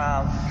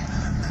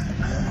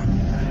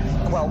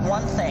 well,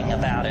 one thing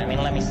about it,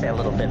 let me say a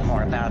little bit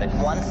more about it.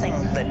 One thing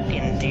that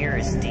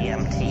endears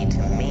DMT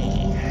to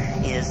me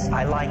is,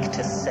 I like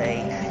to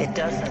say, it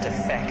doesn't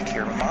affect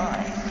your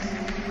mind.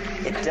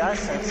 It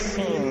doesn't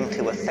seem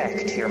to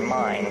affect your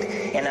mind.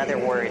 In other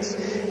words,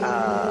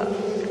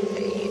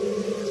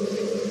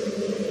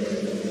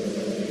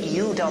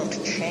 you don't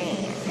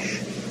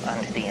change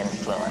under the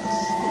influence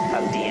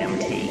of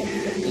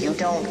DMT. You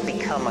don't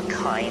become a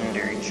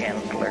kinder,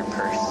 gentler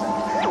person.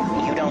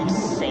 You don't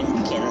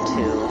sink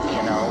into,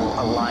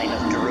 a line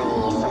of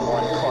drool from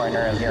one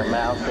corner of your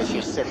mouth as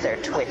you sit there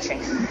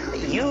twitching.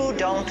 You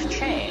don't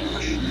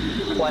change.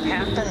 What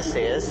happens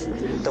is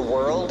the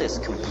world is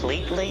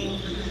completely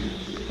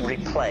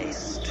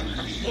replaced.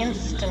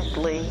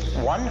 Instantly,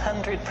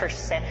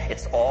 100%,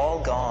 it's all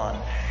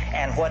gone.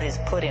 And what is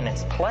put in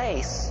its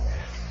place,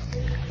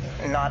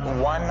 not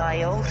one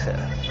iota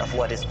of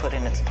what is put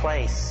in its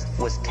place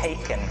was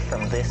taken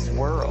from this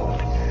world.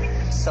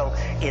 So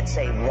it's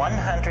a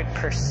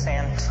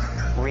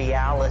 100%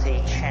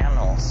 reality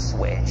channel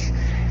switch.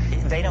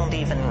 They don't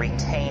even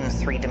retain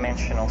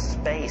three-dimensional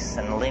space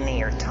and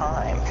linear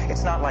time.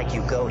 It's not like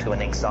you go to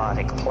an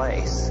exotic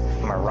place,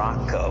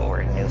 Morocco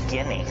or New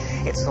Guinea.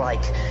 It's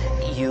like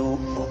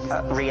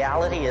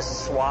reality is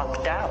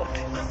swapped out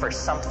for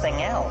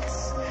something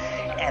else.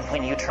 And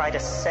when you try to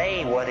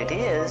say what it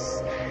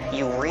is,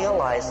 you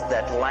realize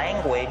that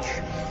language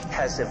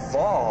has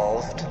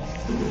evolved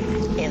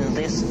in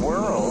this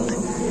world,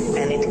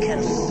 and it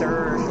can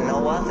serve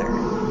no other.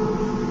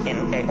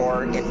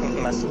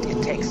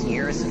 It takes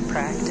years of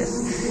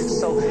practice.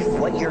 So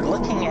what you're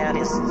looking at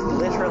is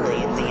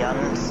literally the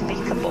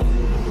unspeakable.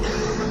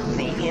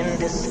 The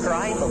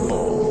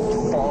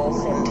indescribable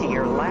falls into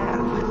your lap.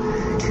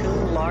 2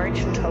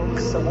 large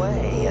tokes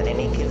away at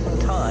any given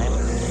time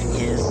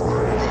is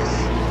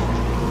this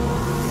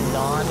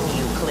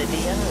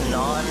non-Euclidean,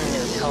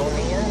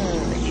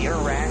 non-Newtonian,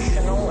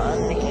 irrational,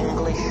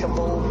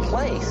 un-Englishable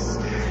place.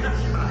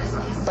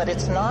 But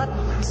it's not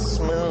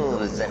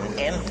smooth and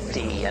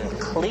empty and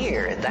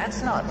clear.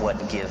 That's not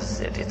what gives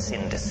it its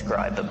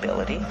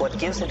indescribability. What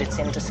gives it its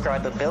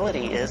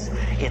indescribability is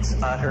its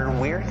utter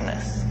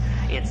weirdness,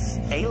 its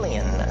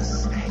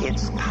alienness,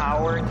 its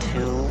power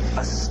to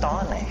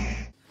astonish.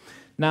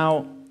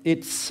 Now,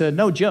 it's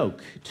no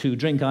joke to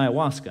drink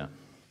ayahuasca.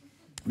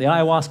 The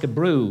ayahuasca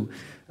brew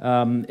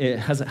it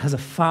has a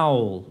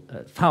foul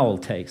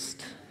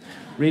taste,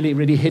 really,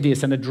 really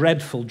hideous, and a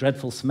dreadful,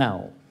 dreadful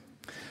smell.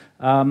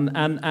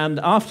 And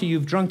after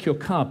you've drunk your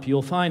cup,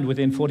 you'll find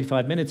within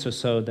 45 minutes or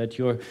so that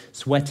you're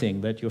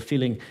sweating, that you're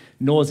feeling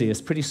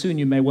nauseous. Pretty soon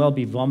you may well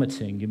be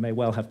vomiting, you may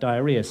well have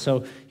diarrhea.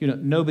 So,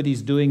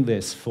 nobody's doing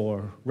this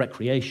for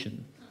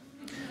recreation.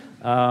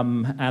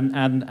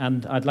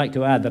 And I'd like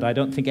to add that I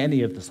don't think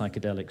any of the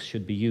psychedelics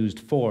should be used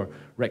for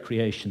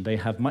recreation. They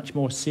have much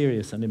more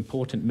serious and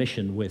important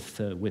mission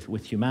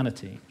with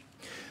humanity.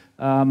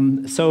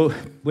 So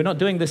we're not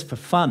doing this for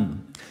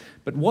fun.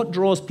 But what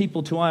draws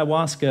people to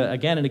ayahuasca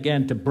again and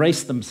again to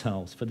brace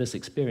themselves for this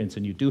experience,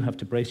 and you do have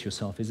to brace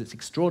yourself, is its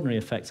extraordinary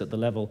effects at the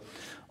level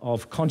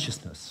of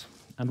consciousness.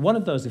 And one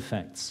of those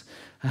effects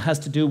has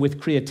to do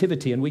with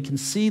creativity, and we can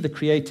see the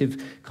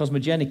creative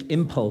cosmogenic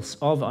impulse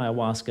of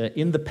ayahuasca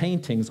in the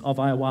paintings of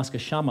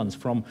ayahuasca shamans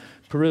from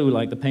Peru,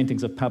 like the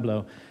paintings of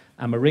Pablo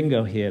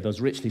Amaringo here,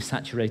 those richly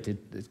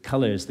saturated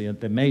colors, the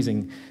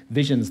amazing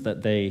visions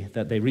that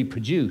they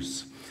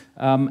reproduce.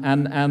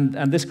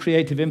 And this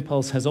creative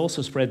impulse has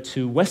also spread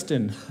to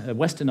Western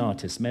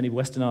artists. Many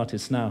Western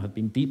artists now have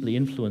been deeply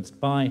influenced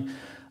by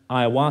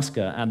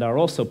ayahuasca and are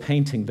also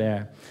painting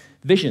their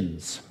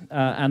visions.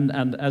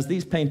 And as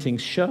these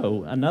paintings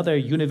show, another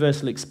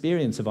universal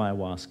experience of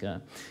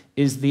ayahuasca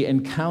is the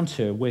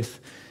encounter with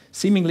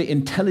seemingly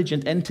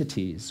intelligent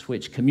entities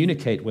which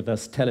communicate with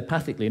us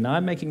telepathically. Now,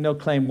 I'm making no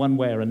claim one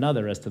way or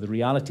another as to the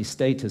reality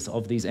status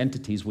of these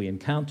entities we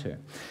encounter,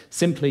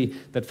 simply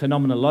that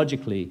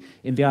phenomenologically,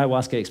 in the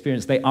ayahuasca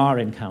experience, they are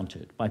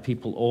encountered by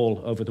people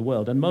all over the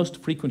world. And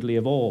most frequently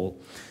of all,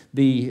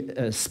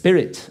 the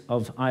spirit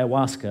of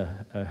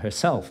ayahuasca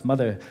herself,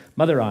 Mother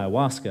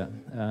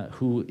Ayahuasca,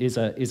 who is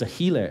a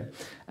healer.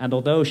 And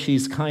although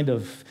she's kind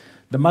of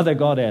the mother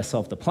goddess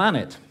of the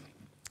planet,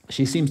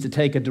 she seems to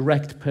take a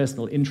direct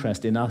personal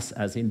interest in us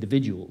as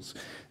individuals,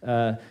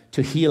 to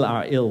heal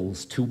our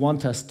ills, to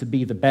want us to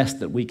be the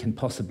best that we can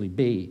possibly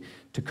be,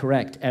 to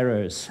correct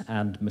errors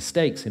and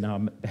mistakes in our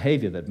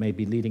behavior that may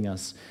be leading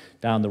us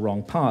down the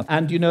wrong path.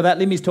 And that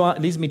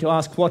leads me to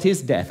ask, what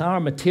is death? Our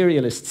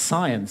materialist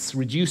science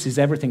reduces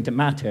everything to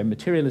matter.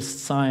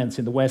 Materialist science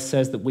in the West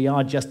says that we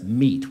are just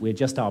meat, we're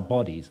just our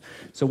bodies.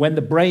 So when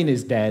the brain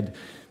is dead,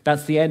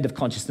 that's the end of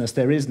consciousness.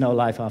 There is no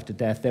life after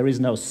death. There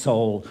is no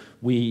soul.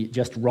 We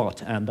just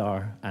rot and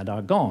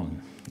are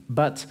gone.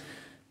 But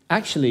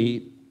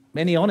actually,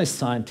 many honest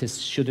scientists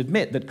should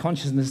admit that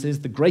consciousness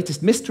is the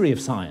greatest mystery of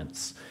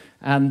science,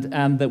 and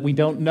that we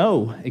don't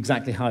know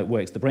exactly how it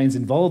works. The brain's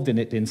involved in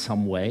it in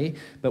some way,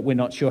 but we're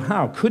not sure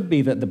how. Could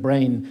be that the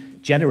brain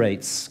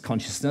generates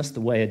consciousness the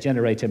way a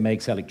generator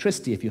makes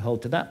electricity. If you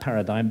hold to that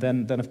paradigm,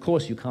 then of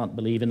course you can't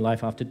believe in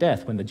life after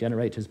death. When the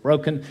generator's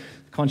broken,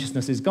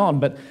 consciousness is gone.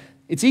 But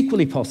it's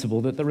equally possible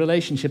that the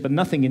relationship, and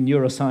nothing in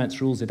neuroscience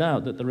rules it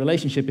out, that the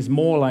relationship is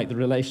more like the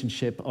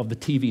relationship of the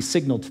TV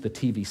signal to the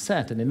TV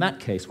set. And in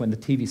that case, when the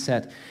TV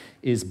set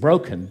is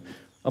broken,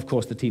 of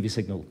course, the TV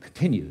signal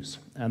continues.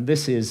 And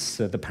this is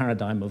the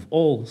paradigm of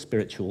all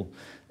spiritual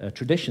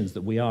traditions,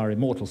 that we are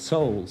immortal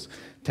souls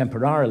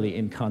temporarily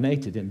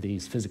incarnated in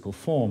these physical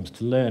forms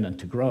to learn and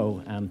to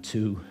grow and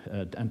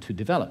to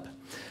develop.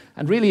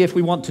 And really, if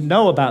we want to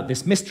know about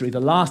this mystery, the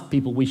last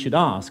people we should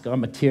ask are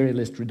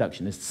materialist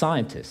reductionist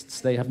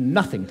scientists. They have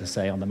nothing to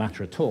say on the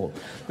matter at all.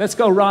 Let's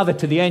go rather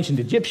to the ancient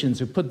Egyptians,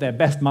 who put their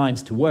best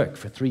minds to work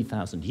for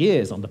 3,000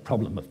 years on the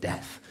problem of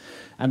death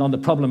and on the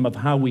problem of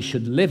how we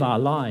should live our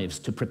lives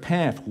to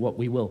prepare for what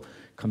we will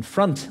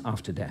confront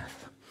after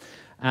death.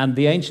 And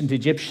the ancient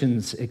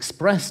Egyptians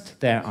expressed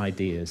their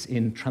ideas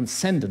in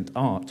transcendent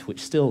art,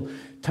 which still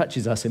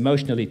touches us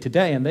emotionally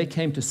today, and they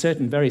came to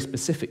certain very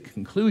specific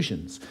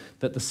conclusions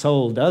that the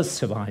soul does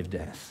survive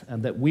death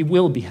and that we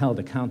will be held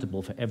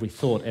accountable for every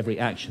thought, every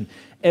action,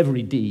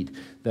 every deed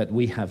that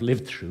we have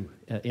lived through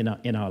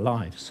in our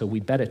lives. So we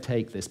better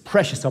take this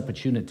precious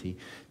opportunity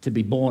to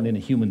be born in a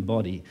human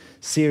body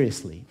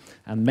seriously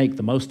and make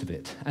the most of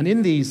it. And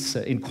in these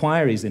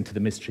inquiries into the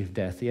mystery of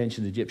death, the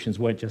ancient Egyptians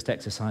weren't just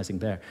exercising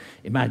their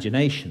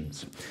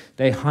imaginations.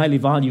 They highly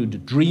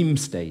valued dream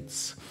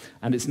states,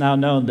 and it's now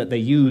known that they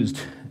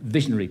used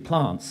visionary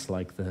plants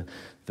like the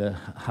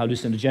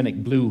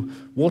hallucinogenic blue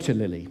water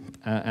lily.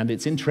 And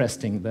it's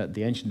interesting that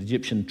the ancient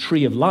Egyptian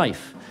tree of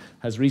life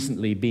has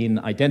recently been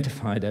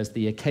identified as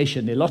the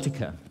Acacia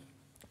nilotica,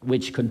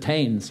 which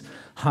contains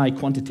high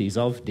quantities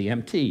of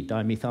DMT,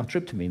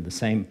 dimethyltryptamine, the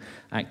same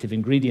active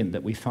ingredient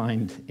that we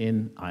find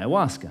in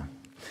ayahuasca.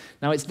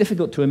 Now, it's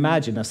difficult to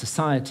imagine a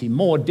society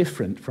more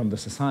different from the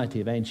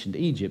society of ancient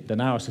Egypt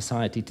than our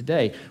society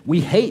today.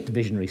 We hate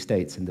visionary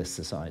states in this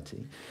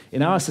society.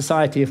 In our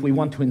society, if we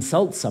want to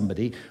insult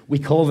somebody, we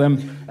call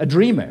them a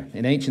dreamer.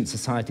 In ancient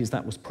societies,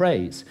 that was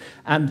praise.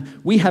 And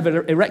we have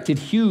erected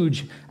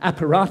huge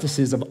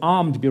apparatuses of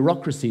armed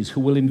bureaucracies who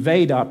will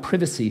invade our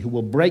privacy, who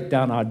will break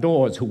down our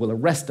doors, who will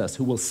arrest us,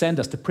 who will send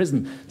us to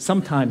prison,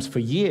 sometimes for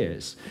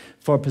years,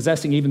 for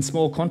possessing even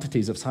small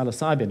quantities of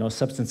psilocybin or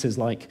substances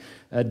like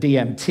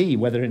DMT,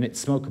 whether in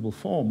its smokable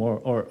form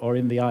or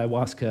in the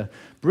ayahuasca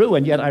brew.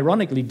 And yet,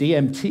 ironically,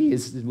 DMT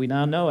is, we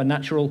now know, a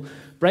natural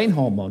brain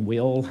hormone. We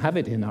all have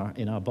it in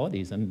our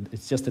bodies, and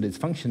it's just that its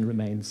function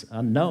remains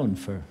unknown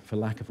for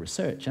lack of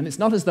research. And it's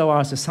not as though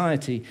our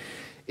society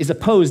is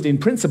opposed in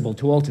principle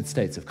to altered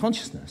states of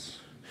consciousness.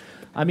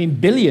 I mean,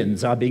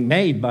 billions are being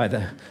made by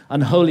the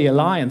unholy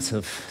alliance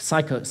of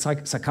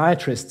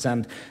psychiatrists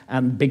and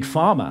big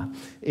pharma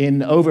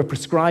in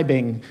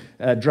overprescribing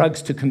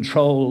drugs to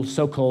control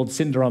so-called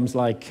syndromes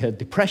like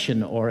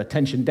depression or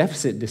attention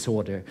deficit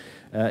disorder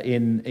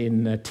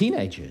in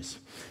teenagers.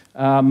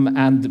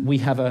 And we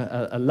have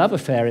a love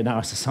affair in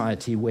our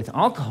society with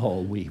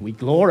alcohol. We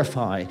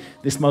glorify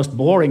this most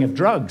boring of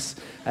drugs,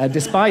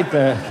 despite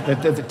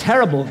the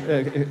terrible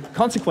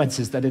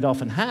consequences that it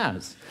often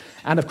has.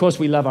 And of course,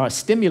 we love our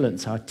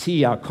stimulants, our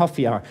tea, our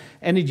coffee, our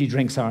energy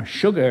drinks, our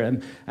sugar,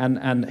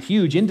 and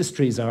huge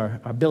industries are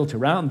built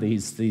around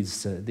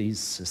these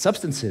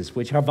substances,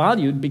 which are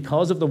valued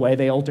because of the way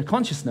they alter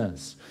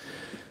consciousness.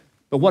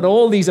 But what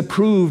all these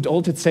approved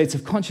altered states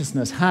of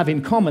consciousness have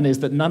in common is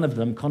that none of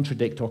them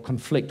contradict or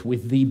conflict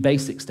with the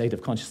basic state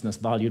of consciousness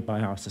valued by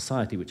our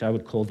society, which I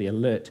would call the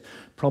alert,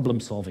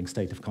 problem-solving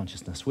state of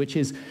consciousness, which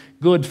is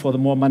good for the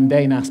more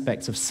mundane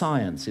aspects of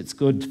science. It's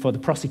good for the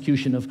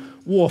prosecution of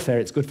warfare.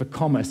 It's good for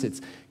commerce. It's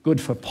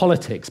good for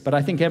politics. But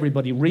I think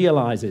everybody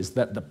realizes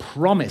that the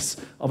promise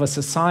of a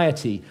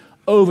society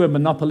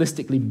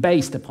over-monopolistically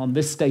based upon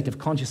this state of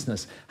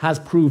consciousness has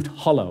proved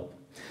hollow,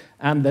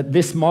 and that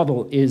this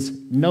model is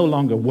no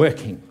longer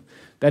working,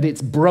 that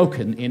it's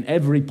broken in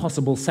every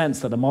possible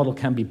sense that a model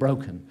can be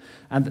broken,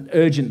 and that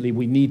urgently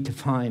we need to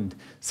find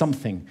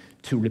something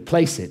to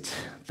replace it.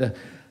 The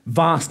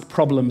vast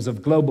problems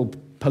of global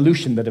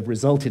pollution that have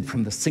resulted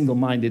from the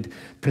single-minded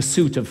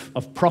pursuit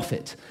of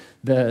profit,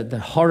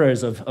 the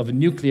horrors of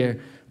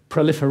nuclear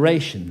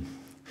proliferation,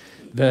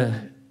 the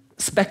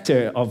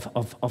specter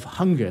of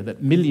hunger,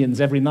 that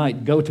millions every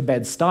night go to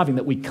bed starving,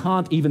 that we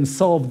can't even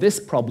solve this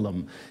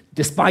problem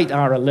despite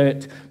our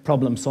alert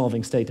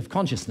problem-solving state of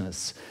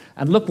consciousness.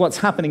 And look what's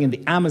happening in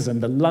the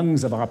Amazon, the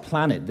lungs of our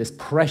planet, this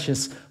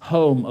precious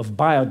home of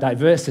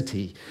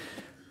biodiversity.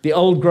 The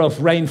old-growth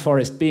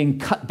rainforest being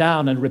cut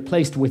down and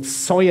replaced with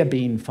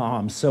soybean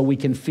farms so we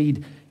can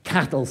feed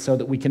cattle, so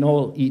that we can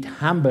all eat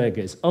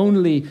hamburgers.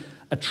 Only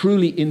a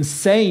truly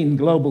insane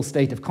global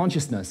state of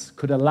consciousness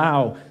could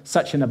allow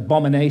such an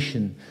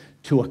abomination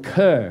to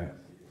occur.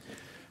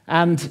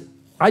 And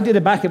I did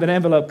a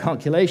back-of-an-envelope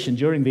calculation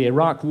during the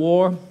Iraq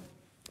War.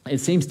 It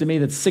seems to me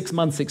that 6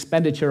 months'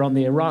 expenditure on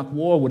the Iraq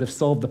War would have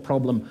solved the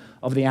problem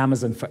of the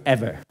Amazon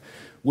forever,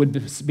 would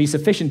be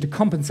sufficient to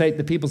compensate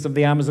the peoples of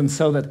the Amazon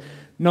so that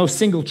no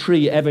single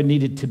tree ever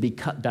needed to be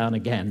cut down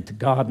again to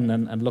garden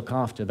and look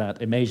after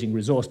that amazing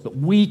resource. But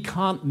we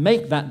can't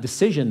make that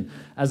decision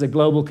as a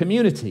global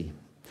community.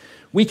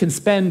 We can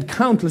spend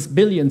countless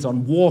billions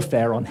on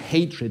warfare, on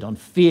hatred, on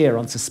fear,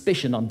 on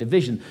suspicion, on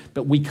division,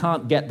 but we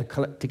can't get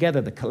together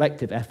the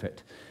collective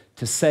effort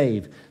to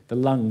save the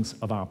lungs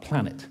of our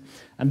planet.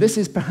 And this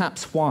is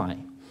perhaps why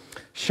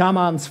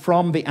shamans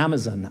from the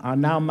Amazon are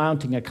now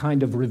mounting a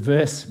kind of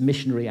reverse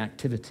missionary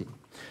activity.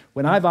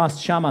 When I've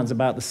asked shamans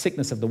about the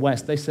sickness of the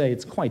West, they say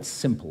it's quite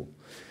simple.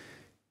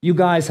 You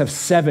guys have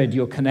severed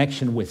your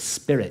connection with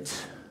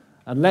spirit.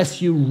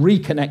 Unless you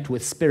reconnect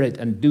with spirit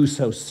and do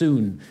so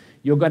soon,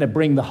 you're going to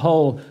bring the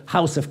whole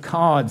house of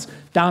cards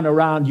down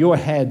around your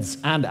heads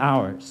and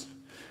ours.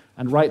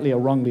 And rightly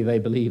or wrongly, they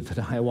believe that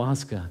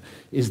ayahuasca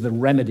is the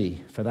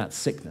remedy for that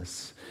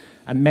sickness.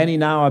 And many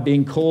now are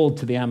being called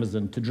to the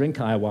Amazon to drink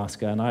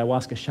ayahuasca, and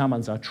ayahuasca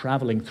shamans are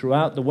traveling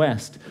throughout the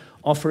West,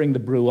 offering the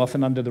brew,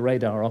 often under the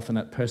radar, often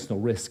at personal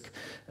risk,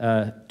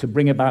 to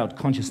bring about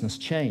consciousness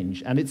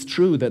change. And it's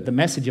true that the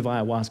message of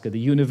ayahuasca, the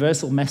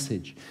universal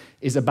message,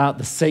 is about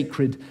the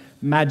sacred,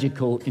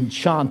 magical,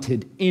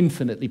 enchanted,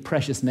 infinitely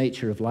precious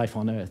nature of life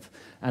on Earth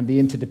and the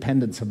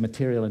interdependence of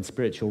material and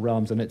spiritual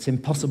realms. And it's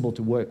impossible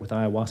to work with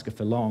ayahuasca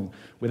for long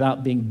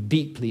without being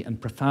deeply and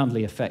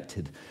profoundly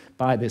affected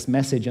by this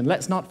message. And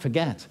let's not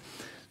forget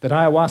that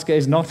ayahuasca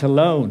is not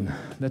alone,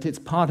 that it's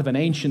part of an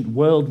ancient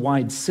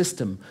worldwide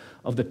system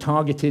of the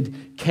targeted,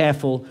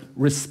 careful,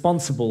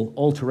 responsible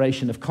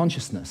alteration of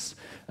consciousness.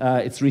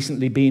 It's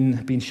recently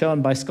been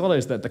shown by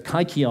scholars that the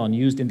kykeon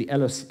used in the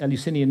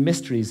Eleusinian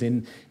mysteries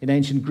in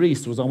ancient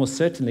Greece was almost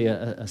certainly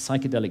a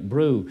psychedelic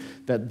brew,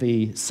 that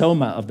the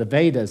soma of the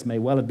Vedas may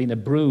well have been a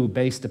brew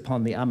based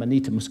upon the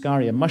Amanita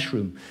muscaria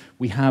mushroom.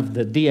 We have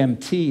the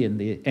DMT in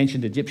the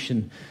ancient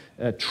Egyptian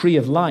tree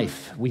of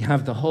life. We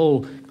have the whole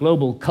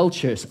global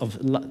cultures of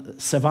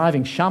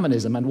surviving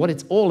shamanism, and what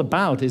it's all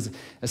about is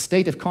a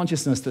state of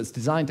consciousness that's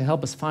designed to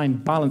help us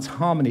find balance,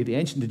 harmony. The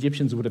ancient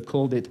Egyptians would have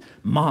called it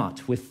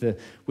Ma'at, with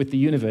the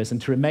universe,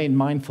 and to remain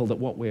mindful that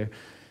what we're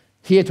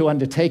here to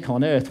undertake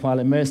on Earth while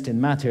immersed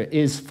in matter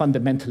is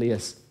fundamentally a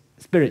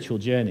spiritual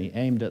journey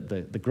aimed at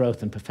the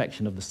growth and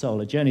perfection of the soul,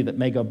 a journey that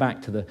may go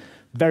back to the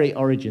very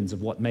origins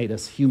of what made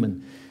us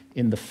human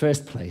in the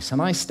first place.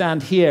 And I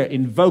stand here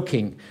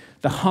invoking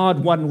the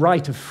hard-won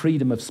right of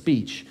freedom of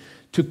speech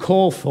to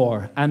call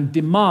for and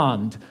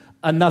demand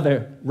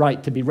another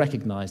right to be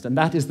recognized, and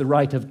that is the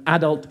right of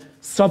adult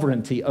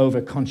sovereignty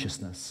over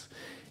consciousness.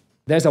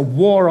 There's a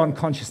war on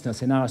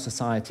consciousness in our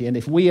society, and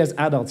if we as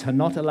adults are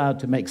not allowed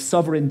to make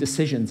sovereign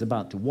decisions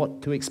about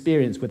what to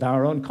experience with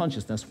our own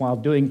consciousness while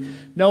doing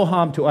no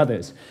harm to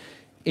others,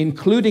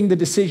 including the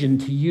decision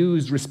to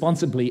use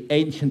responsibly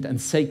ancient and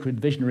sacred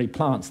visionary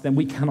plants, then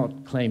we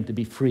cannot claim to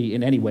be free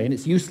in any way, and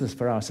it's useless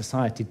for our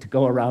society to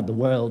go around the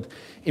world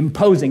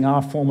imposing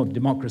our form of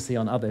democracy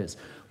on others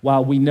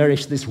while we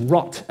nourish this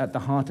rot at the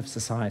heart of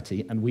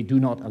society and we do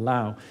not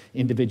allow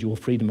individual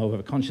freedom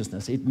over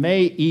consciousness. It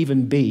may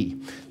even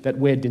be that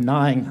we're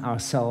denying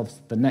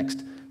ourselves the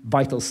next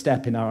vital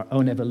step in our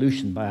own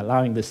evolution by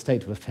allowing this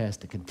state of affairs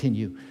to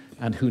continue,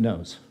 and who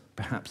knows,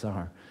 perhaps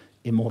our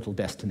immortal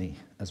destiny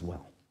as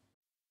well.